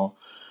معترض ما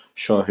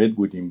شاهد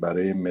بودیم.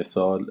 برای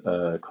مثال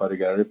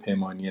کارگران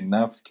پیمانی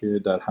نفت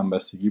که در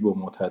همبستگی با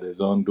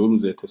معترضان 2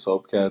 روز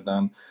اعتصاب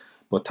کردند،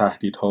 با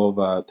تهدیدها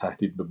و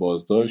تهدید به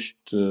بازداشت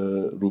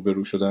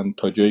روبرو شدن.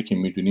 تا جایی که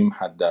میدونیم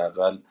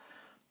حداقل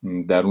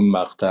در اون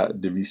مقطع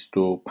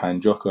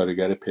 250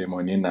 کارگر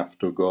پیمانی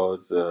نفت و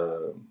گاز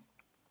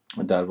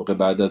در واقع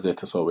بعد از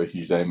اعتصاب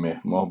 18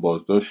 مهر ماه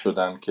بازداشت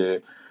شدن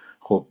که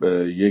خب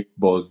یک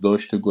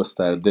بازداشت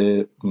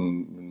گسترده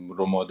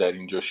رو ما در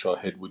اینجا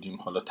شاهد بودیم.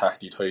 حالا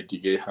تهدیدهای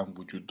دیگه هم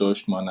وجود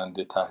داشت،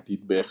 مانند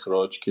تهدید به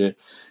اخراج، که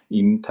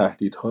این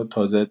تهدیدها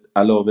تازه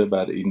علاوه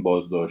بر این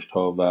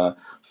بازداشت‌ها و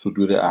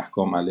صدور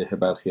احکام علیه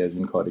برخی از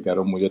این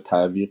کارگران یا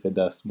تعویق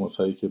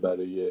دستمزدهایی که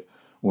برای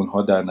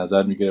اونها در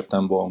نظر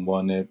می‌گرفتن با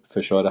عنوان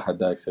فشار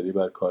حداکثری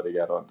بر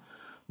کارگران.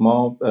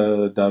 ما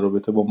در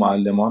رابطه با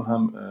معلمان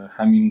هم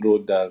همین رو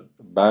در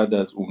بعد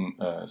از اون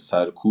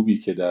سرکوبی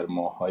که در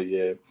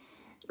ماه‌های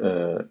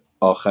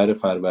آخر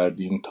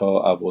فروردین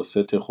تا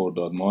اواسط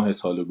خرداد ماه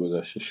سال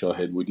گذشته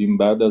شاهد بودیم،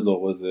 بعد از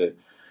آغاز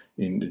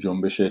این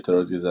جنبش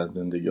اعتراضی زن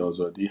زندگی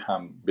آزادی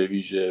هم به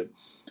ویژه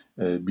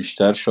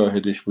بیشتر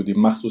شاهدش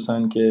بودیم،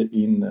 مخصوصاً که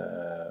این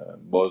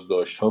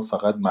بازداشت‌ها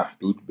فقط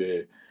محدود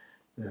به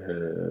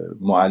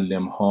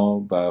معلم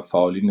ها و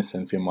فعالین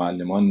صنفی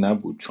معلمان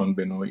نبود، چون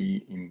به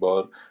نوعی این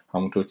بار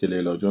همونطور که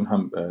لیلا جان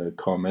هم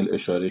کامل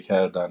اشاره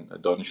کردن،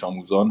 دانش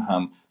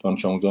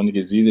آموزانی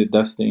که زیر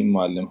دست این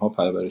معلم ها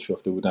پرورش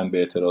یافته بودن به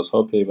اعتراض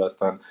ها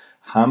پیوستن.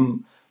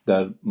 هم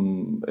در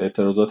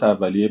اعتراضات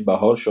اولیه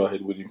بهار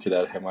شاهد بودیم که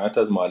در حمایت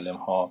از معلم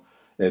ها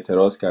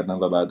اعتراض کردن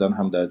و بعدا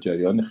هم در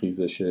جریان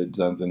خیزش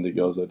زن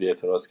زندگی آزادی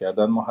اعتراض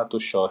کردن. ما حتی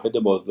شاهد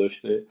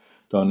بازداشت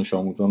دانش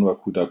آموزان و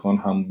کودکان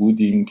هم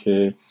بودیم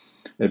که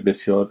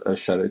بسیار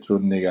شرایط رو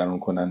نگران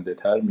کننده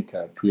تر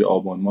میکرد. توی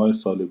آبان ماه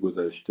سال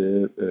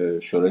گذشته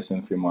شورای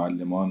صنفی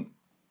معلمان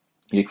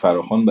یک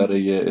فراخوان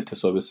برای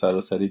اعتصاب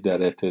سراسری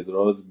در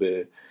اعتراض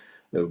به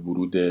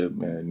ورود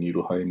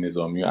نیروهای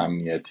نظامی و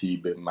امنیتی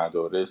به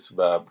مدارس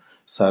و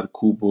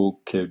سرکوب و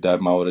که در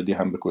مواردی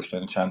هم به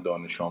کشتن چند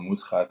دانش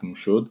آموز ختم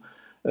شد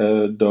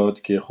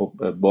داد که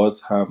خب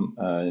باز هم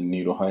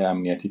نیروهای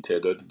امنیتی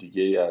تعداد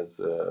دیگه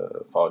از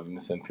فعالین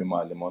صنفی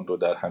معلمان رو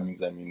در همین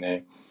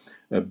زمینه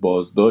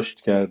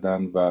بازداشت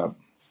کردن و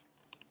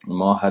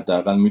ما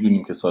حداقل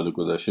میدونیم که سال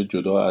گذشته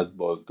جدا از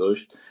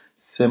بازداشت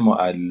 3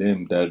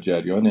 معلم در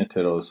جریان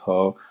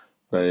اعتراضها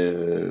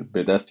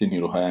به دست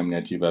نیروهای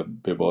امنیتی و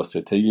به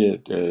واسطه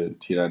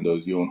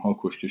تیراندازی اونها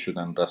کشته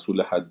شدن.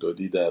 رسول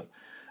حدادی در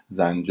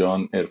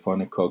زنجان،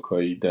 عرفان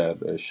کاکایی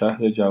در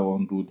شهر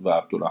جوانرود و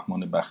عبدالرحمن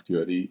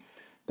بختیاری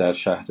در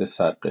شهر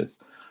سقز.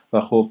 و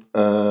خب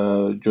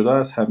جدا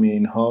از همه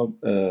اینها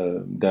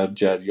در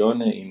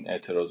جریان این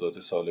اعتراضات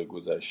سال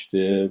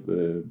گذشته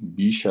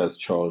بیش از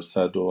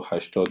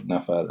 480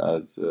 نفر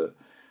از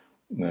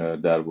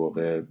در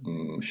واقع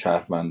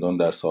شهروندان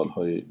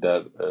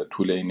در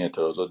طول این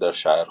اعتراضات در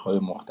شهرهای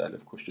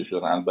مختلف کشته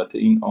شدن. البته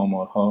این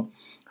آمارها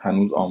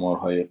هنوز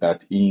آمارهای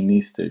قطعی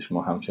نیستش،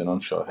 ما همچنان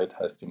شاهد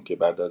هستیم که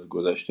بعد از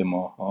گذشت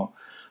ماه‌ها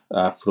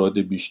افراد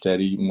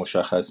بیشتری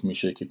مشخص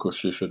میشه که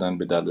کشته شدن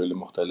به دلایل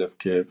مختلف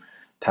که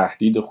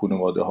تهدید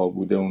خانواده ها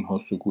بوده، اونها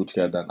سکوت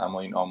کردن.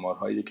 اما این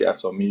آمارهایی که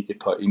اسامی که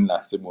تا این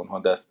لحظه به اونها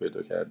دست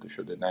پیدا کرده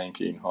شده، نه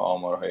اینکه اینها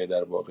آمارهای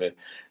در واقع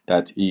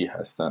قطعی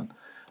هستند.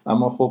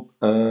 اما خب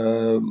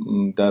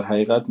در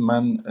حقیقت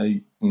من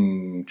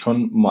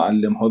چون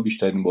معلم ها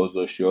بیشترین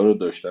بازداشتی ها رو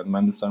داشتن،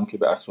 من دوست دارم که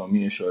به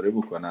اسامی اشاره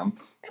بکنم،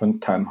 چون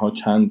تنها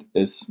چند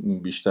اسم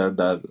بیشتر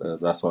در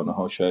رسانه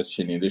ها شاید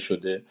شنیده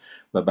شده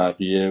و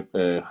بقیه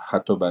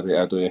حتی برای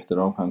ادای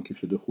احترام هم که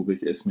شده خوبه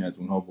که اسمی از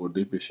اونها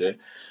برده بشه.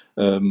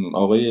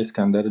 آقای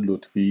اسکندر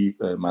لطفی،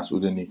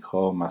 مسعود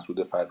نیکخواه،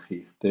 مسعود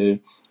فرخیخته،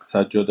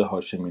 سجاد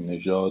هاشمی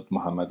نژاد،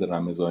 محمد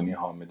رمضانی،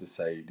 حامد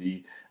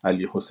سعیدی،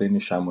 علی حسین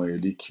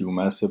شمایلی،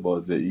 کیومرث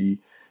بازئی،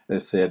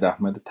 سید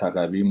احمد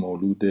تقوی،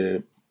 مولود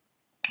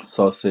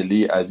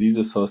ساسلی،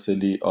 عزیز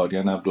ساسلی،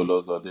 آریان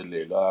عبداللهزاده،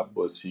 لیلا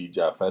عباسی،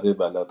 جعفر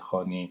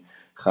بلدخانی،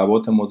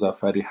 خوات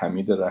مظفری،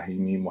 حمید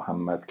رحیمی،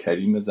 محمد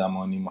کریم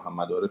زمانی،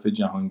 محمد عارف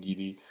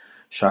جهانگیری،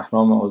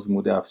 شهرام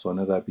آزموده،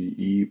 افسانه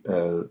ربیعی،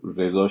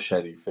 رضا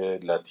شریفه،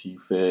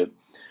 لطیف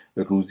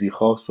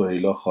روزیخواه،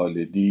 سهیلا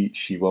خالدی،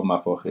 شیوا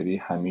مفاخری،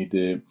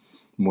 حمید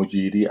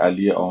مجیری،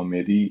 علی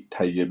آمری،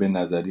 طیبه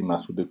نظری،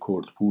 مسعود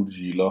کردپور،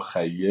 ژیلا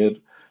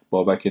خیر،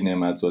 بابک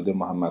نعمتزاده،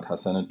 محمد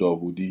حسن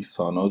داوودی،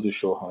 ساناز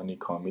شوهانی،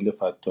 کامیل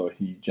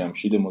فتاحی،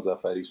 جمشید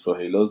مظفری،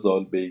 سهیلا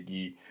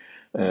زالبیگی،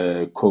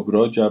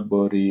 کبرا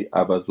جباری،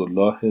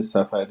 عبدالله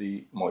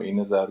سفری،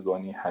 معین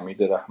زرگانی،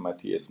 حمید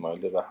رحمتی،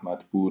 اسماعیل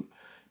رحمتپور،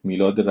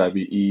 میلاد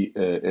ربیعی،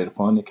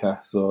 عرفان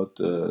کهزاد،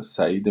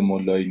 سعید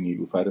ملایی،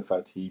 نیلوفر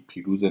فتحی،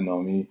 پیروز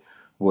نامی،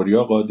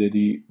 وریا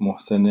قادری،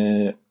 محسن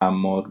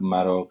عمار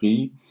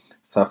مراغی،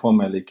 صفا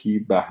ملکی،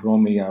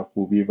 بهرام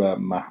یعقوبی و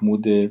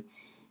محمود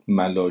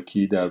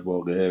ملاکی در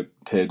واقع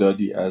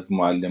تعدادی از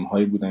معلم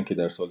هایی بودند که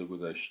در سال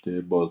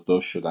گذشته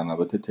بازداشت شدن.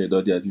 البته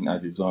تعدادی از این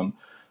عزیزان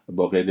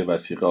با قید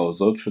وثیقه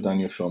آزاد شدن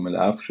یا شامل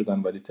عفو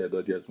شدن، ولی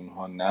تعدادی از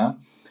اونها نه.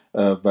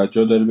 و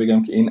جا داره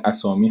بگم که این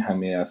اسامی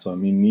همه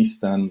اسامی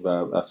نیستن و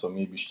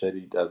اسامی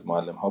بیشتری از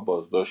معلم ها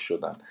بازداشت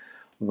شدن.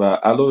 و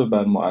علاوه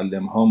بر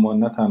معلم ها ما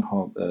نه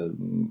تنها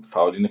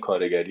فعالین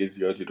کارگری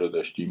زیادی رو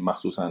داشتیم،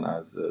 مخصوصا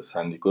از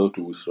سندیکای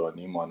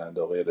اتوبوسرانی مانند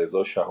آقای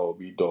رضا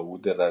شهابی،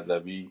 داوود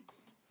رضوی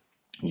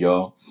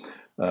یا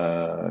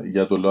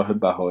یدالله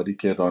بهاری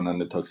که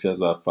راننده تاکسی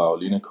از و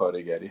فعالین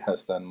کارگری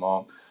هستند.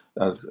 ما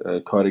از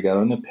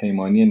کارگران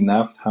پیمانی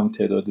نفت هم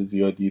تعداد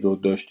زیادی رو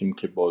داشتیم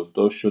که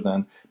بازداشت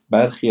شدن.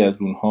 برخی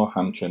از اونها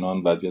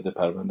همچنان وضعیت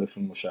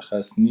پروندهشون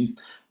مشخص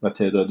نیست و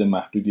تعداد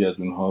محدودی از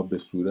اونها به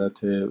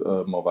صورت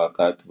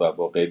موقت و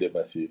با قید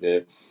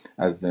وثیقه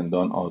از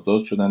زندان آزاد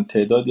شدن.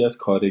 تعدادی از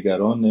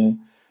کارگران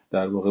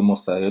در واقع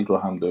مستقل رو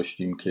هم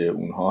داشتیم که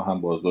اونها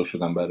هم بازداشت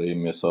شدن، برای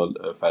مثال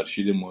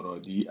فرشید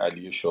مرادی،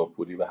 علی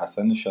شاپوری و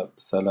حسن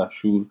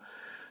سلحشور.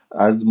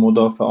 از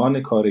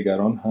مدافعان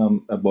کارگران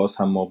هم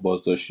ما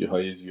بازداشتی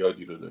های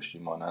زیادی رو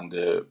داشتیم، مانند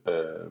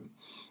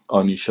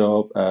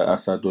آنیشا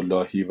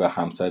اسداللهی و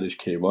همسرش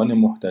کیوان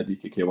مهتدی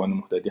که کیوان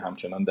مهتدی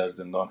همچنان در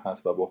زندان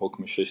هست و با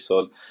حکم 6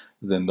 سال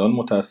زندان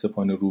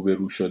متاسفانه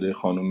روبرو شده.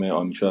 خانم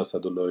آنیشا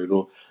اسداللهی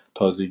رو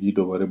تازگی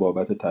دوباره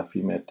بابت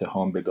تفهیم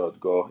اتهام به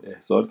دادگاه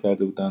احضار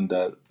کرده بودند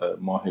در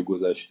ماه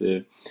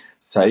گذشته.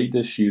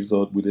 سعید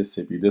شیرزاد بوده،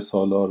 سپیده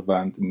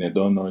سالاروند،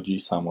 ندا ناجی،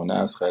 سمانه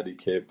اصغری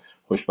که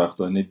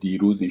خوشبختانه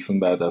دیروز ایشون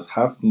بعد از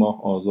 7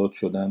 ماه آزاد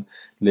شدن،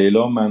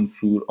 لیلا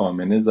منصور،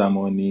 آمنه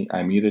زمانی،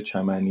 امیر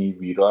چمنی،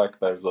 ویرا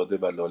اکبرزاده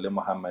و لاله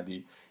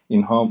محمدی.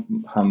 اینها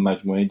هم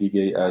مجموعه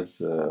دیگه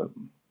از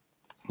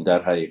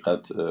در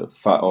حقیقت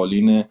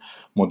فعالین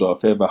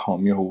مدافع و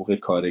حامی حقوق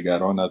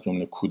کارگران از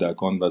جمله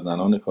کودکان و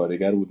زنان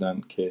کارگر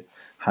بودند که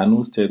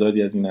هنوز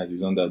تعدادی از این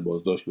عزیزان در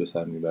بازداشت به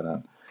سر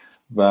میبرند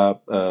و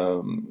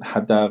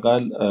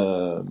حداقل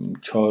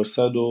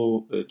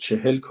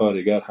 440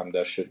 کارگر هم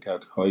در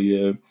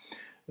شرکت‌های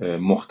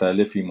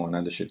مختلفی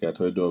مانند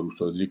شرکت‌های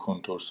داروسازی،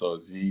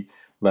 کنتورسازی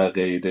و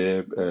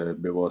غیره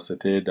به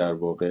واسطه در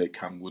واقع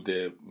کمبود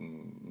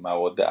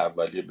مواد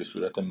اولیه به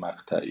صورت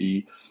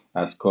مقطعی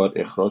از کار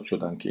اخراج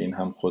شدن که این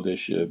هم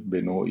خودش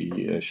به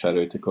نوعی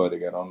شرایط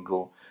کارگران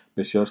رو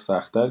بسیار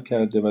سخت‌تر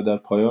کرده. و در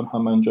پایان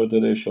هم من جا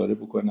داره اشاره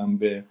بکنم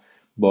به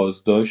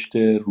بازداشت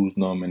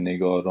روزنامه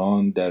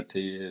نگاران در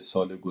طی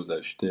سال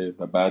گذشته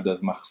و بعد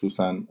از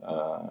مخصوصاً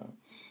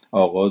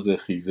آغاز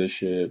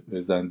خیزش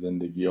زن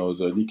زندگی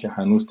آزادی که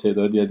هنوز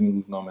تعدادی از این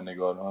روزنامه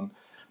نگاران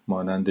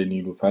مانند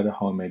نیلوفر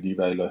حامدی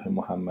و الهه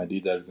محمدی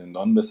در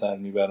زندان به سر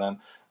میبرند.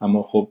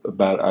 اما خب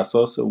بر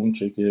اساس اون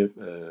چه که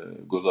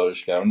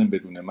گزارشگران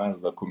بدون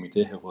مرز و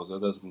کمیته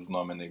حفاظت از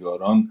روزنامه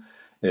نگاران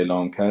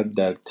اعلام کرد،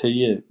 در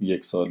طی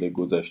یک سال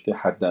گذشته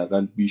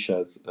حداقل بیش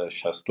از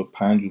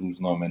 65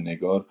 روزنامه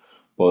نگار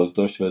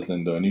بازداشت و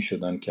زندانی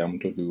شدن که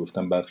همونطور که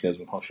گفتم برخی از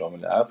اونها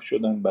شامل عفو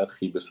شدن،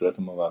 برخی به صورت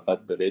موقت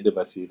به قید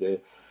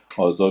وثیقه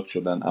آزاد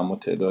شدن. اما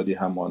تعدادی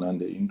هم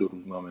مانند این دو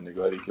روزنامه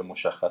نگاری که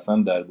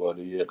مشخصاً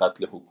درباره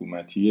قتل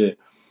حکومتی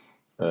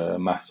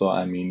مهسا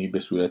امینی به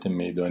صورت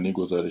میدانی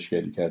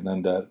گزارشگری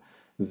کردن در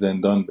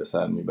زندان به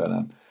سر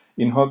میبرند.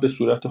 اینها به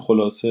صورت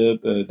خلاصه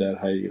در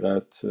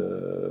حقیقت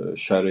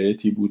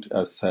شرایطی بود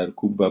از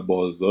سرکوب و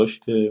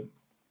بازداشت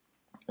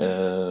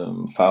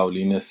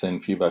فعالین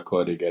صنفی و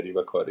کارگری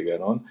و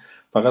کارگران.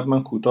 فقط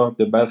من کوتاه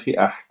به برخی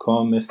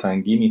احکام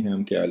سنگینی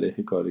هم که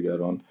علیه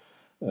کارگران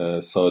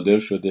صادر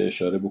شده.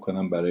 اشاره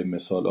بکنم برای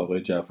مثال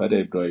آقای جعفر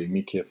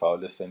ابراهیمی که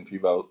فعال صنفی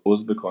و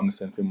عضو کانون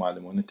صنفی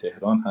معلمان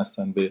تهران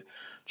هستند به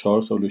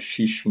 4 سال و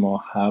 6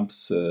 ماه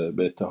حبس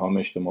به اتهام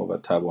اجتماع و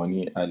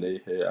تبانی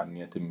علیه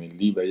امنیت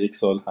ملی و 1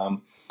 سال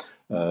هم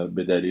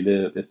به دلیل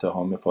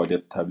اتهام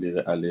فعالیت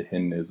تبلیغ علیه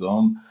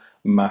نظام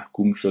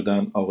محکوم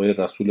شدن. آقای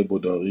رسول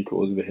بداقی که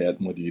عضو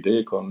هیئت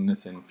مدیره کانون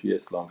صنفی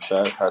اسلام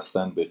شهر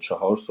هستند به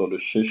 4 سال و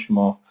 6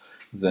 ماه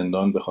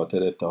زندان به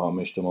خاطر اتهام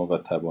اجتماع و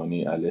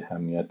تبانی علیه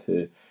امنیت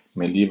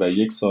ملی و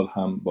 1 سال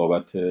هم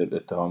بابت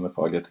اتهام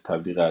فعالیت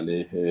تبلیغ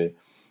علیه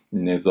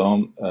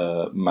نظام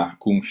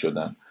محکوم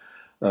شدند.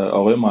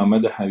 آقای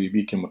محمد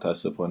حبیبی که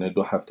متاسفانه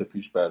 2 هفته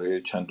پیش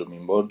برای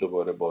چندمین بار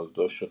دوباره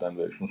بازداشت شدند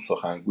و ایشون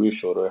سخنگوی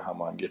شورای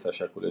هماهنگی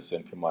تشکل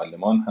صنفی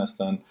معلمان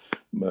هستند،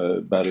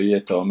 برای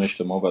اتهام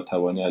اجتماع و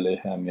تبانی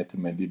علیه امنیت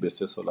ملی به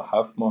 3 سال و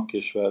 7 ماه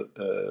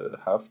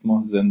 7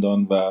 ماه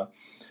زندان و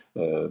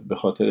به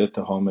خاطر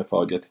اتهام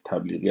فعالیت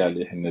تبلیغی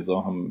علیه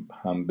نظام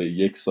هم به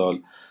 1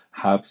 سال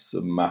حبس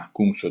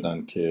محکوم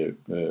شدند که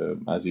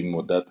از این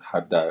مدت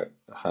حد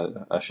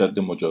اشد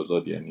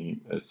مجازات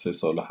یعنی 3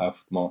 سال و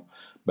 7 ماه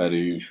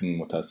برای ایشون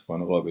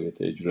متاسفانه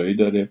قابلیت اجرایی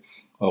داره.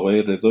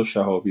 آقای رضا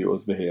شهابی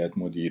عضو هیئت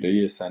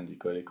مدیره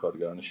سندیکای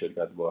کارگران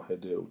شرکت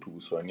واحد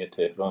اتوبوسرانی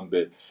تهران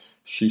به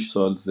 6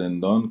 سال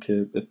زندان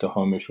که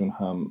اتهامشون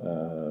هم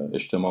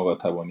اجتماع و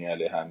تبانی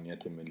علیه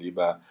امنیت ملی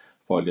و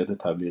فعالیت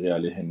تبلیغی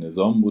علیه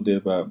نظام بوده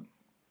و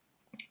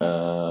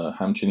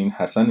همچنین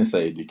حسن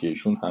سعیدی که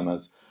ایشون هم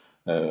از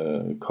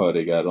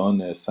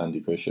کارگران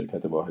سندیکای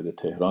شرکت واحد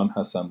تهران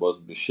هستن،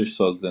 باز به 6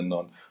 سال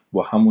زندان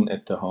با همون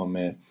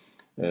اتهام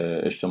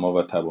اجتماع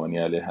و تبانی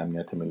علیه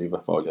امنیت ملی و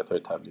فعالیت‌های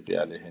تبلیغی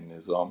علیه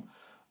نظام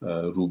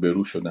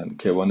روبرو شدن.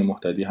 کیوان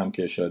محتدی هم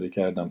که اشاره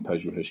کردم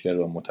پژوهشگر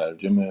و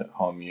مترجم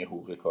حامی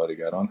حقوق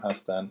کارگران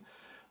هستند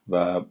و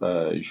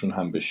ایشون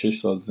هم به 6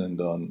 سال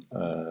زندان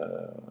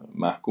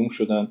محکوم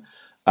شدن.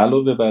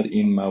 علاوه بر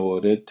این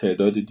موارد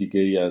تعداد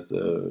دیگری از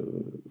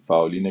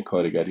فعالین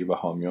کارگری و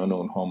حامیان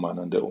اونها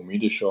مانند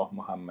امید شاه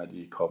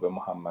محمدی، کاوه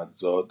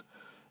محمدزاد،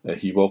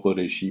 هیوا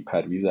قریشی،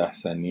 پرویز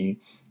احسنی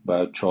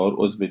و 4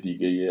 عضو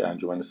دیگه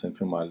انجمن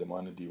صنفی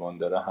معلمان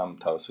دیواندره هم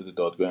توسط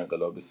دادگاه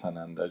انقلاب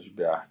سنندج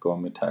به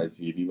احکام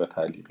تعزیری و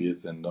تعلیقی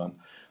زندان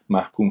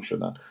محکوم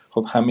شدند.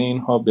 خب همه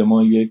اینها به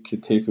ما یک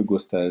طیف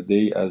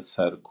گسترده از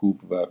سرکوب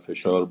و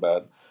فشار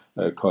بر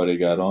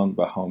کارگران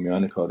و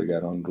حامیان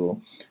کارگران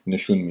رو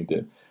نشون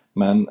میده.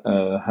 من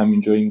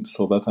همینجا این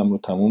صحبتم رو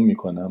تموم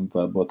میکنم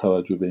و با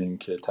توجه به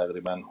اینکه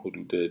تقریبا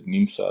حدود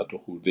نیم ساعت و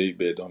خورده‌ای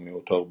به ادامه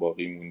اتاق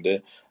باقی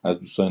مونده از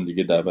دوستان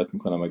دیگه دعوت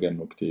میکنم اگر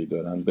نکته‌ای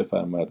دارن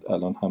بفرمایید.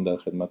 الان هم در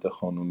خدمت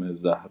خانم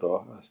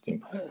زهرا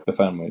هستیم،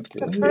 بفرمایید.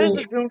 فرض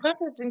جون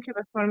قبل از اینکه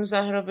به خانم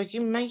زهرا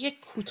بگیم، من یک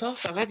کوتاه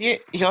فقط یه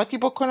یادی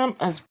بکنم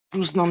از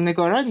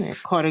روزنامه‌نگاران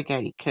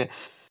کارگری که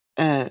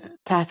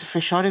تحت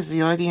فشار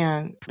زیادی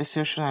هن.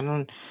 بسیارشون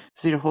الان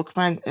زیر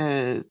حکمن.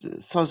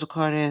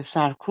 سازوکار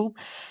سرکوب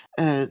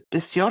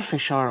بسیار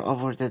فشار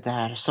آورده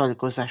در سال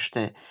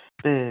گذشته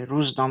به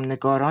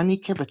روزنامه‌نگارانی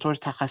که به طور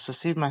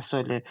تخصصی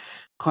مسائل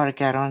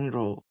کارگران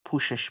رو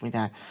پوشش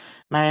میدن.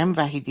 مریم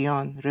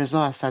وحیدیان،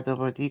 رضا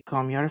اسدآبادی،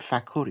 کامیار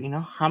فکور، اینا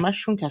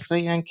همشون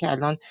کسایی هن که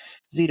الان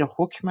زیر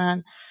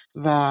حکمن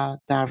و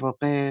در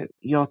واقع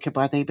یا که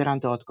باید برن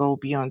دادگاه و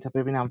بیان تا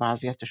ببینن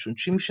وضعیتشون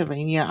چی میشه و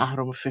این یه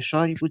اهرم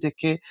فشاری بوده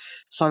که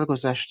سال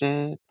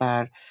گذشته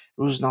بر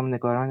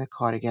روزنامه‌نگاران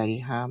کارگری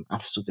هم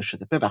افزوده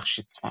شده.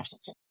 ببخشید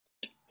فرزاد.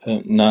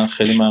 نه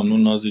خیلی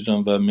ممنون نازی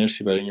جان و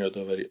مرسی برای این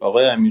یادآوری.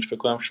 آقای امیر فکر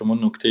کنم شما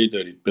نکته‌ای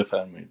دارید،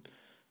 بفرمایید.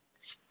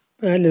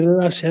 بله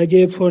ببخشید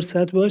اگه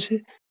فرصت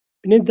باشه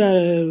ببینید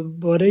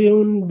درباره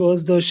اون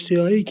بازداشتی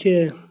هایی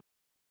که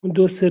اون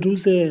 2-3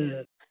 روز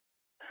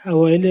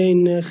اوایل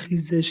این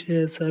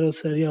خیزش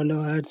سراسری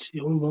حالا هرچی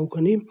عنوان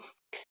کنیم،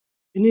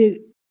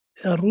 ببینید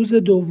روز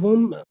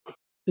دوم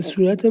به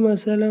صورت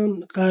مثلا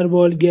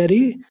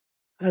غربالگری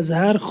از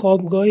هر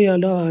خوابگاهی،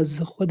 حالا از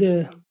خود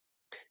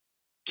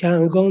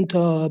کنگان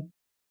تا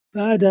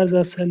بعد از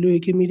اصلویی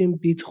که میریم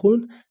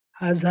بیتخون،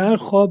 از هر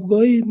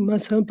خوابگاهی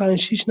مثلا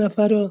 5-6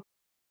 نفر رو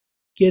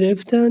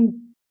گرفتن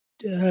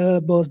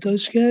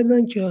بازداشت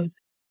کردن که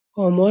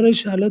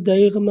آمارش حالا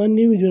دقیق من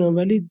نمیدونم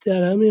ولی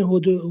در همین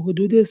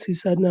حدود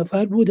 300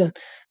 نفر بودن.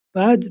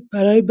 بعد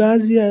برای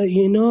بعضی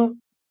اینا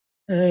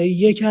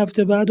 1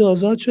 هفته بعد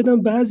آزاد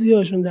شدن، بعضی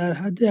هاشون در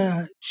حد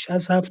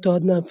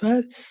 60-70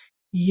 نفر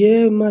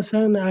یه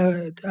مثلا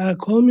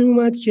احکامی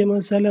اومد که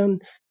مثلا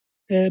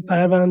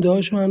پرونده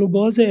هاشون هنوز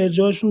باز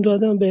ارجاعشون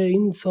دادن به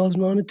این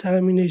سازمان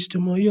تأمین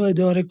اجتماعی یا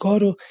اداره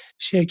کار و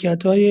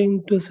شرکت های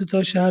این 2-3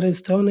 تا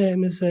شهرستان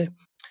مثل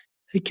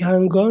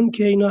کنگان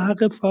که اینا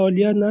حق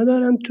فعالیت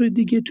ندارن تو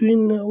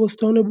این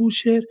استان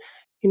بوشهر.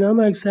 اینا هم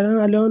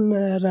اکثرا الان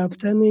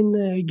رفتن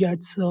این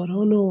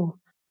گچساران و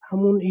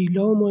همون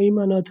ایلام و این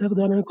مناطق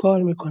دارن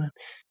کار میکنن.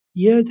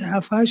 یه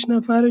 7-8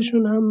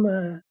 نفرشون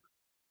هم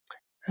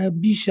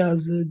بیش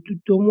از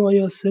 2 ماه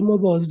یا 3 ماه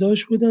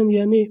بازداشت بودن.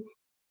 یعنی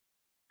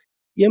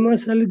یه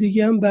مسئله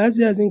دیگه هم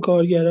بعضی از این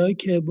کارگرایی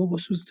که به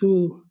خصوص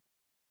تو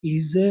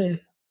ایزه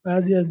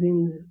بعضی از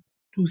این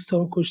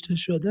دوستان کشته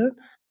شدن،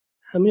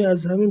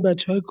 از همین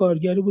بچهای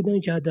کارگری بودن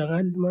که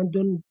حداقل من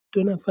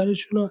دو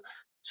نفرشون رو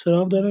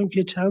سراغ دارم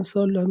که چند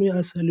سال همین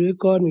اصلویه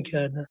کار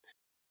میکردن.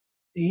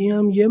 این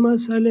هم یه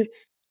مسئله.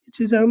 یه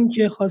چیز هم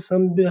که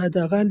خواستم به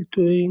حداقل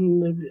تو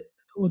این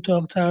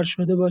اتاق طرح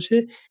شده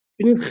باشه،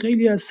 ببینید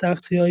خیلی از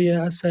سختی‌های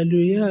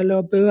اصلویه،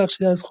 حالا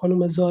ببخشید از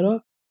خانم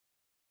زارا،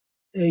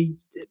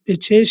 به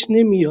چشم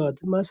نمیاد.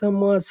 مثلا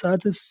ما از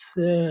ساعت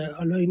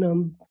حالا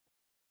اینم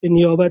به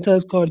نیابت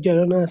از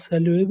کارگران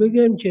اصلویه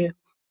بگم که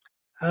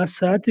از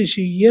ساعت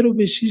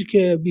 5:45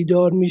 که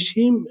بیدار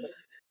میشیم،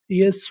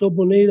 یه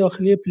صبحونه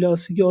داخلی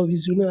پلاستیک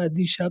آویزون از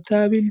دیشب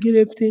تحویل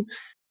گرفتیم.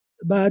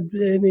 بعد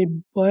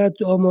یعنی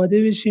باید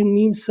آماده بشیم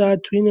نیم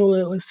ساعت تو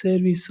این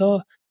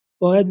سرویس‌ها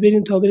باید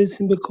بریم تا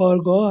برسیم به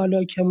کارگاه.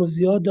 حالا کم و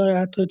زیاد داره،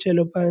 حتی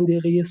 45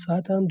 دقیقه یه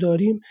ساعت هم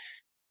داریم.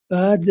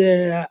 بعد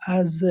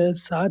از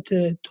ساعت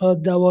تا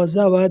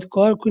 12 باید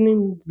کار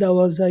کنیم.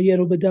 12 یه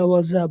رو به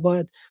 12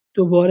 باید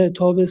دوباره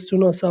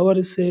تابستونا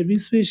سوار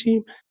سرویس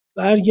بشیم،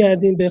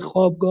 برگردیم به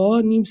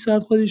خوابگاه. نیم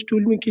ساعت خودش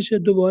طول میکشه.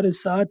 دوباره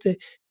ساعت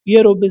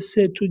یه رو به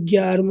 3 تو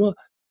گرما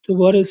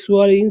دوباره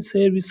سوار این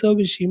سرویس ها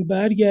بشیم،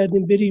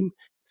 برگردیم بریم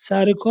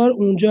سر کار.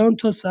 اونجا هم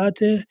تا ساعت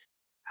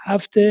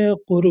 7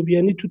 غروب.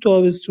 یعنی تو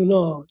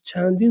تابستونا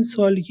چندین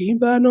سالی که این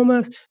برنامه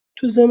است.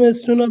 تو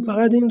زمستونا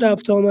فقط این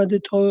رفت آمده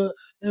تا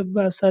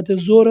وسط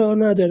ظهر ها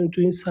نداریم،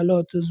 تو این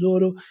صلات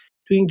ظهر و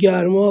تو این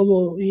گرما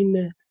و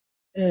این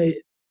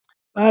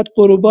بعد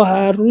غروبا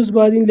هر روز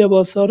باید این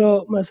لباسا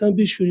رو مثلا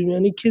بشوریم.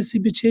 یعنی کسی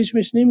به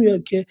چشمش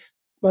نمیاد که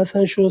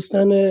مثلا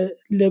شستن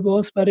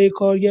لباس برای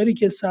کارگری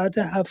که ساعت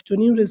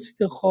 7:30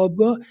 رسیده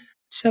خوابگاه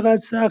چقدر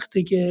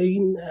سخته، که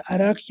این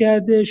عرق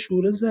کرده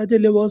شوره زده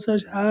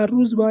لباسش، هر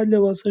روز باید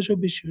لباساشو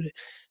بشوره.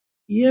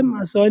 یه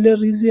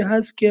مسائل ریزی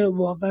هست که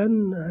واقعا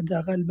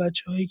حداقل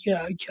بچه‌هایی که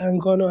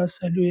کنگان و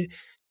عسلویه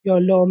یا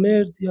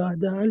لامرد یا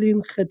حداقل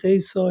این خطه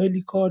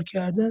ساحلی کار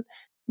کردن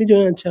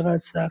میدونن چقدر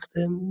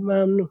سخته.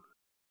 ممنون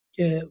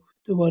که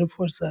دوباره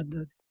فرصت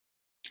دادید.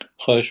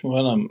 خواهش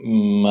میکنم.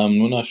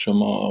 ممنون از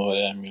شما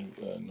آقای امیر،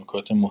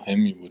 نکات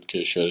مهمی بود که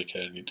اشاره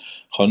کردید.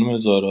 خانم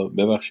زارا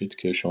ببخشید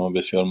که شما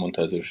بسیار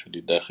منتظر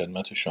شدید، در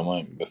خدمت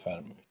شما،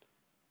 بفرمایید.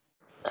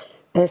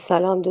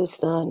 سلام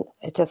دوستان.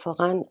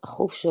 اتفاقا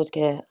خوب شد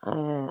که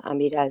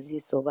امیر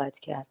عزیز صحبت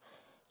کرد،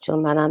 چون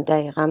منم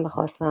دقیقا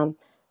میخواستم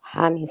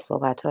همین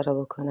صحبت ها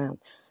رو بکنم.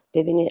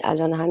 ببینید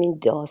الان همین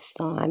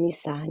داستان، همین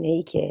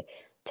صحنه‌ای که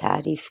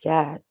تعریف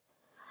کرد،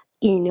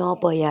 اینا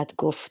باید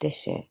گفته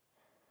شه.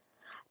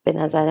 به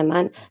نظر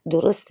من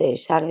درسته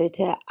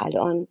شرایط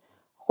الان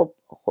خب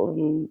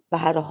به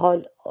هر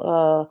حال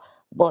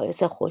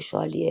باعث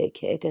خوشحالیه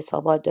که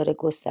اعتصابات داره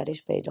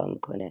گسترش پیدا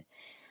میکنه،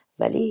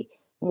 ولی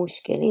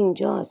مشکل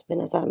اینجاست، به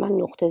نظر من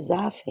نقطه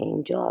ضعف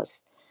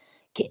اینجاست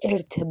که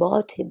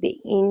ارتباط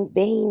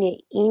بین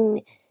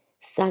این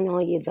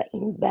صنایع و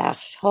این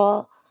بخش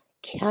ها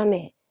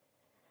کمه.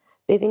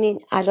 ببینین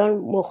الان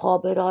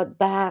مخابرات،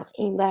 برق،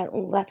 اینور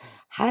اونور،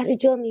 هر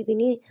جا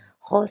میبینی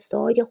خواسته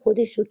های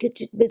خودش رو که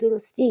به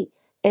درستی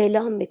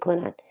اعلام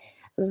میکنن،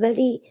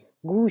 ولی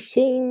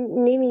گوشه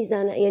این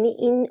نمیزنه. یعنی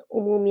این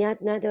عمومیت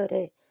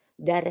نداره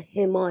در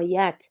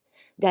حمایت،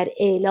 در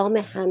اعلام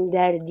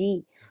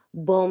همدردی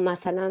با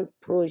مثلا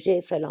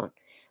پروژه فلان،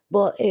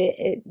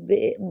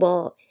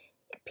 با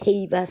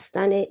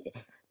پیوستن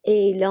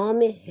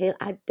اعلام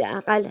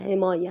حداقل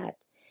حمایت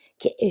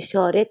که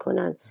اشاره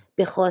کنن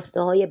به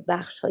خواسته های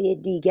بخش های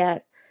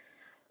دیگر.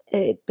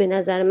 به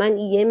نظر من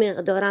یه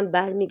مقدارم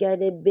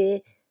برمیگرده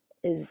به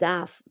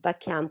ضعف و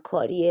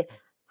کمکاری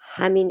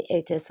همین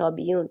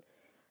اعتصابیون.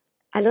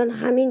 الان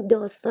همین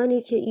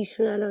داستانی که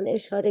ایشون الان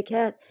اشاره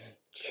کرد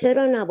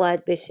چرا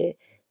نباید بشه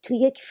تو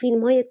یک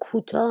فیلم های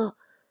کوتاه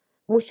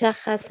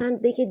مشخصاً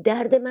بگه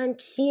درد من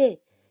چیه،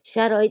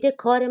 شرایط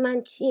کار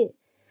من چیه،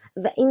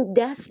 و این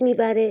دست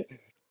میبره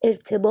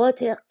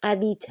ارتباط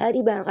قوی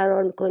تری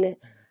برقرار میکنه،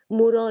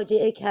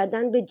 مراجعه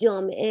کردن به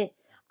جامعه.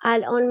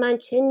 الان من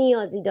چه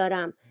نیازی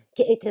دارم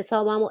که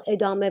اعتصابم رو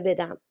ادامه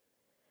بدم؟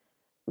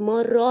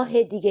 ما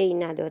راه دیگه ای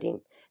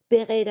نداریم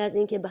به غیر از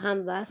این که به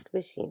هم وصل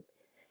بشیم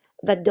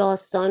و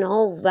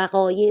داستانها و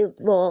وقایع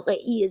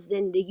واقعی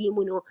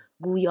زندگیمون رو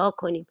گویا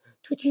کنیم.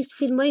 تو چیز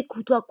فیلم های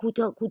کوتاه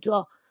کوتاه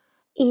کوتاه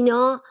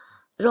اینا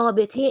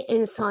رابطه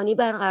انسانی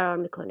برقرار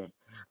میکنه.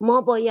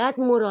 ما باید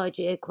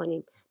مراجعه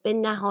کنیم به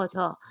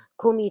نهادها،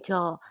 کمیته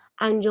ها،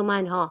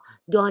 انجمنها،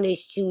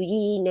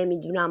 دانشجویی،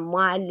 نمیدونم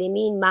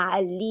معلمین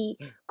محلی،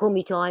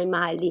 کمیته های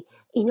محلی.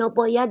 اینا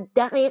باید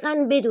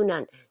دقیقاً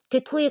بدونن که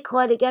توی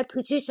کارگر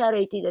تو چه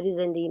شرایطی داری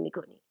زندگی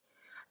میکنی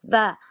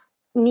و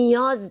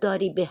نیاز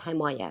داری به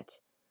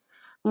حمایت.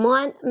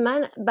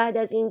 من بعد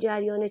از این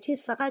جریان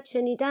چیز فقط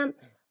شنیدم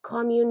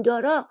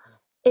کامیوندارا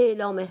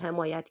اعلام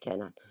حمایت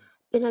کردن.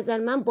 به نظر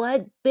من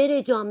باید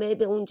بره جامعه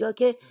به اونجا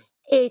که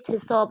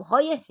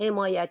اعتصابهای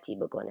حمایتی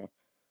بکنه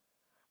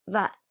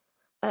و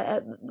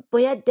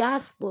باید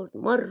دست برد.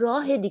 ما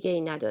راه دیگه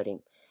ای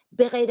نداریم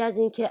به غیر از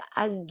این که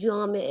از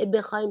جامعه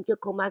بخوایم که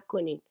کمک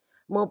کنیم.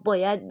 ما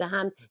باید به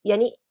هم،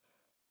 یعنی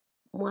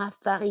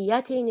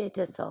موفقیت این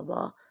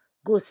اعتصابا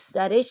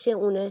گسترش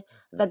اونه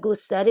و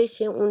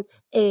گسترش اون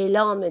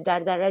اعلام در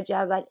درجه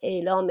اول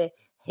اعلام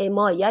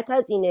حمایت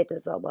از این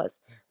اعتصاب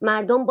هست.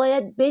 مردم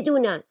باید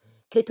بدونن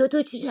که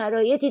تو چه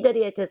شرایطی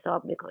داری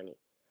اعتصاب میکنی،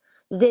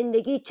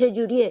 زندگی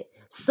چجوریه،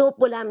 صبح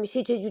بلند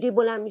میشی چجوری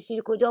بلند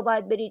میشی، کجا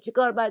باید بری، چی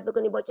کار باید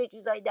بکنی، با چه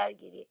چیزایی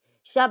درگیری،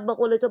 شب به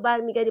قول تو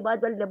برمیگردی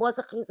باید لباس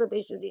خیس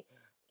بشوری.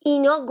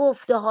 اینا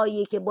گفته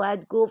هایی که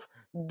باید گفت،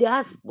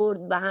 دست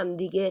برد به هم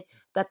دیگه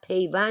و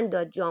پیوند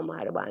داد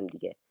جامعه رو با هم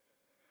دیگه.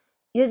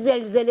 یه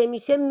زلزله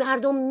میشه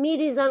مردم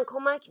میریزن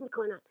کمک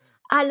میکنن.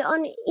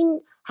 الان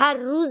این هر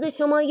روز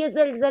شما یه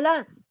زلزله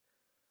است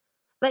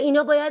و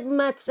اینا باید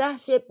مطرح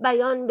شه،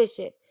 بیان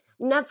بشه،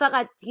 نه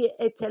فقط یه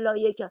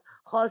اطلاعیه که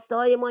خواسته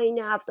های ما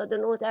اینه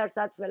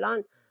 79%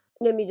 فلان،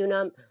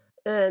 نمیدونم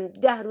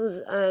 10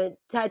 روز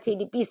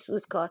تعطیلی 20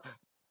 روز کار.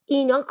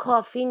 اینا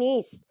کافی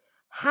نیست.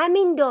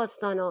 همین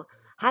داستان ها،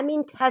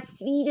 همین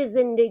تصویر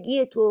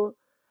زندگی تو،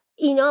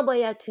 اینا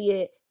باید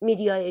توی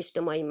میدیای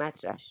اجتماعی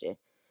مطرح شه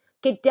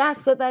که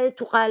دست ببره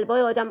تو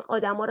قلبای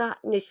آدما رو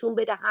نشون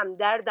بده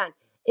همدردن.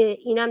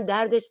 اینم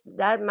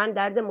من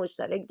درد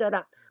مشترک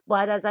دارم،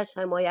 باید ازش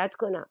حمایت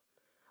کنم،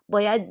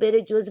 باید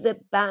بره جزو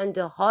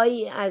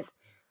بندهایی از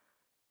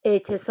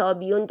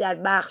اعتصابیون در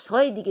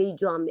بخش‌های دیگه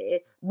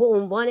جامعه به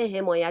عنوان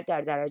حمایت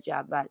در درجه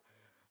اول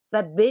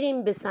و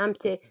بریم به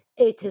سمت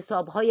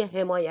اعتصاب‌های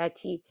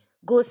حمایتی.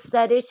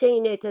 گسترش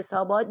این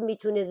اعتصابات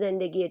میتونه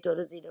زندگی تو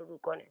رو زیر رو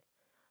کنه،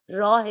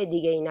 راه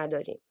دیگه ای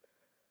نداریم.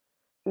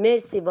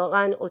 مرسی،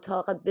 واقعا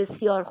اتاق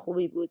بسیار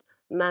خوبی بود.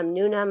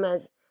 ممنونم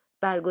از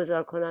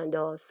برگزار کننده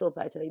ها،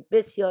 صحبت های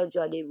بسیار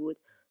جالب بود.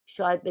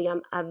 شاید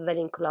بگم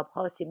اولین کلاب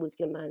هاسی بود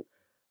که من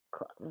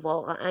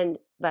واقعا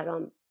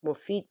برام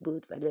مفید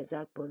بود و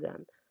لذت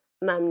بردم.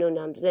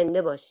 ممنونم،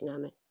 زنده باشین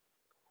همه.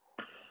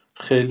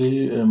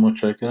 خیلی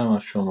متشکرم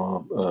از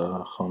شما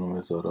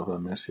خانم زارا و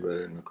مرسی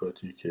برای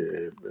نکاتی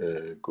که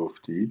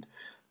گفتید.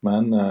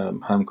 من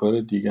همکار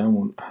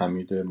دیگه‌مون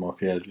حمید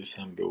مافی عزیز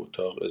هم به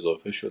اتاق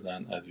اضافه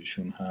شدن، از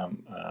ایشون هم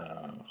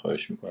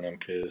خواهش میکنم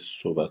که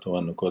صحبت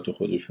و نکات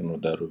خودشون رو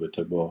در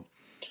رابطه با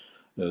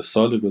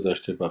سال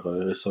گذشته،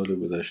 وقایع سال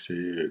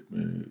گذشته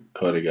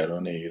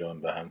کارگران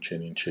ایران و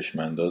همچنین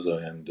چشمانداز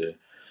آینده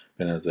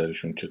به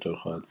نظرشون چطور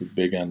خواهد بود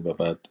بگن و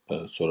بعد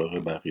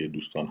سراغ بقیه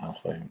دوستان هم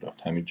خواهیم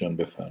رفت. حمید جان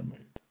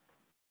بفرمایید.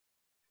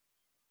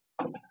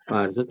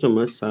 فرزاد جان،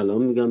 من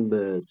سلام میگم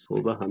به تو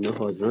و همه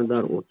حاضران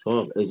در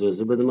اتاق.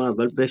 اجازه بده من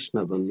اول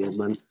بشنوم.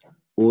 من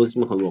عذر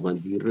میخوام، واقعا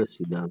دیر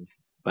رسیدم،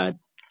 بعد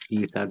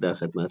دیرتر در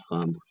خدمت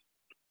خواهم بود.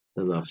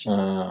 ببخشید.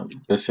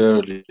 بسیار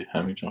عالی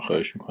حمید جان،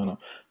 خواهش میکنم.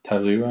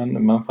 تقریبا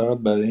من فقط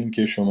برای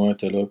اینکه شما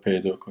اطلاع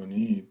پیدا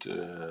کنید،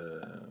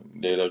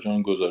 لیلا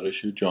جان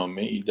گزارش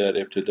جامعی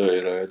در ابتدا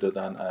ارائه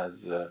دادن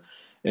از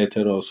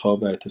اعتراض ها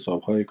و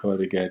اعتصاب های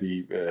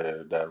کارگری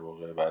در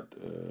واقع و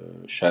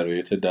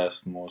شرایط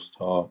دستمزد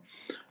ها.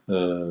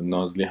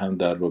 نازلی هم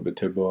در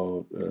رابطه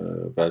با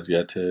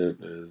وضعیت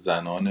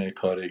زنان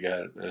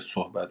کارگر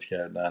صحبت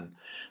کردن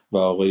و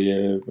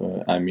آقای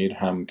امیر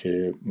هم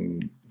که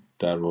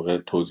در واقع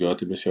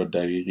توضیحات بسیار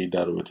دقیقی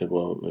در رابطه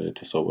با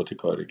اعتصابات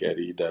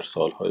کارگری در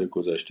سالهای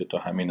گذشته تا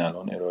همین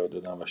الان ارائه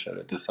دادن و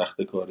شرایط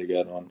سخت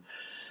کارگران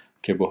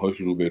که باهاش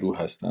روبرو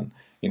هستن.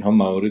 اینها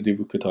مواردی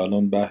بود که تا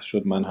الان بحث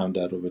شد. من هم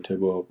در رابطه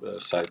با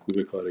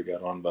سرکوب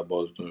کارگران و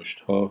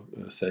بازداشت‌ها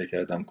سعی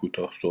کردم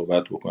کوتاه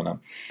صحبت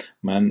بکنم.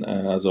 من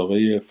از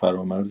آقای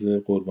فرامرز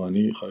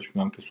قربانی خواهش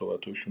می‌کنم که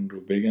صحبتاشون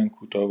رو بگن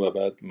کوتاه و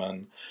بعد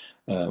من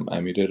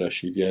امیر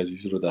رشیدی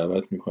عزیز رو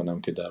دعوت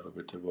می‌کنم که در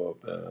رابطه با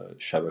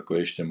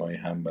شبکه‌های اجتماعی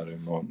هم برای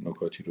ما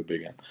نکاتی رو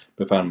بگن.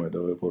 بفرمایید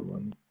آقای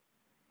قربانی.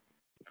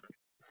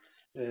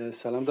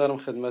 سلام دارم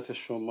خدمت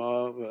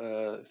شما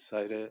و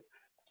سایر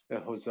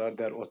حضار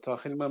در اتاق.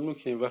 خیلی ممنون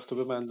که این وقت رو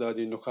به من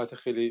دادی. نکات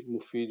خیلی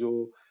مفید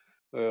و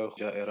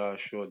ارائه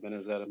شد به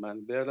نظر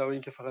من. به علاوه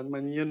این که فقط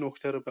من یه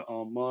نکته رو به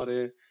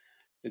آمار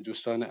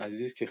دوستان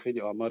عزیز که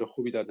خیلی آمار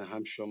خوبی دادن،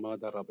 هم شما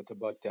در رابطه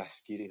با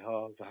دستگیری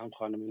ها و هم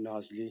خانم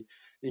نازلی،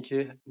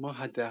 اینکه ما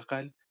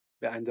حداقل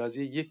به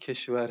اندازه یک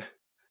کشور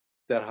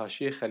در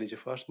حاشیه خلیج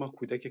فارس ما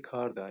کودک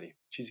کار داریم،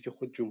 چیزی که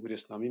خود جمهوری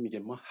اسلامی میگه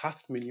ما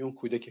 7 میلیون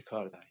کودک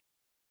کار داریم.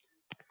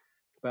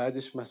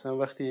 بعدش مثلا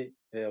وقتی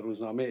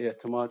روزنامه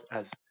اعتماد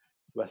از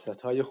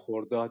وسطهای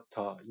خرداد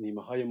تا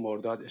نیمه های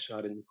مرداد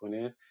اشاره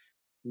میکنه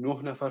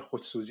 9 نفر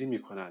خودسوزی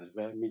میکنن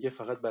و میگه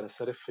فقط بر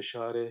اثر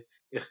فشار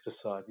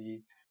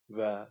اقتصادی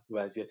و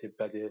وضعیت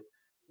بد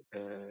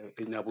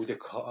نبود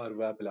کار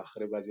و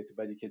بالاخره وضعیت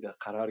بدی که در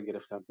قرار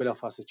گرفتن.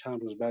 بلافاصله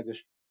چند روز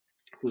بعدش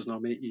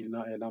روزنامه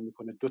ایلنا اعلام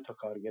میکنه 2 تا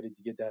کارگر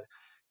دیگه در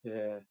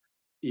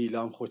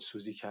ایلام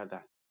خودسوزی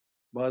کردن.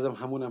 بازم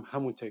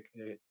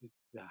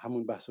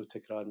همون بحث رو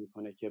تکرار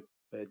میکنه که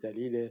به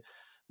دلیل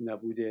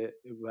نبود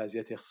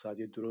وضعیت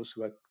اقتصادی درست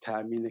و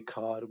تأمین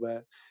کار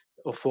و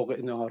افق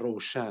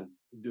ناروشن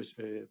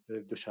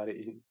دچار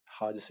این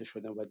حادثه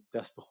شدن و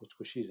دست به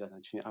خودکشی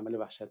زدن. چنین عمل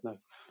وحشتناک.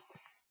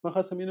 من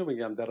خواستم اینو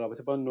بگم در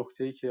رابطه با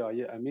نکته‌ای که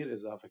آیه امیر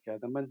اضافه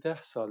کردن. من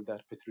 10 سال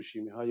در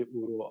پتروشیمی‌های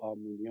اورو،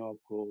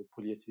 آمونیاک و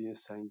پلی‌اتیلن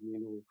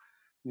سنگین و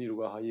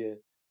نیروگاه‌های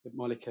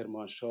مال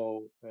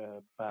کرمانشاه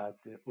و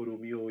بعد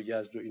ارومیه و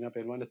یزد و اینا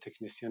به عنوان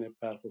تکنسین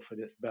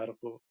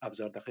برق و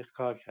ابزار دقیق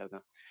کار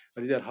کردم.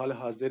 ولی در حال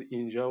حاضر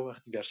اینجا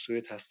وقتی در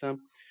سوئد هستم،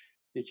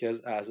 یکی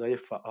از اعضای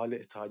فعال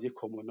اتحادیه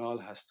کمونال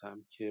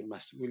هستم که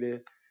مسئول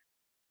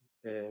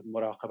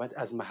مراقبت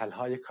از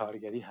محلهای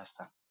کارگری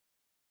هستم.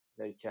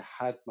 یعنی که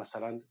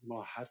مثلا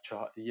ما هر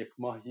یک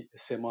ماه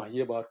 3 ماه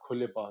یه بار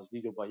کل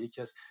بازدید و با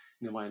یکی از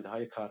نماینده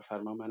های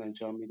کارفرما من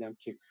انجام میدم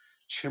که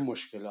چه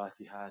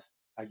مشکلاتی هست،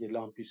 اگه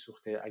لامپی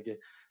سوخته، اگه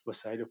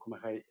وسایل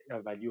کمک های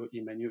اولیه و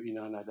ایمنی و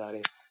اینا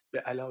نداره، به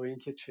علاوه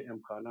اینکه چه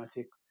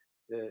امکاناتی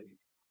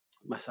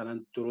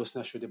مثلا درست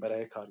نشده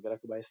برای کارگرا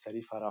که باید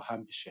سریع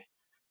فراهم بشه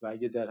و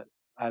اگه در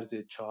عرض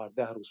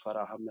 14 روز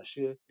فراهم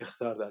نشه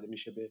اخطار داده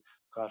میشه به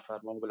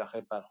کارفرما و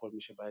بالاخره برخورد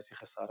میشه، باعث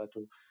خسارت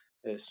و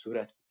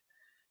صورت.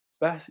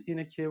 بحث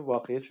اینه که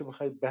واقعیت رو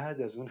بخواید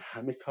بعد از اون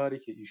همه کاری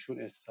که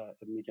ایشون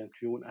میگن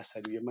توی اون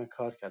اثریه من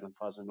کار کردم،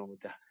 فاز 9 و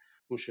 10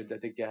 اون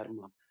شدت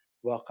گرما،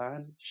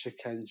 واقعا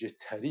شکنجه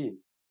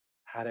ترین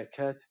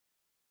حرکت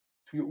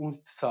توی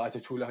اون ساعت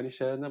طولانی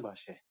شاید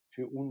نباشه.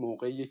 توی اون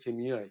موقعیه که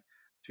میای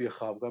توی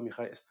خوابگاه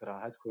میخوای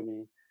استراحت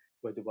کنی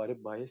و دوباره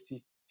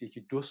بایستی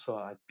 1-2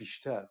 ساعت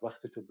بیشتر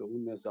وقت تو به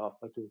اون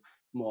نظافت و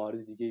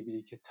موارد دیگه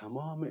بدی که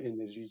تمام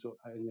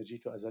انرژی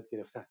تو ازت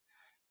گرفتن.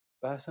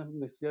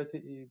 بحثم نکات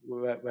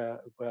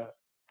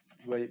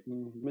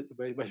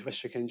و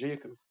شکنجه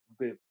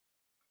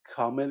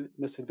کامل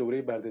مثل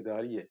دوره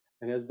بردهداریه،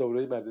 یعنی از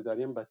دوره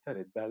بردهداری هم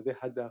بدتره. برده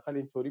حداقل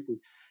اینطوری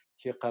بود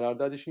که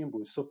قراردادش این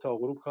بود صبح تا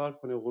غروب کار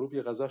کنه، غروب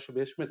یه غذاشو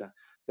بهش بدن،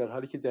 در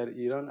حالی که در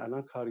ایران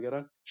الان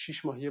کارگران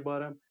 6 ماه یه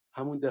بارم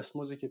همون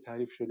دستمزدی که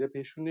تعریف شده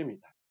بهشون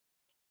نمیدن.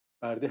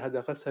 برده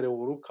حداقل سر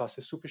غروب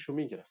کاسه سوپشو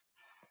میگیره.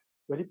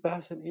 ولی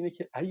بحثم اینه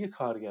که اگه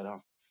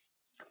کارگران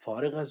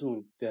فارغ از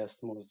اون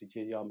دستمزدی که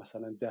یا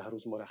مثلا 10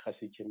 روز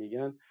مرخصی که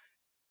میگن،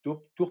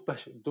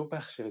 دو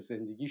بخش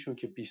زندگیشون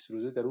که 20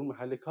 روزه در اون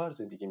محل کار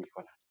زندگی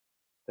میکنن،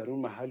 در اون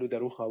محل و در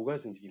اون خوابگاه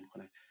زندگی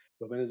میکنن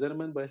و به نظر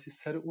من بایستی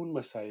سر اون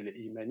مسائل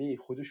ایمنی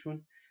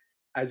خودشون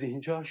از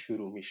اینجا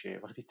شروع میشه.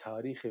 وقتی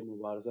تاریخ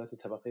مبارزات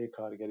طبقه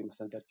کارگری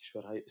مثلا در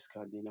کشورهای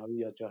اسکاندیناوی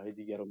یا جاهای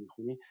دیگر رو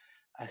میخونی،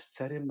 از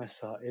سر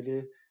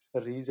مسائل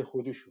ریز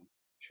خودشون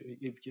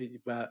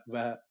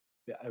و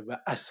و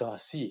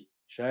اساسی،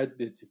 شاید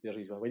به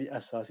ریز ولی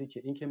اساسی،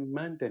 که این که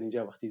من در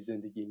اینجا وقتی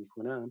زندگی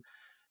میکنم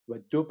و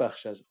 2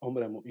 بخش از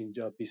عمرم رو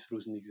اینجا 20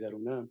 روز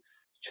میگذرونم،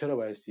 چرا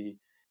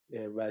بایستی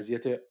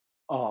وضعیت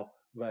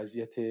آب،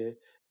 وضعیت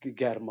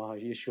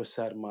گرمایش و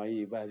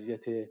سرمایی،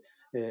 وضعیت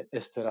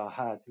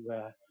استراحت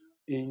و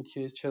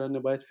اینکه چرا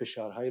نباید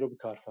فشارهایی رو به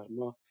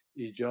کارفرما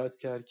ایجاد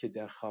کرد که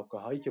در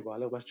خوابگاه هایی که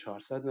بالا بر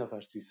 400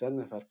 نفر، 300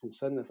 نفر،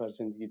 500 نفر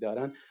زندگی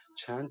دارن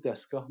چند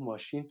دستگاه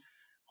ماشین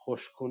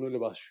خوشکن و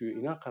لباسشویی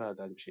اینا قرار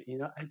داده میشه.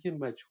 اینا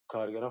اگه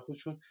کارگرها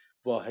خودشون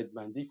واحد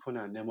بندی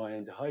کنن،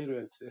 نماینده هایی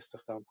رو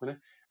استخدام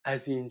کنن،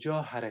 از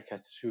اینجا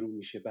حرکت شروع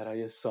میشه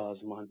برای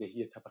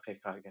سازماندهی طبقه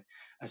کارگر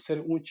از سر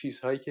اون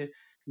چیزهایی که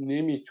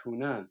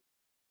نمیتونن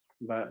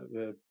و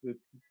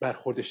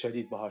برخورد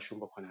شدید باهاشون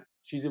بکنن،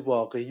 چیز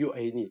واقعی و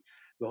عینی.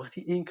 و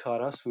وقتی این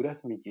کارا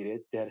صورت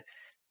میگیره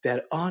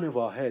در آن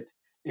واحد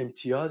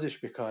امتیازش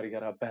به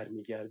کارگرها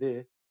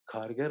برمیگرده،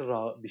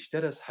 کارگر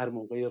بیشتر از هر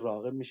موقع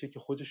راغب میشه که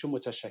خودشو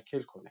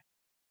متشکل کنه.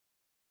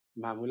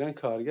 معمولا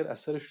کارگر از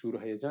سر شور و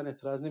هیجان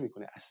اعتراض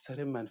نمیکنه، از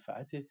سر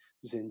منفعت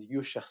زندگی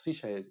و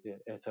شخصیش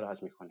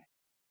اعتراض میکنه.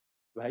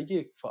 و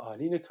اگه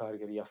فعالین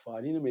کارگری یا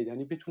فعالین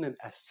میدانی بتونن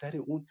از سر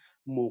اون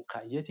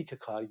موقعیتی که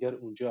کارگر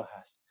اونجا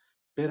هست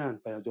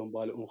برن به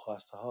دنبال اون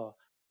خواسته ها،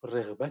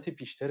 رغبت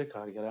بیشتر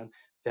کارگران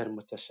در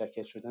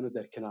متشکل شدن و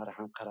در کنار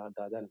هم قرار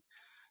دادن.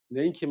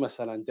 نه اینکه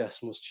مثلا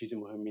دستمزد چیز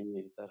مهمی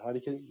نیست، در حالی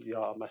که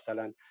یا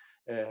مثلا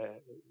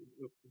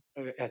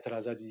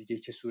اعتراضات دیگه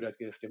که صورت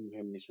گرفته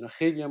مهم نیست، اونا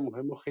خیلی هم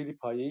مهم و خیلی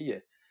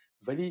پایه‌ایه.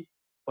 ولی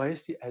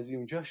بایستی از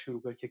اینجا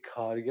شروع کنه که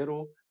کارگر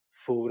رو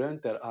فوراً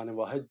در آن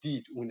واحد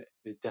دید اون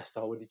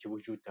دستاوردی که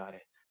وجود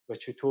داره و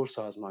چطور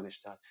سازمانش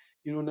داد.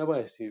 اینو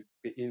نبایستی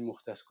به این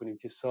مختص کنیم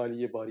که سالی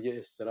یه بار یه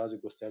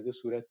استراز گسترده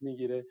صورت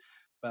میگیره،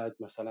 بعد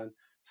مثلا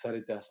سر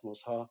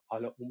دستمزدها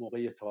حالا اون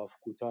موقع یه توافق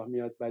کوتاه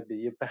میاد، بعد به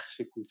یه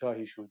بخش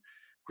کوتاهشون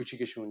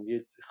کوچیکشون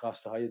یه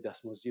خواسته های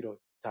دستمزدی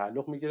رو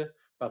تعلق میگیره،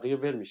 بقیه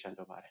ول میشن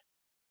دوباره.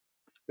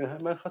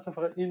 من خواستم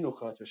فقط این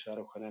نکات رو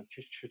اشاره کنم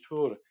که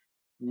چطور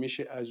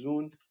میشه از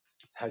اون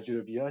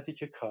تجربیاتی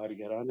که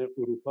کارگران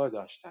اروپا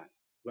داشتن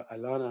و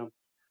الان هم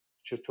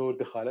چطور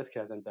دخالت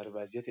کردن در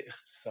وضعیت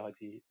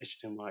اقتصادی،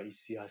 اجتماعی،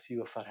 سیاسی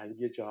و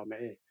فرهنگی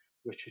جامعه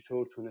و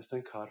چطور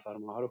تونستن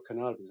کارفرماها رو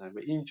کنار بزنن و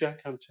این جنگ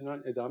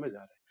همچنان ادامه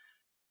داره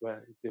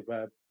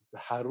و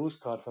هر روز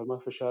کارفرما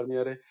فشار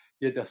میاره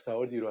یه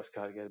دستاوردی رو از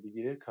کارگر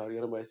بگیره،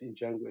 کارگر باید این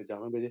جنگ رو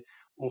ادامه بده،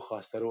 اون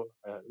خواسته رو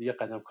یه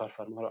قدم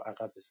کارفرما رو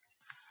عقب بزنه.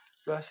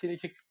 بحث اینه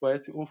که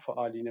باید اون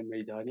فعالین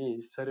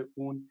میدانی سر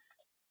اون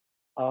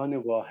آن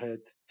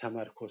واحد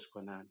تمرکز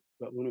کنن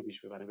و اونو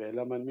پیش ببرن. و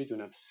الا من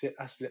میدونم 3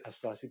 اصل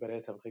اساسی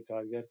برای طبقه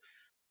کارگر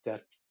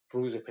در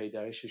روز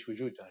پیدایشش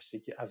وجود داشت: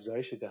 یکی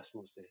افزایش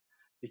دستمزد،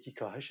 یکی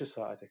کاهش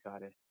ساعت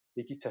کاره،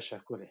 یکی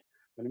تشکله.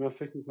 ولی من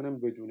فکر میکنم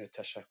بدون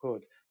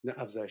تشکر نه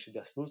افزایش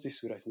دستمزدی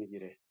صورت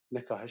میگیره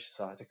نه کاهش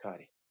ساعت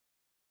کاری.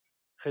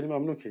 خیلی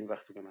ممنون که این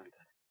وقت به من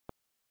داد.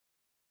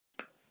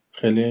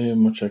 خیلی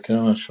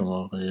متشکرم از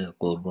شما آقای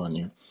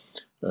قربانی.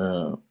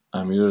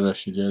 امیر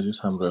رشیدی عزیز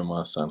همراه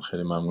ما هستن.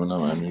 خیلی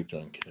ممنونم امیر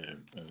جان که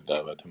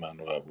دعوت من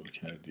رو قبول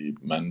کردی.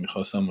 من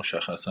میخواستم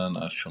مشخصا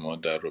از شما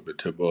در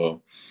رابطه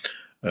با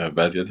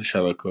وضعیت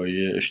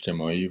شبکه‌های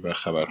اجتماعی و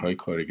خبرهای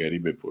کارگری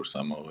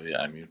بپرسم. آقای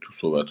امیر تو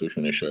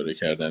صحبتاشون اشاره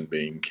کردن به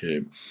این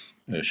که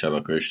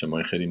شبکه‌های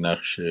اجتماعی خیلی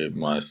نقش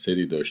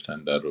موثری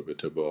داشتن در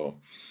رابطه با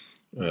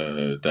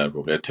در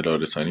واقع اطلاع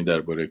رسانی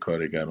درباره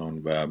کارگران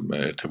و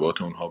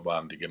ارتباط اونها با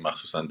هم دیگه،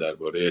 مخصوصا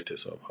درباره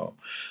اعتصاب‌ها.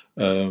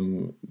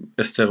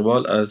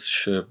 استقبال از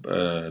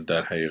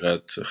در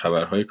حقیقت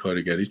خبرهای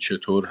کارگری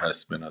چطور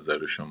هست به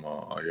نظر شما؟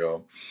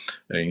 آیا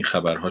این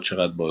خبرها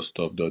چقدر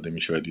بازتاب داده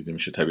میشه و دیده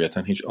میشه؟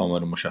 طبیعتا هیچ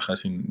آمار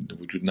مشخصی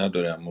وجود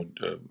نداره، اما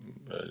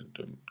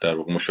در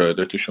واقع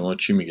مشاهدات شما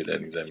چی میگه در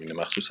این زمینه،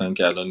 مخصوصا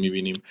که الان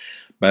میبینیم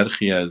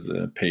برخی از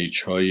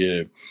پیج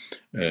های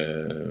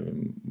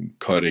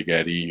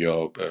کارگری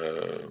یا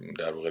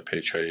در واقع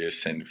پیج های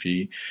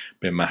صنفی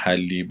به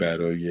محلی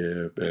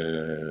برای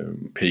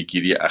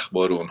پیگیری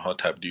اخبار اونها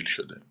تبدیل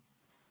شده.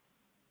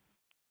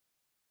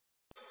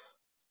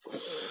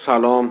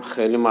 سلام،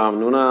 خیلی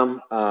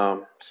ممنونم.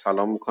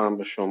 سلام میکنم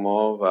به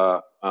شما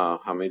و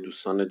همه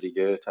دوستان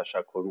دیگه.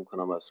 تشکر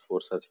میکنم از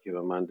فرصتی که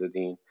به من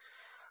دادین.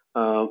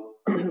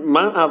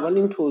 من اول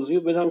این توضیح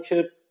بدم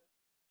که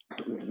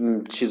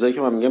چیزایی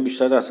که من میگم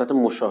بیشتر در سطح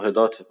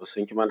مشاهدات، واسه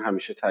اینکه من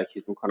همیشه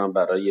تاکید میکنم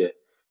برای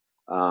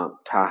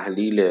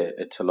تحلیل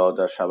اطلاع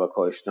در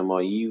شبکه‌های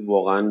اجتماعی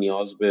واقعا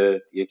نیاز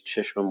به یک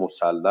چشم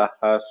مسلح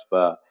هست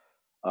و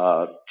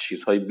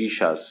چیزهای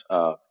بیش از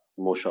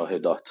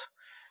مشاهدات.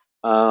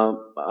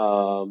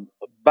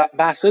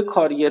 بحث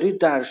کارگری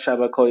در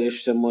شبکه‌های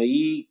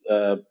اجتماعی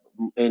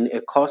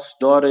انعکاس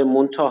داره،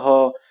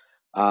 منتها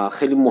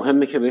خیلی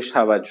مهمه که بهش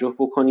توجه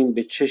بکنیم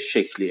به چه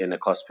شکلی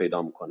انعکاس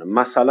پیدا میکنه.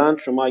 مثلا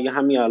شما اگه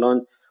همین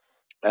الان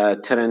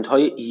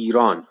ترندهای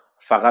ایران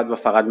فقط و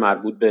فقط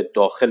مربوط به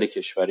داخل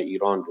کشور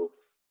ایران رو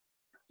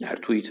در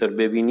توییتر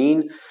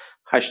ببینین،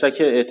 هشتگ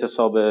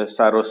اعتصاب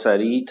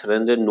سراسری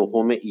ترند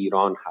نهم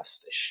ایران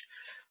هستش.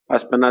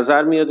 پس به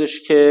نظر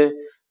میادش که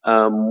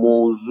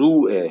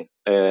موضوع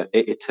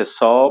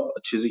اعتصاب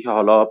چیزی که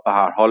حالا به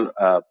هر حال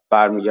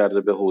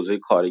برمیگرده به حوزه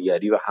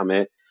کارگری و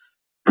همه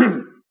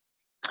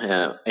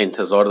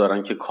انتظار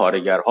دارن که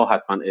کارگرها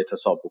حتما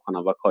اعتصاب بکنن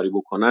و کاری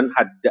بکنن،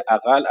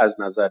 حداقل از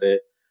نظر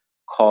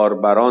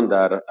کاربران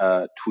در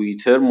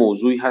توییتر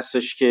موضوعی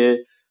هستش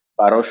که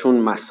براشون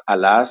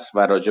مسئله است و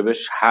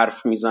راجبش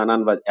حرف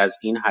میزنن و از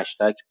این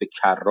هشتگ به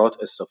کرات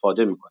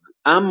استفاده میکنن.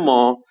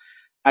 اما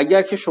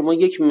اگر که شما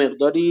یک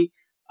مقداری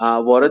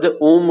وارد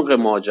عمق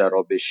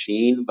ماجرا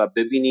بشین و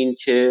ببینین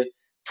که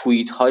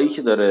توییت هایی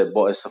که داره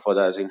با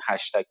استفاده از این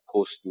هشتگ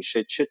پست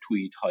میشه چه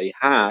توییت هایی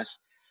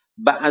هست،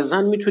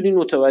 بعضا میتونین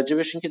متوجه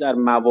بشین که در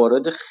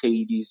موارد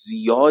خیلی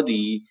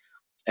زیادی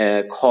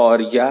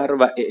کارگر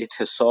و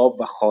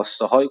اعتصاب و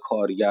خواسته های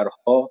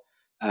کارگرها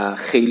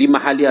خیلی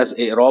محلی از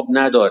اعراب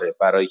نداره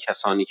برای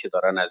کسانی که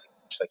دارن از این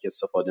هشتگ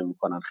استفاده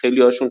میکنن.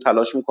 خیلی هاشون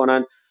تلاش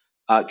میکنن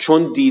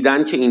چون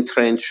دیدن که این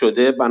ترند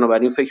شده،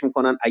 بنابراین فکر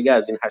میکنن اگه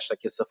از این هشتگ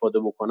استفاده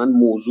بکنن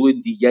موضوع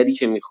دیگری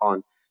که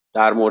میخوان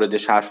در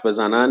موردش حرف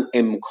بزنن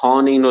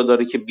امکان این رو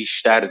داره که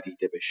بیشتر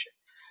دیده بشه.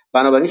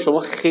 بنابراین شما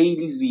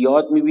خیلی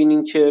زیاد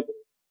میبینین که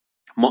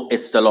ما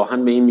اصطلاحاً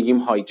به این میگیم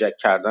هایجک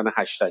کردن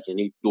هشتگ،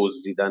 یعنی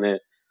دزدیدن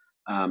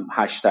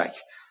هشتگ.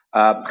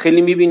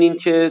 خیلی میبینین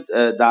که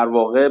در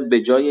واقع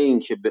به جای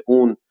اینکه به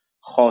اون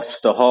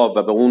خواسته ها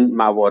و به اون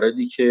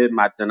مواردی که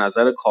مد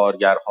نظر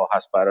کارگرها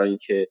هست برای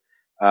اینکه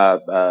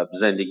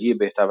زندگی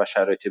بهتر و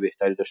شرایط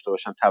بهتری داشته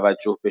باشن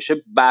توجه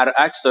بشه،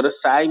 برعکس داره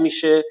سعی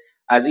میشه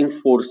از این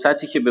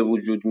فرصتی که به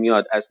وجود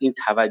میاد، از این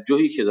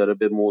توجهی که داره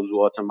به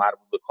موضوعات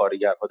مربوط به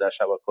کارگرها در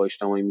شبکه‌های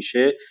اجتماعی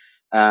میشه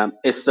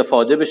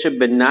استفاده بشه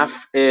به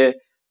نفع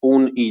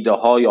اون ایده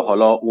ها یا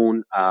حالا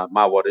اون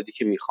مواردی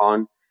که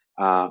میخوان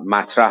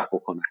مطرح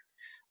بکنن.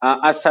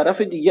 از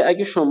طرف دیگه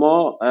اگه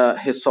شما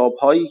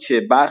حساب‌هایی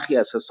که برخی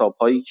از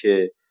حساب‌هایی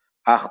که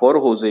اخبار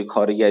حوزه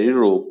کارگری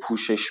رو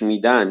پوشش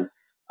میدن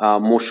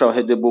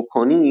مشاهده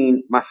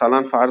بکنین،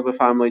 مثلا فرض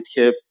بفرمایید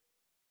که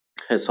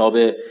حساب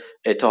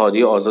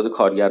اتحادیه آزاد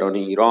کارگران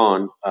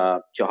ایران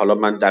که حالا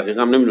من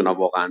دقیقاً نمیدونم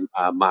واقعا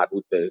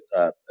مربوط به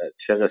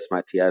چه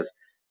قسمتی از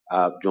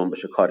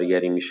جنبش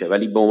کارگری میشه،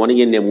 ولی به عنوان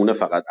یه نمونه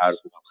فقط عرض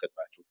میکنم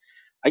خدمتتون.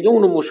 اگه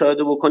اونو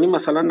مشاهده بکنیم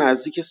مثلا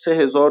نزدیک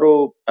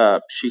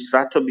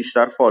 3600 تا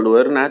بیشتر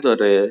فالوور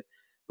نداره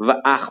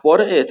و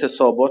اخبار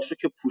اعتصابات رو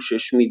که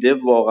پوشش میده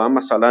واقعا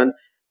مثلا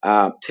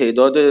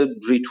تعداد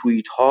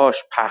ریتوییت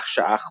هاش، پخش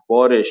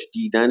اخبارش،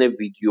 دیدن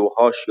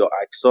ویدیوهاش یا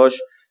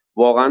عکساش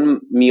واقعا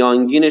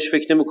میانگینش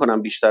فکر نمی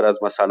کنم بیشتر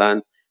از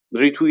مثلا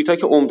ریتوییت ها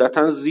که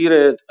عمدتا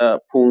زیر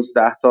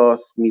 15 تا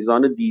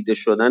میزان دیده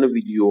شدن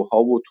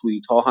ویدیوها و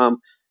توییت ها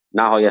هم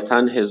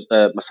نهایتا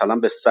مثلا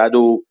به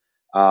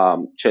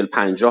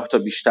 140-150 تا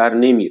بیشتر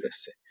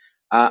نمیرسه.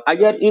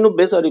 اگر اینو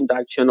بذاریم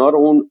در کنار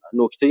اون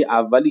نکته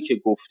اولی که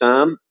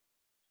گفتم،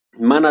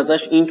 من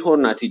ازش اینطور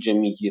نتیجه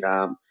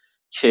میگیرم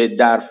که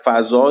در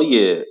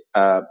فضای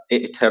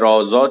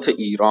اعتراضات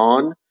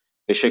ایران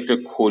به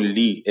شکل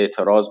کلی،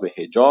 اعتراض به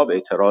حجاب،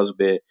 اعتراض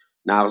به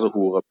نقض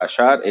حقوق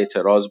بشر،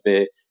 اعتراض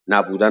به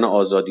نبودن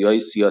آزادی‌های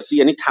سیاسی،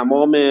 یعنی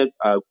تمام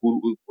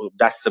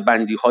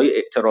دسته‌بندی‌های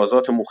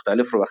اعتراضات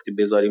مختلف رو وقتی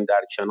بذاریم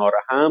در کنار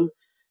هم،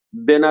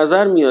 به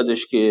نظر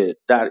میادش که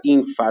در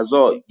این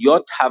فضا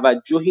یا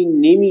توجهی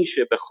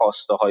نمیشه به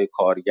خواسته های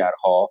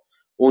کارگرها،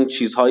 اون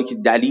چیزهایی که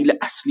دلیل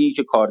اصلی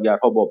که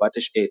کارگرها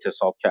بابتش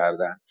اعتصاب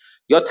کردن،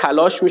 یا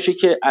تلاش میشه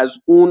که از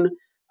اون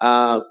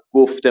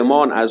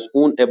گفتمان، از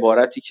اون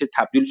عبارتی که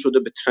تبدیل شده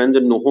به ترند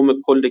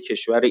نهم کل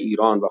کشور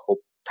ایران و خب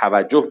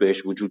توجه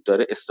بهش وجود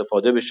داره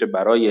استفاده بشه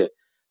برای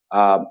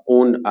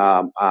اون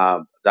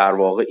در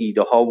واقع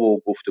ایده ها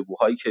و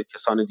گفتگوهایی که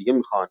کسان دیگه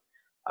میخوان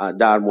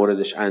در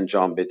موردش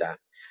انجام بدن.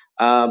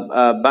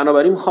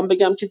 بنابراین میخوام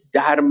بگم که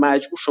در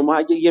مجموع شما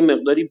اگه یه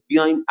مقداری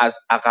بیایم از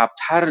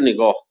عقب‌تر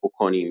نگاه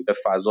بکنیم به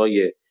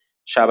فضای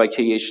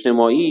شبکه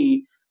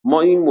اجتماعی،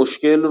 ما این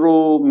مشکل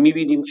رو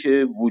میبینیم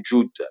که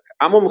وجود داره.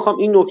 اما میخوام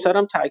این نکته رو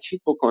هم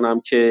تاکید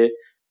بکنم که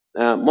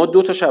ما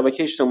 2 تا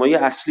شبکه اجتماعی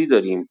اصلی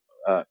داریم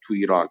تو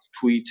ایران،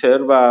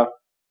 توییتر و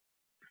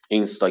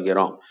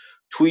اینستاگرام.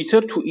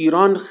 توییتر تو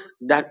ایران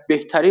در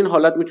بهترین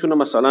حالت میتونه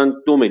مثلا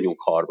 2 میلیون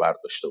کاربر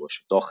داشته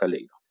باشه داخل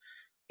ایران.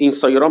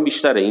 اینستاگرام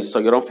بیشتره،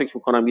 اینستاگرام فکر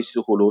میکنم یه چیزی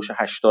هولوش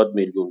 80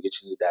 میلیون، یه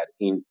چیزی در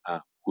این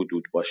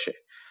حدود باشه.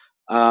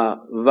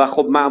 و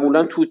خب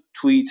معمولا تو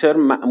توییتر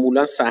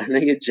معمولا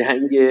صحنه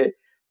جنگ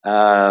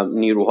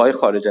نیروهای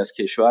خارج از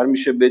کشور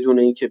میشه بدون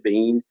اینکه به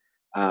این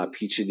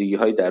پیچیدگی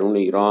های درون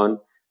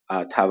ایران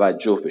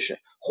توجه بشه.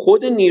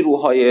 خود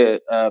نیروهای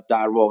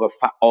در واقع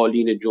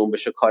فعالین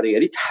جنبش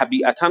کارگری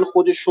طبیعتا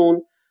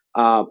خودشون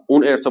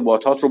اون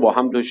ارتباطات رو با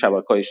هم دو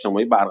شبکه‌های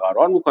اجتماعی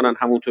برقرار میکنن،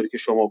 همونطوری که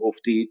شما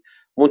گفتید.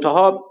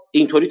 منتها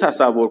اینطوری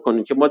تصور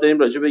کنید که ما داریم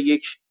راجع به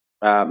یک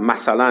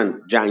مثلا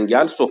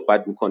جنگل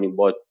صحبت میکنیم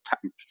با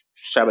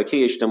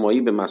شبکه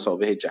اجتماعی به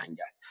مثابه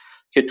جنگل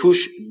که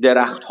توش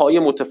درخت‌های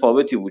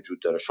متفاوتی وجود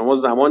داره. شما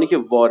زمانی که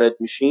وارد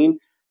میشین،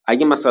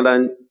 اگه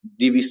مثلا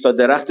 200 تا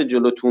درخت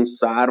جلوتون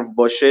سرو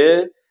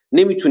باشه،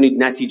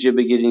 نمیتونید نتیجه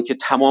بگیرید که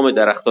تمام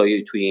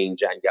درخت‌های توی این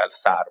جنگل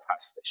سرو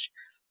هستش.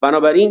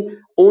 بنابراین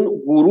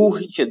اون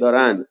گروهی که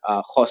دارن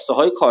خواسته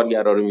های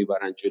کارگرا رو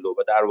میبرن جلو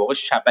و در واقع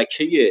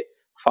شبکه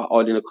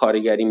فعالین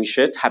کارگری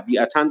میشه،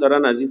 طبیعتا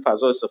دارن از این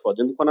فضا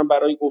استفاده میکنن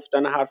برای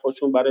گفتن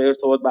حرفاشون، برای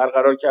ارتباط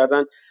برقرار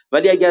کردن.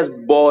 ولی اگه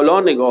از بالا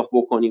نگاه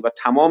بکنیم و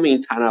تمام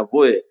این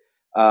تنوع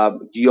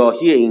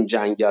گیاهی این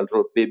جنگل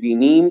رو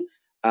ببینیم،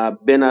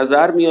 به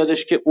نظر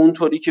میادش که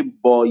اونطوری که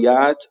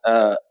باید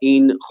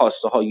این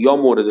خواسته ها یا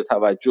مورد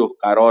توجه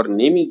قرار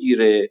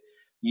نمیگیره،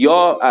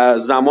 یا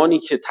زمانی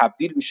که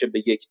تبدیل میشه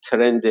به یک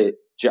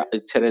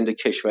ترند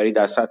کشوری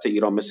در سطح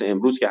ایران، مثل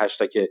امروز که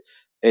هشتگ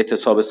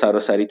اعتصاب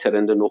سراسری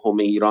ترند نهم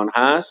ایران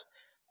هست،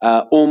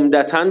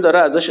 عمدتاً داره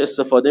ازش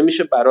استفاده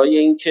میشه برای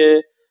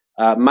اینکه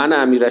من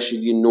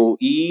امیررشیدی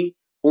نوعی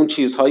اون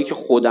چیزهایی که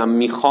خودم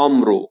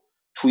میخوام رو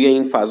توی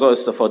این فضا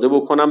استفاده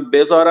بکنم،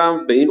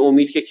 بذارم به این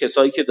امید که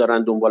کسایی که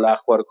دارن دنبال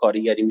اخبار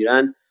کارگری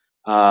میرن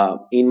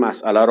این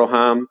مسئله رو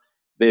هم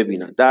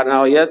ببینن. در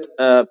نهایت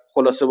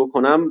خلاصه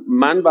بکنم،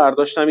 من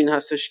برداشتم این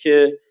هستش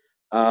که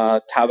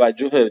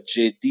توجه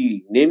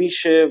جدی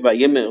نمیشه و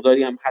یه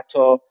مقداری هم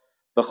حتی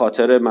به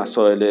خاطر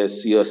مسائل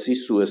سیاسی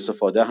سوء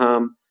استفاده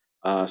هم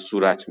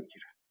صورت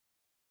میگیره.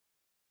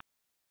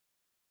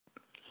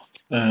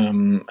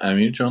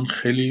 امیر جان،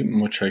 خیلی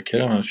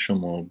متشکرم از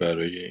شما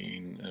برای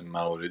این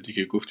مواردی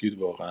که گفتید،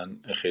 واقعا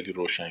خیلی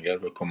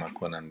روشنگر و کمک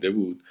کننده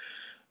بود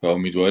و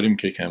امیدواریم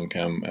که کم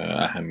کم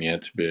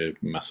اهمیت به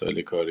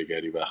مسائل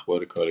کارگری و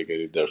اخبار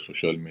کارگری در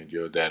سوشال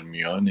مدیا در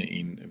میان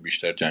این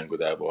بیشتر جنگ و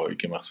دعواهایی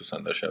که مخصوصا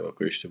در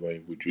شبکه‌های اجتماعی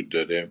وجود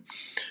داره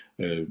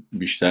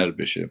بیشتر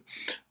بشه.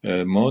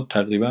 ما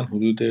تقریبا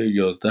حدود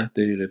 11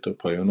 دقیقه تا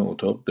پایان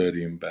اتاق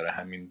داریم، برای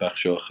همین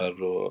بخش آخر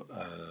رو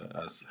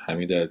از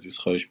حمید عزیز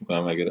خواهش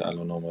میکنم اگر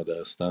الان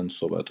آماده هستن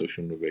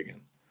صحبتاشون رو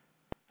بگن.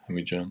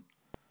 حمید جان.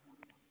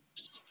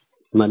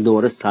 من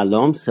دوباره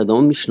سلام،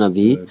 صدام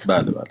میشنوید؟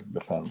 بله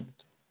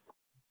بفرمایید.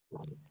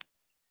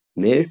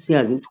 مرسی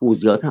از این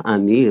توضیحات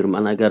امیر.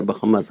 من اگر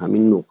بخوام از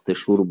همین نقطه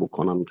شروع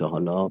بکنم که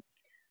حالا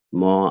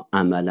ما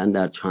عملا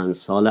در چند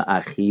سال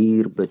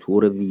اخیر به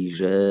طور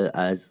ویژه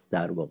از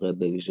در واقع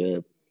به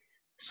ویژه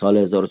سال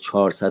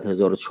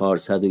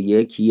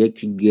 1401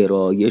 یک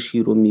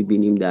گرایشی رو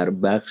میبینیم در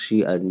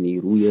بخشی از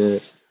نیروی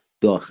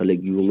داخل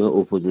گیومه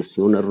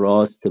اپوزیسیون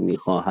راست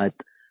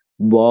میخواهد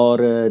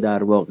بار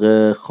در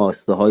واقع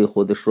خواسته های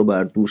خودش رو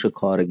بر دوش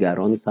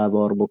کارگران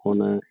سوار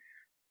بکنه،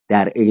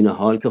 در عین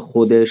حال که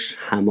خودش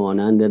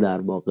همانند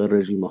در واقع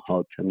رژیم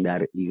حاکم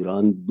در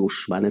ایران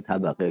دشمن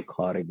طبقه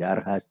کارگر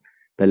هست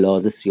به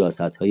لحاظ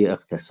سیاست‌های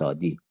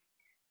اقتصادی.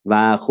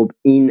 و خب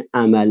این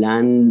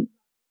عملاً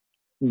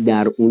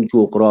در اون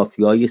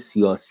جغرافیای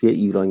سیاسی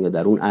ایران یا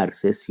در اون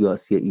عرصه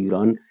سیاسی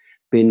ایران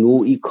به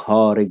نوعی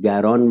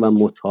کارگران و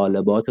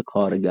مطالبات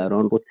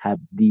کارگران رو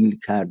تبدیل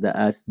کرده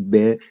است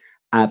به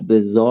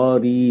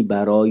ابزاری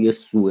برای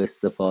سوء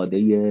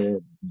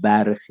استفاده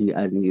برخی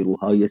از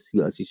نیروهای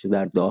سیاسی چه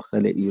در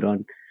داخل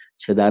ایران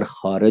چه در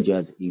خارج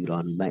از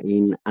ایران، و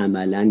این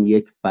عملاً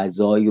یک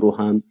فضایی رو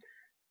هم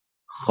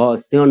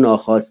خواسته یا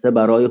ناخواسته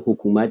برای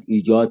حکومت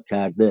ایجاد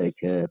کرده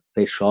که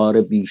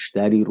فشار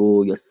بیشتری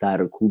رو یا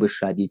سرکوب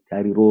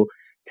شدیدتری رو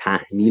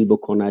تحمیل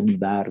بکند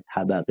بر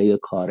طبقه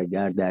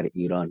کارگر در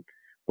ایران.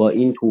 با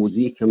این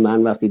توضیح که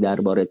من وقتی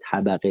درباره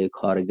طبقه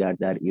کارگر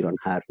در ایران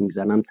حرف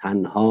میزنم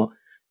تنها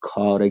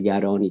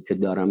کارگرانی که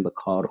دارن به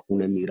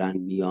کارخونه میرن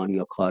میان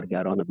یا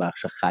کارگران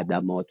بخش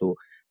خدمات و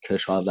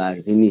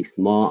کشاورزی نیست.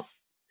 ما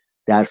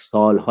در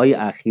سالهای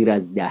اخیر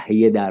از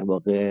دهه در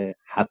واقع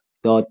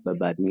 70 به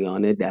بعد،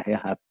 میانه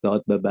دهه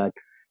 70 به بعد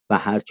و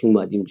هرچی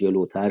اومدیم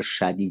جلوتر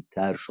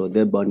شدیدتر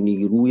شده، با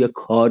نیروی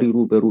کاری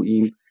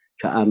روبرویم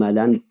که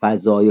عملاً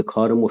فضای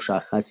کار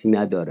مشخصی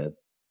نداره.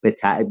 به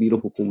تعبیر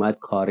حکومت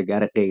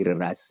کارگر غیر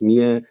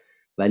رسمیه،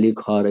 ولی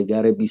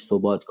کارگر بی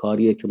ثبات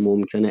کاریه که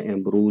ممکنه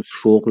امروز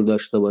شغل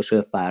داشته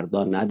باشه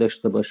فردا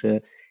نداشته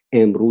باشه،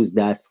 امروز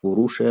دست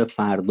فروشه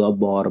فردا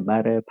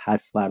باربره،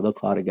 پس فردا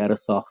کارگر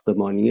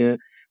ساختمانیه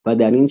و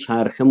در این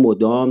چرخه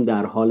مدام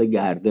در حال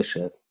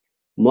گردشه.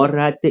 ما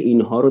رد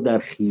اینها رو در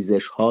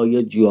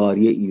خیزش‌های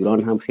جاری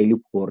ایران هم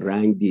خیلی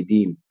پررنگ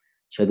دیدیم،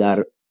 چه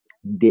در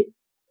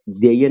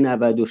دی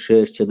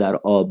 96 چه در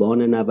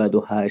آبان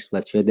 98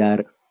 و چه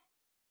در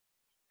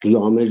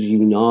قیام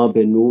ژینا.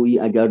 به نوعی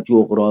اگر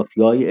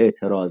جغرافیای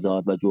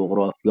اعتراضات و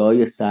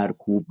جغرافیای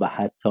سرکوب و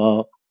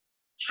حتی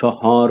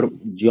 4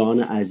 جان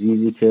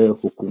عزیزی که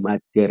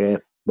حکومت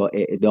گرفت با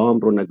اعدام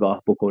رو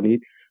نگاه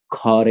بکنید،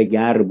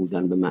 کارگر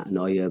بودن به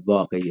معنای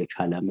واقعی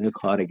کلمه،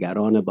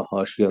 کارگران به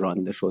حاشیه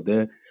رانده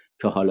شده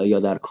که حالا یا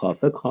در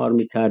کافه کار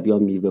میکرد یا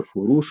میوه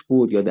فروش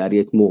بود یا در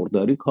یک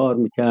مرغداری کار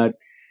میکرد.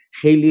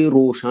 خیلی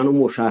روشن و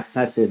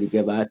مشخصه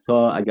دیگه. و حتی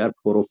اگر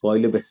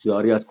پروفایل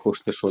بسیاری از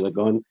کشته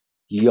شدگان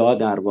یا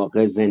در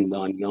واقع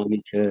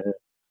زندانیانی که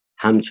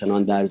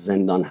همچنان در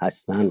زندان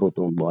هستن رو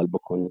دنبال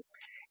بکنید،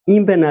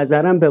 این به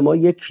نظرم به ما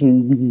یک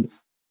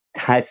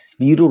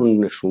تصویر رو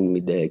نشون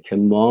میده که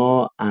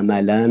ما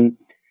عملاً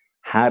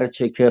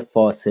هرچه که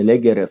فاصله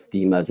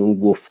گرفتیم از اون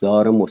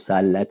گفتار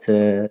مسلط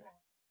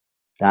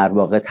در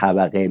واقع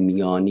طبقه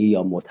میانی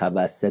یا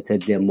متوسط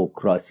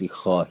دموکراسی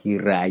خواهی،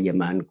 رأی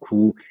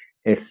منکو،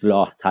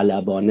 اصلاح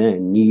طلبانه،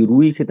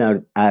 نیرویی که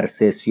در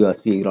عرصه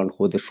سیاسی ایران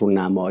خودش رو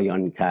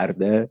نمایان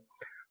کرده،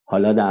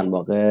 حالا در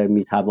واقع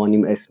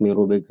میتوانیم اسمی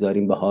رو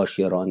بگذاریم به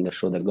حاشیه رانده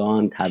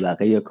شدگان،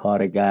 طبقه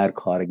کارگر،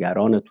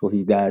 کارگران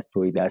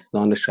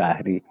تهیدستان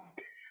شهری.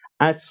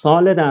 از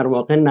سال در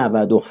واقع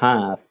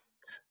 97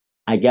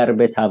 اگر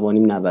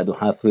بتوانیم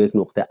 97 رو یک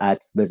نقطه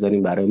عطف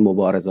بذاریم برای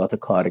مبارزات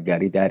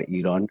کارگری در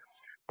ایران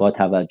با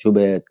توجه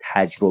به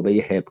تجربه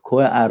هپکو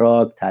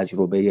عراق،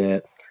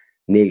 تجربه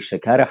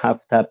نیشکر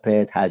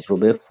هفت‌تپه،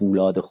 تجربه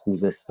فولاد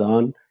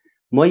خوزستان،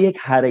 ما یک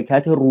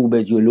حرکت رو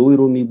به جلوی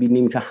رو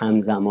میبینیم که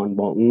همزمان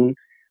با اون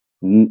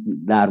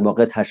در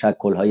واقع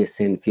تشکل‌های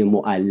صنفی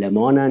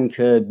معلمانن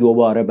که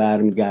دوباره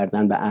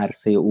برمیگردن به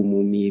عرصه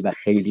عمومی و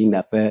خیلی این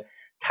دفعه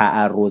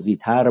تعرضی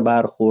تر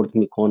برخورد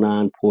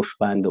میکنن. پشت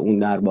بند اون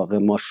در واقع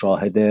ما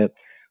شاهد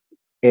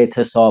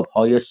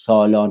اعتصاب‌های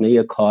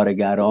سالانه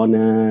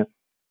کارگران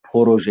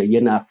پروژه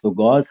نفت و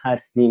گاز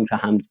هستیم که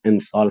هم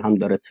امسال هم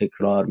داره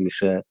تکرار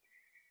میشه.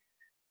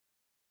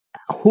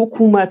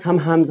 حکومت هم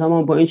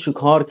همزمان با این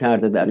چیکار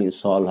کرده در این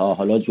سالها،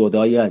 حالا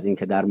جدایی از این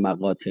که در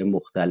مقاطع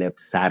مختلف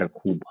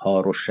سرکوب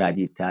ها رو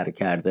شدیدتر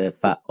کرده،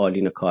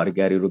 فعالین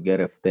کارگری رو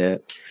گرفته،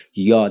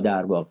 یا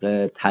در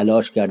واقع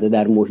تلاش کرده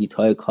در محیط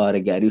های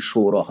کارگری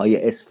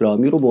شوراهای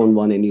اسلامی رو به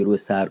عنوان نیروی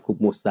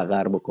سرکوب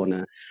مستقر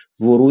بکنه،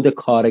 ورود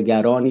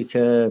کارگرانی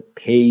که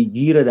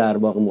پیگیر در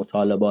واقع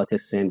مطالبات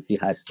صنفی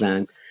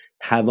هستند،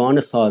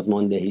 توان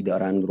سازماندهی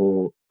دارن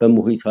رو به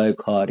محیط های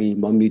کاری.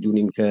 ما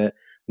میدونیم که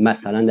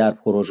مثلا در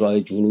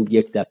پروژه جنوب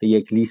یک دفعه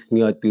یک لیست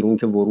میاد بیرون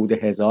که ورود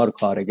 1000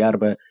 کارگر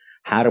به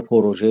هر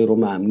پروژه رو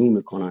ممنوع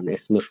میکنن،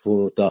 اسمش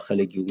رو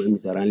داخل گیومه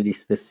میذارن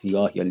لیست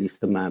سیاه یا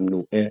لیست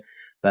ممنوعه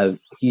و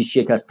هیچ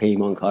یک از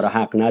پیمانکارا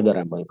حق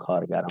ندارن با این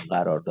کارگران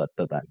قرارداد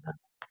ببندن.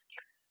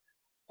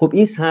 خب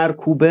این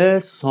سرکوبه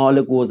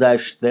سال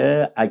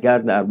گذشته اگر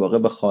در واقع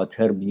به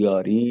خاطر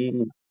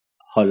بیاریم،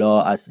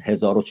 حالا از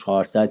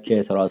 1400 که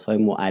اعتراضهای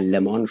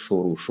معلمان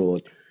شروع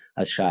شد،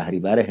 از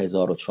شهریور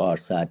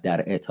 1400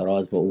 در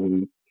اعتراض به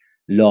اون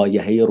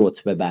لایحه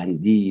رتبه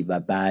بندی و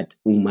بعد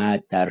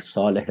اومد در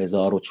سال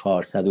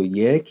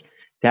 1401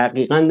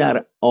 دقیقاً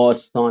در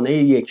آستانه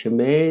 1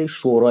 می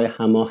شورای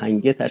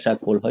هماهنگی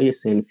تشکل‌های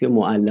صنفی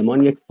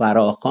معلمان یک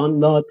فراخوان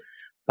داد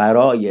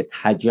برای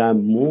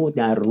تجمع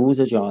در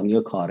روز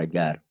جهانی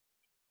کارگر.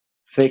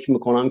 فکر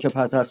میکنم که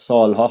پس از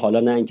سالها، حالا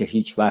نه اینکه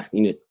هیچ وقت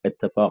این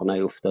اتفاق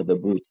نیفتاده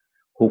بود،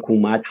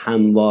 حکومت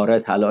همواره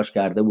تلاش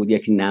کرده بود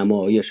یک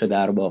نمایش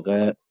در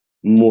واقع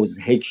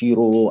مضحکی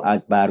رو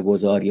از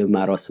برگزاری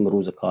مراسم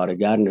روز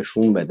کارگر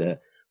نشون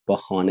بده، با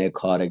خانه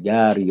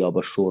کارگر یا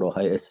با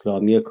شوراهای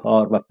اسلامی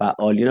کار و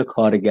فعالین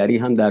کارگری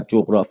هم در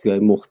جغرافیای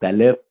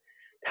مختلف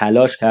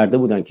تلاش کرده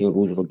بودن که این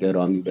روز رو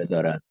گرامی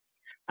بدارن.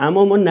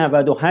 اما ما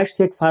 98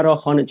 یک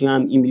فراخوان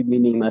جمعی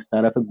می‌بینیم از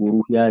طرف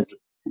گروهی از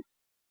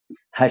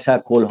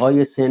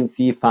تشکل‌های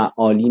صنفی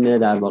فعالین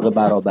در واقع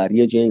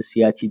برابری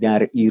جنسیتی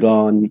در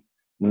ایران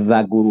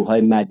و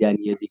گروه‌های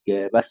مدنی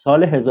دیگه، و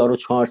سال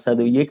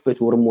 1401 به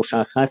طور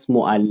مشخص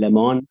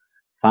معلمان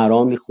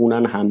فرا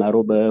میخونن همه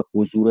رو به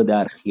حضور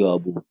در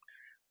خیابون.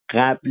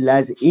 قبل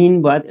از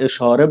این باید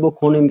اشاره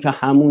بکنیم که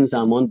همون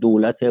زمان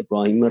دولت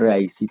ابراهیم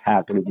رئیسی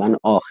تقریبا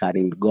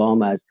آخرین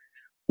گام از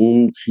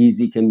اون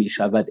چیزی که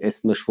میشود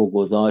اسمش رو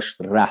گذاشت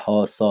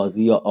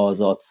رهاسازی یا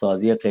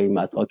آزادسازی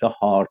قیمت‌ها که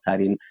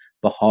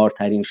به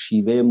هارترین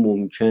شیوه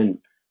ممکن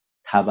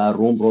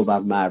تورم رو بر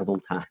مردم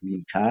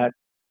تحمیل کرد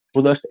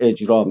رو داشت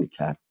اجرا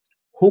میکرد.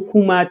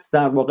 حکومت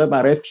در واقع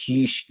برای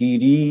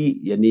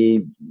پیشگیری،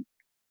 یعنی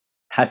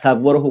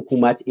تصور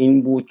حکومت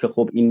این بود که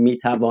خب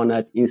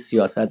این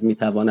سیاست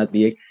میتواند به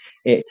یک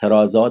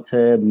اعتراضات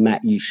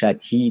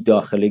معیشتی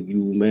داخل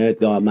گیومه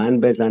دامن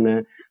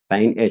بزنه و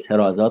این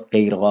اعتراضات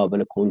غیر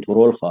قابل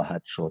کنترل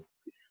خواهد شد.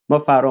 ما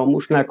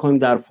فراموش نکنیم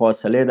در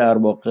فاصله در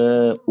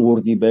واقع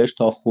اردیبهشت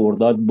تا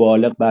خرداد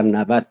بالغ بر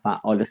 90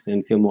 فعال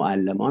صنفی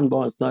معلمان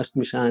بازداشت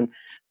میشن.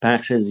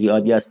 بخش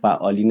زیادی از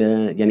فعالین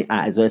یعنی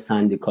اعضای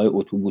سندیکای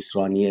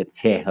اتوبوسرانی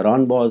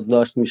تهران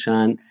بازداشت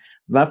میشن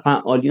و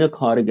فعالین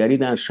کارگری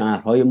در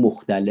شهرهای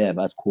مختلف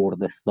از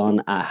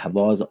کردستان،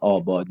 اهواز،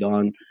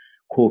 آبادان،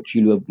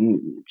 کوکیلو،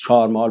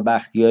 چهارمحال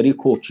بختیاری،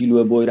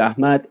 کوکیلو،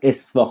 بویراحمد،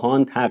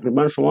 اصفهان،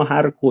 تقریبا شما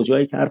هر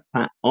کجایی که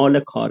فعال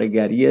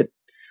کارگری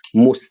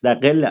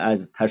مستقل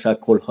از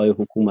تشکل‌های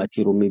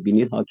حکومتی رو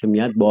می‌بینید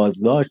حاکمیت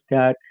بازداشت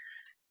کرد.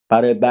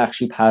 برای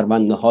بخشی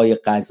پرونده‌های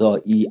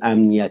قضایی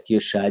امنیتی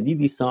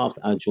شدیدی ساخت،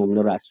 از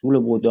جمله رسول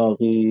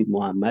بداقی،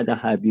 محمد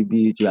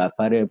حبیبی،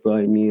 جعفر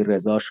ابراهیمی،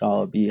 رضا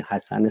شهابی،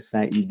 حسن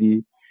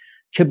سعیدی،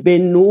 که به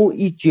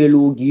نوعی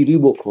جلوگیری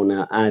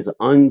بکنه از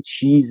آن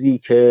چیزی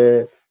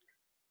که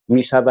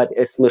می شود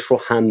اسمش رو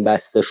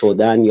همبسته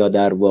شدن یا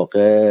در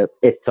واقع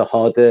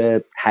اتحاد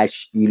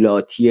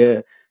تشکیلاتی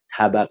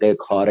طبقه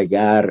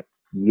کارگر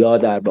یا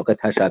در واقع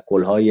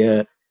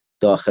تشکل‌های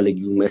داخل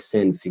گیومه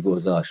صنفی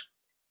گذاشت.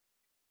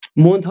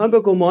 منتها به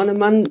گمان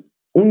من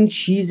اون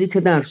چیزی که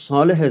در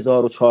سال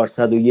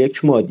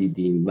 1401 ما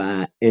دیدیم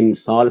و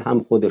امسال هم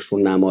خودش رو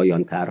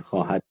نمایان تر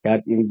خواهد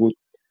کرد این بود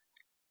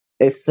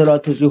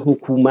استراتژی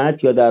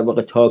حکومت یا در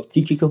واقع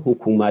تاکتیکی که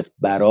حکومت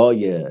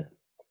برای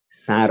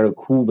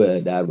سرکوب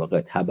در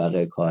واقع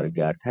طبقه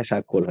کارگر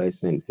تشکل‌های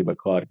صنفی به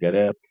کار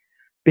گرفت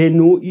به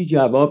نوعی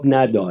جواب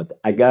نداد.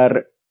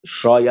 اگر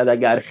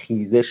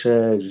خیزش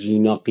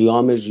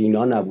قیام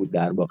ژینا نبود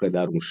در واقع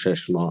در اون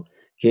 6 ماه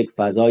که یک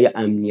فضای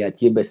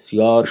امنیتی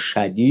بسیار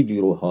شدیدی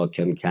رو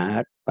حاکم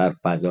کرد بر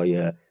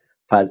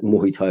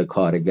محیط‌های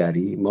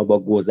کارگری، ما با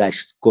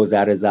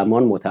گذر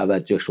زمان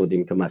متوجه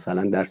شدیم که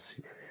مثلا در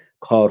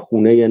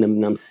کارخونه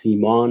نمیدونم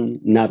سیمان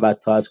 90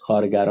 تا از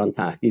کارگران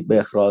تهدید به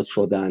اخراج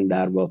شدن،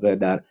 در واقع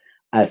در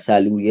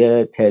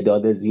عسلویه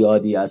تعداد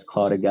زیادی از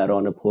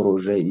کارگران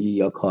پروژه‌ای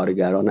یا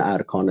کارگران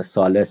ارکان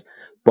ثالث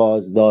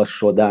بازداشت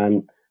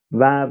شدن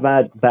و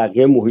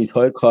بقیه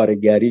محیط‌های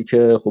کارگری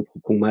که خب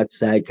حکومت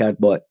سعی کرد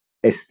با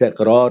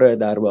استقرار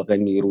در واقع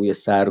نیروی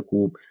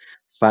سرکوب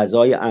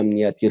فضای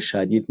امنیتی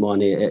شدید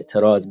مانع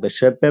اعتراض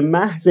بشه. به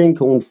محض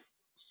اینکه اون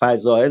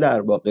فضای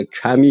در واقع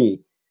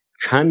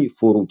کمی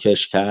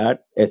فروکش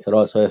کرد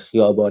اعتراضهای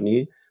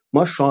خیابانی،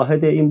 ما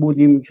شاهد این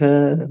بودیم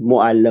که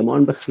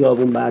معلمان به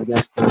خیابون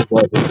برگشتن،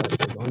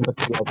 بازنشستگان به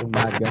خیابون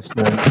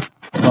برگشتن،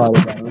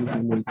 کارگران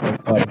در محیط‌های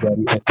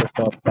کارگری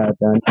اعتصاب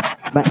کردن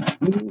و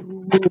این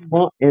رو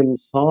ما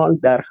امسال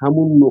در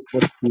همون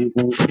نخستین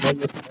روزهای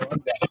سال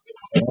در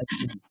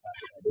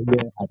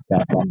مسئله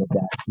حداقل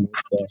دستمزد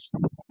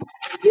داشتیم.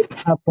 یک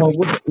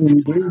تفاوت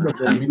عمده‌ای با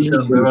حمید زندگی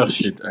جان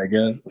ببخشید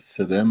اگر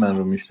صدای من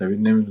رو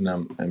میشنوید،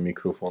 نمیدونم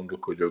میکروفون رو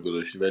کجا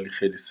گذاشتی ولی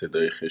خیلی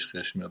صدای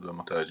خشخش میاد و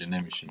متوجه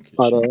نمیشیم که چی.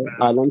 آره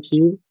الان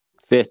چی؟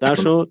 بهتر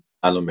شد؟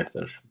 الان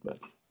بهتر شد. بله.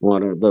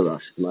 آره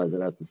ببخشید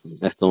معذرت می‌خوام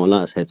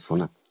احتمالاً از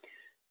هدفونم.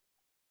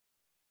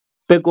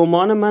 به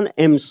گمان من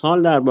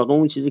امسال در واقع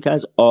اون چیزی که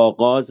از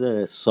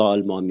آغاز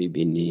سال ما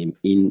میبینیم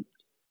این،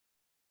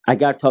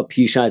 اگر تا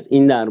پیش از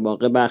این در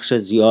واقع بخش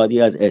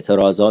زیادی از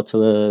اعتراضات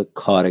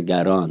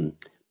کارگران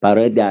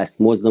برای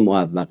دستمزد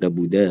معوقه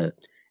بوده،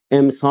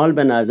 امسال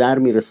به نظر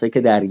میرسه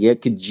که در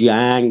یک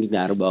جنگ،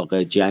 در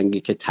واقع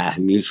جنگی که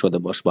تحمیل شده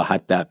باش با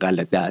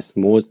حداقل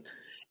دستمزد،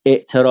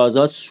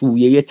 اعتراضات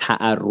سویه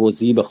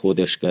تعرضی به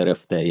خودش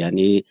گرفته.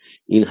 یعنی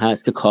این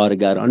هست که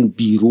کارگران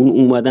بیرون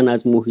اومدن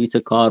از محیط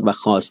کار و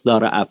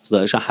خواستار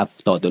افزایش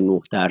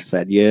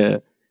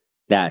 79%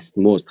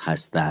 دستمزد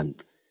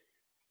هستند.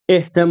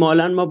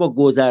 احتمالاً ما با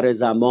گذر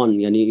زمان،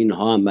 یعنی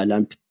اینها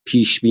عملاً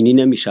پیش بینی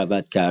نمی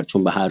شود کرد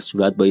چون به هر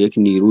صورت با یک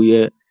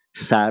نیروی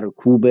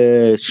سرکوب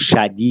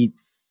شدید،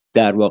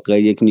 در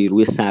واقع یک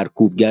نیروی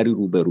سرکوبگری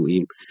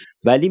روبرویم،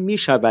 ولی می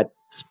شود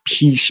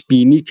پیش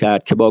بینی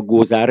کرد که با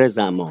گذر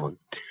زمان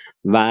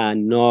و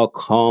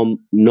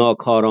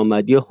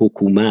ناکارآمدی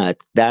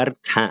حکومت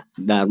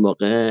در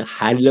واقع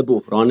حل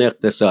بحران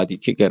اقتصادی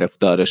که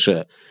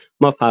گرفتارشه،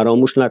 ما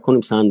فراموش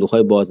نکنیم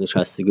صندوق‌های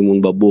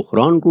بازنشستگیمون با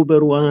بحران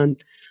روبروند.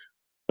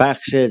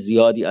 بخش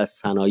زیادی از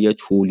صنایع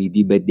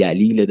تولیدی به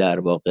دلیل در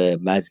واقع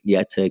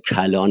وضعیت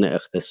کلان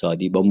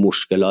اقتصادی با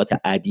مشکلات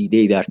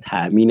عدیده‌ای در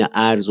تأمین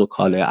ارز و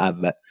کالای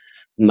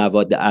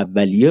مواد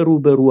اولیه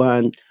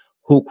روبروند.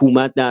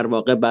 حکومت در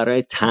واقع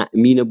برای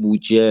تأمین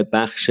بودجه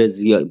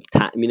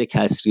تأمین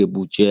کسری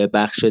بودجه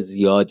بخش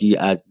زیادی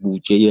از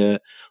بودجه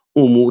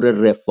امور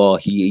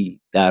رفاهی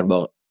در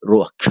واقع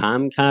رو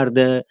کم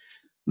کرده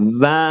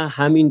و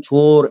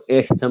همینطور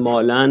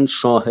احتمالاً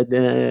شاهد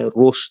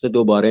رشد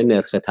دوباره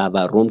نرخ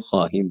تورم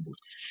خواهیم بود.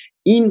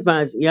 این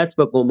وضعیت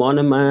به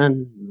گمان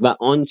من و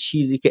آن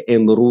چیزی که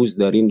امروز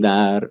داریم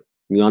در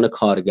میان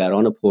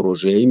کارگران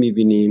پروژه‌ای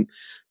می‌بینیم،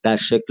 در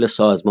شکل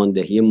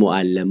سازماندهی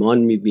معلمان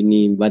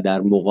می‌بینیم و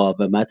در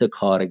مقاومت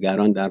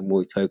کارگران در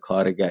محیط‌های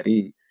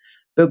کارگری،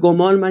 به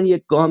گمان من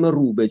یک گام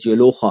رو به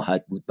جلو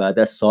خواهد بود بعد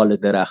از سال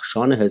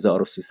درخشان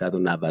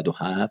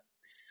 1397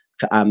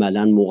 که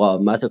عملاً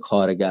مقاومت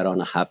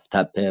کارگران هفت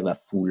تپه و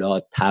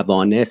فولاد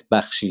توانست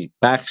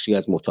بخشی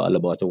از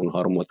مطالبات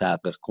اونها رو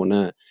متحقق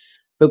کنه.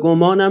 به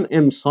گمانم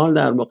امسال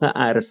در واقع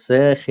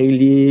عرصه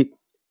خیلی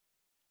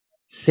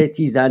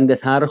ستیزنده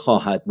تر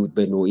خواهد بود،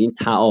 به نوعی این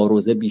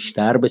تعارضه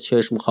بیشتر به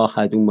چشم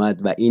خواهد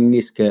اومد و این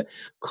نیست که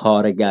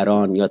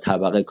کارگران یا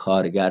طبقه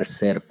کارگر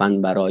صرفاً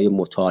برای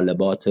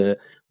مطالبات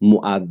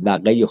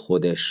معوقه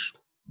خودش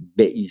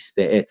به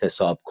ایسته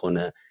اعتصاب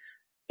کنه.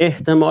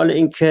 احتمال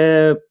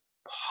اینکه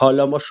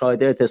حالا ما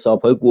شاهد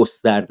اعتصاب‌های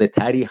گسترده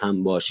تری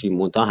هم باشیم،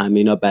 منتها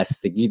همینا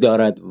بستگی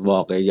دارد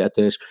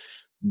واقعیتش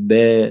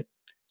به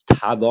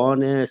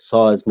توان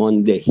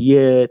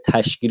سازماندهی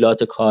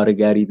تشکیلات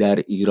کارگری در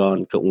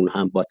ایران که اون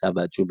هم با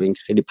توجه به اینکه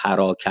خیلی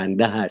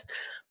پراکنده هست،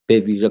 به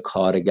ویژه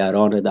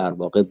کارگران در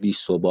واقع بی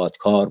ثبات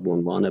کار به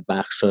عنوان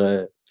بخش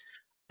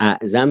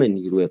اعظم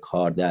نیروی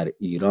کار در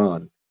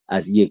ایران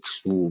از یک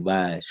سو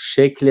و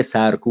شکل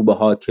سرکوب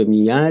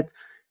حاکمیت،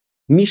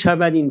 می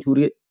شود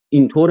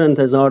اینطور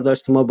انتظار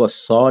داشت که ما با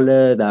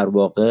سال در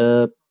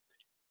واقع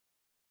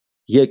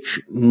یک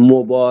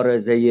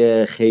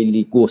مبارزه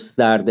خیلی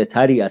گسترده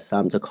تری از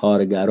سمت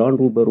کارگران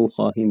روبرو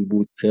خواهیم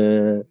بود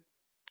که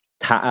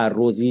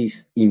تعرضی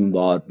است این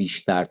بار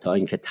بیشتر تا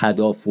اینکه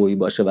تدافعی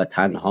باشه و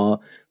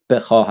تنها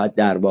بخواهد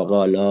در واقع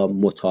حالا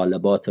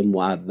مطالبات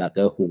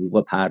معوقه،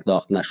 حقوق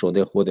پرداخت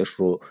نشده خودش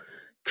رو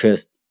که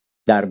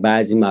در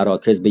بعضی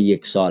مراکز به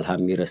 1 سال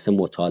هم میرسه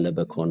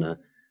مطالبه کنه.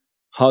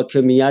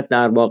 حاکمیت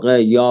در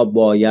واقع یا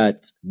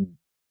باید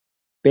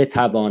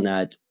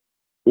بتواند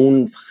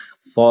اون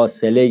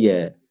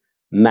فاصله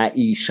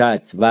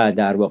معیشت و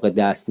در واقع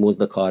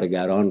دستمزد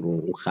کارگران رو،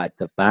 اون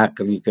خط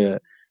فقری که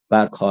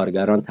بر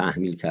کارگران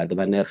تحمیل کرده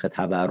و نرخ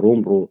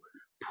تورم رو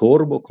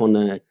پر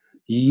بکنه،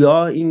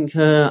 یا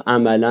اینکه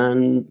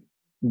عملاً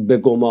به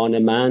گمان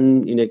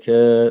من اینه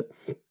که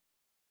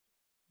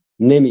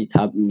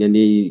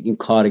یعنی این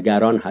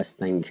کارگران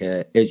هستن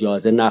که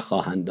اجازه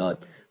نخواهند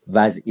داد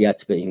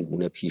وضعیت به این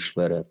گونه پیش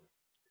بره.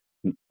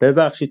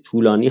 ببخشید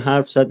طولانی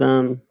حرف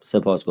زدم،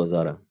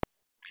 سپاسگزارم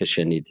که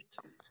شنیدید.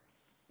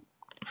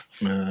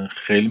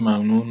 خیلی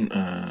ممنون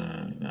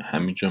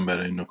حمید جان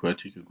برای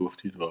نکاتی که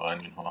گفتید، واقعا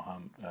اینها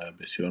هم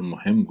بسیار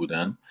مهم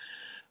بودن.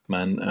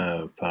 من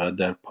فقط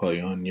در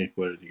پایان یک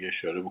بار دیگه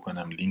اشاره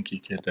بکنم لینکی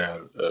که در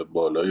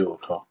بالای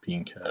اتاق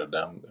پین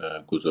کردم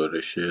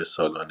گزارش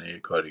سالانه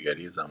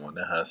کارگری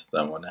زمانه هست.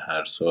 زمانه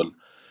هر سال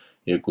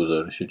یک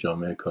گزارش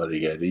جامعه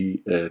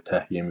کارگری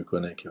تهیه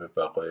میکنه که به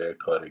بقای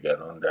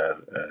کارگران در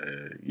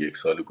یک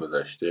سال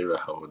گذشته و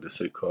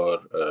حوادث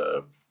کار،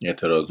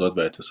 اعتراضات و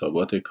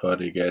اعتصابات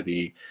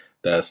کارگری،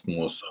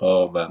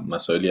 دستمزدها و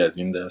مسائلی از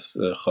این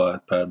دست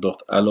خواهد پرداخت.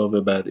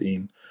 علاوه بر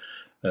این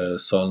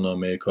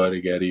سالنامه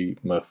کارگری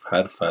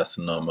هر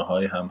فصل نامه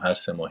های هم هر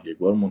 3 ماه یک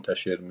بار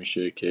منتشر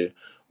میشه که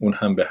اون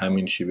هم به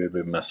همین شیوه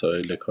به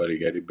مسائل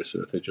کارگری به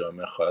صورت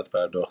جامع خواهد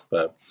پرداخت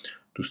و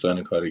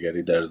دوستان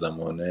کارگری در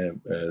زمانه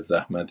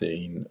زحمت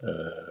این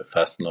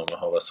فصلنامه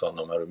ها و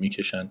سالنامه رو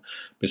میکشن.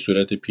 به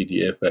صورت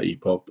PDF و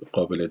EPUB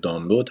قابل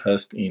دانلود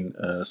هست این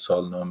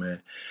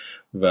سالنامه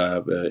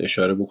و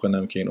اشاره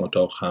بکنم که این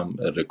اتاق هم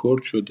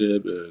رکورد شده،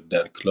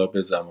 در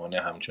کلاب زمانه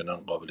همچنان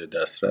قابل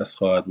دسترس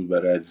خواهد بود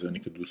برای عزیزانی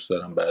که دوست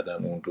دارن بعداً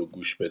اون رو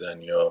گوش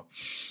بدن یا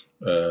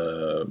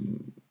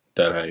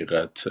در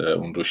حقیقت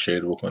اون رو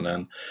شیر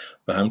بکنن.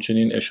 و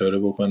همچنین اشاره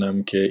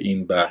بکنم که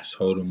این بحث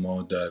ها رو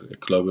ما در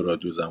کلاب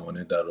رادیو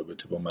زمانه در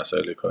رابطه با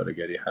مسائل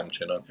کارگری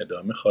همچنان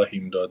ادامه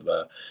خواهیم داد و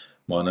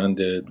مانند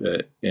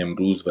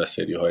امروز و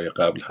سری های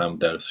قبل هم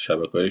در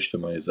شبکه‌های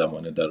اجتماعی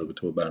زمانه در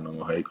رابطه با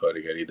برنامه‌های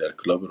کارگری در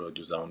کلاب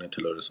رادیو زمانه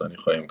اطلاع رسانی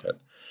خواهیم کرد.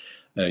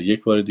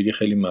 یک بار دیگه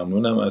خیلی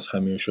ممنونم از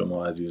همه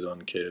شما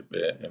عزیزان که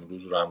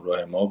امروز رو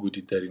همراه ما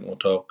بودید در این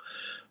اتاق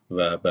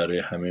و برای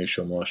همه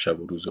شما شب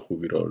و روز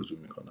خوبی رو آرزو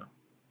میکنم.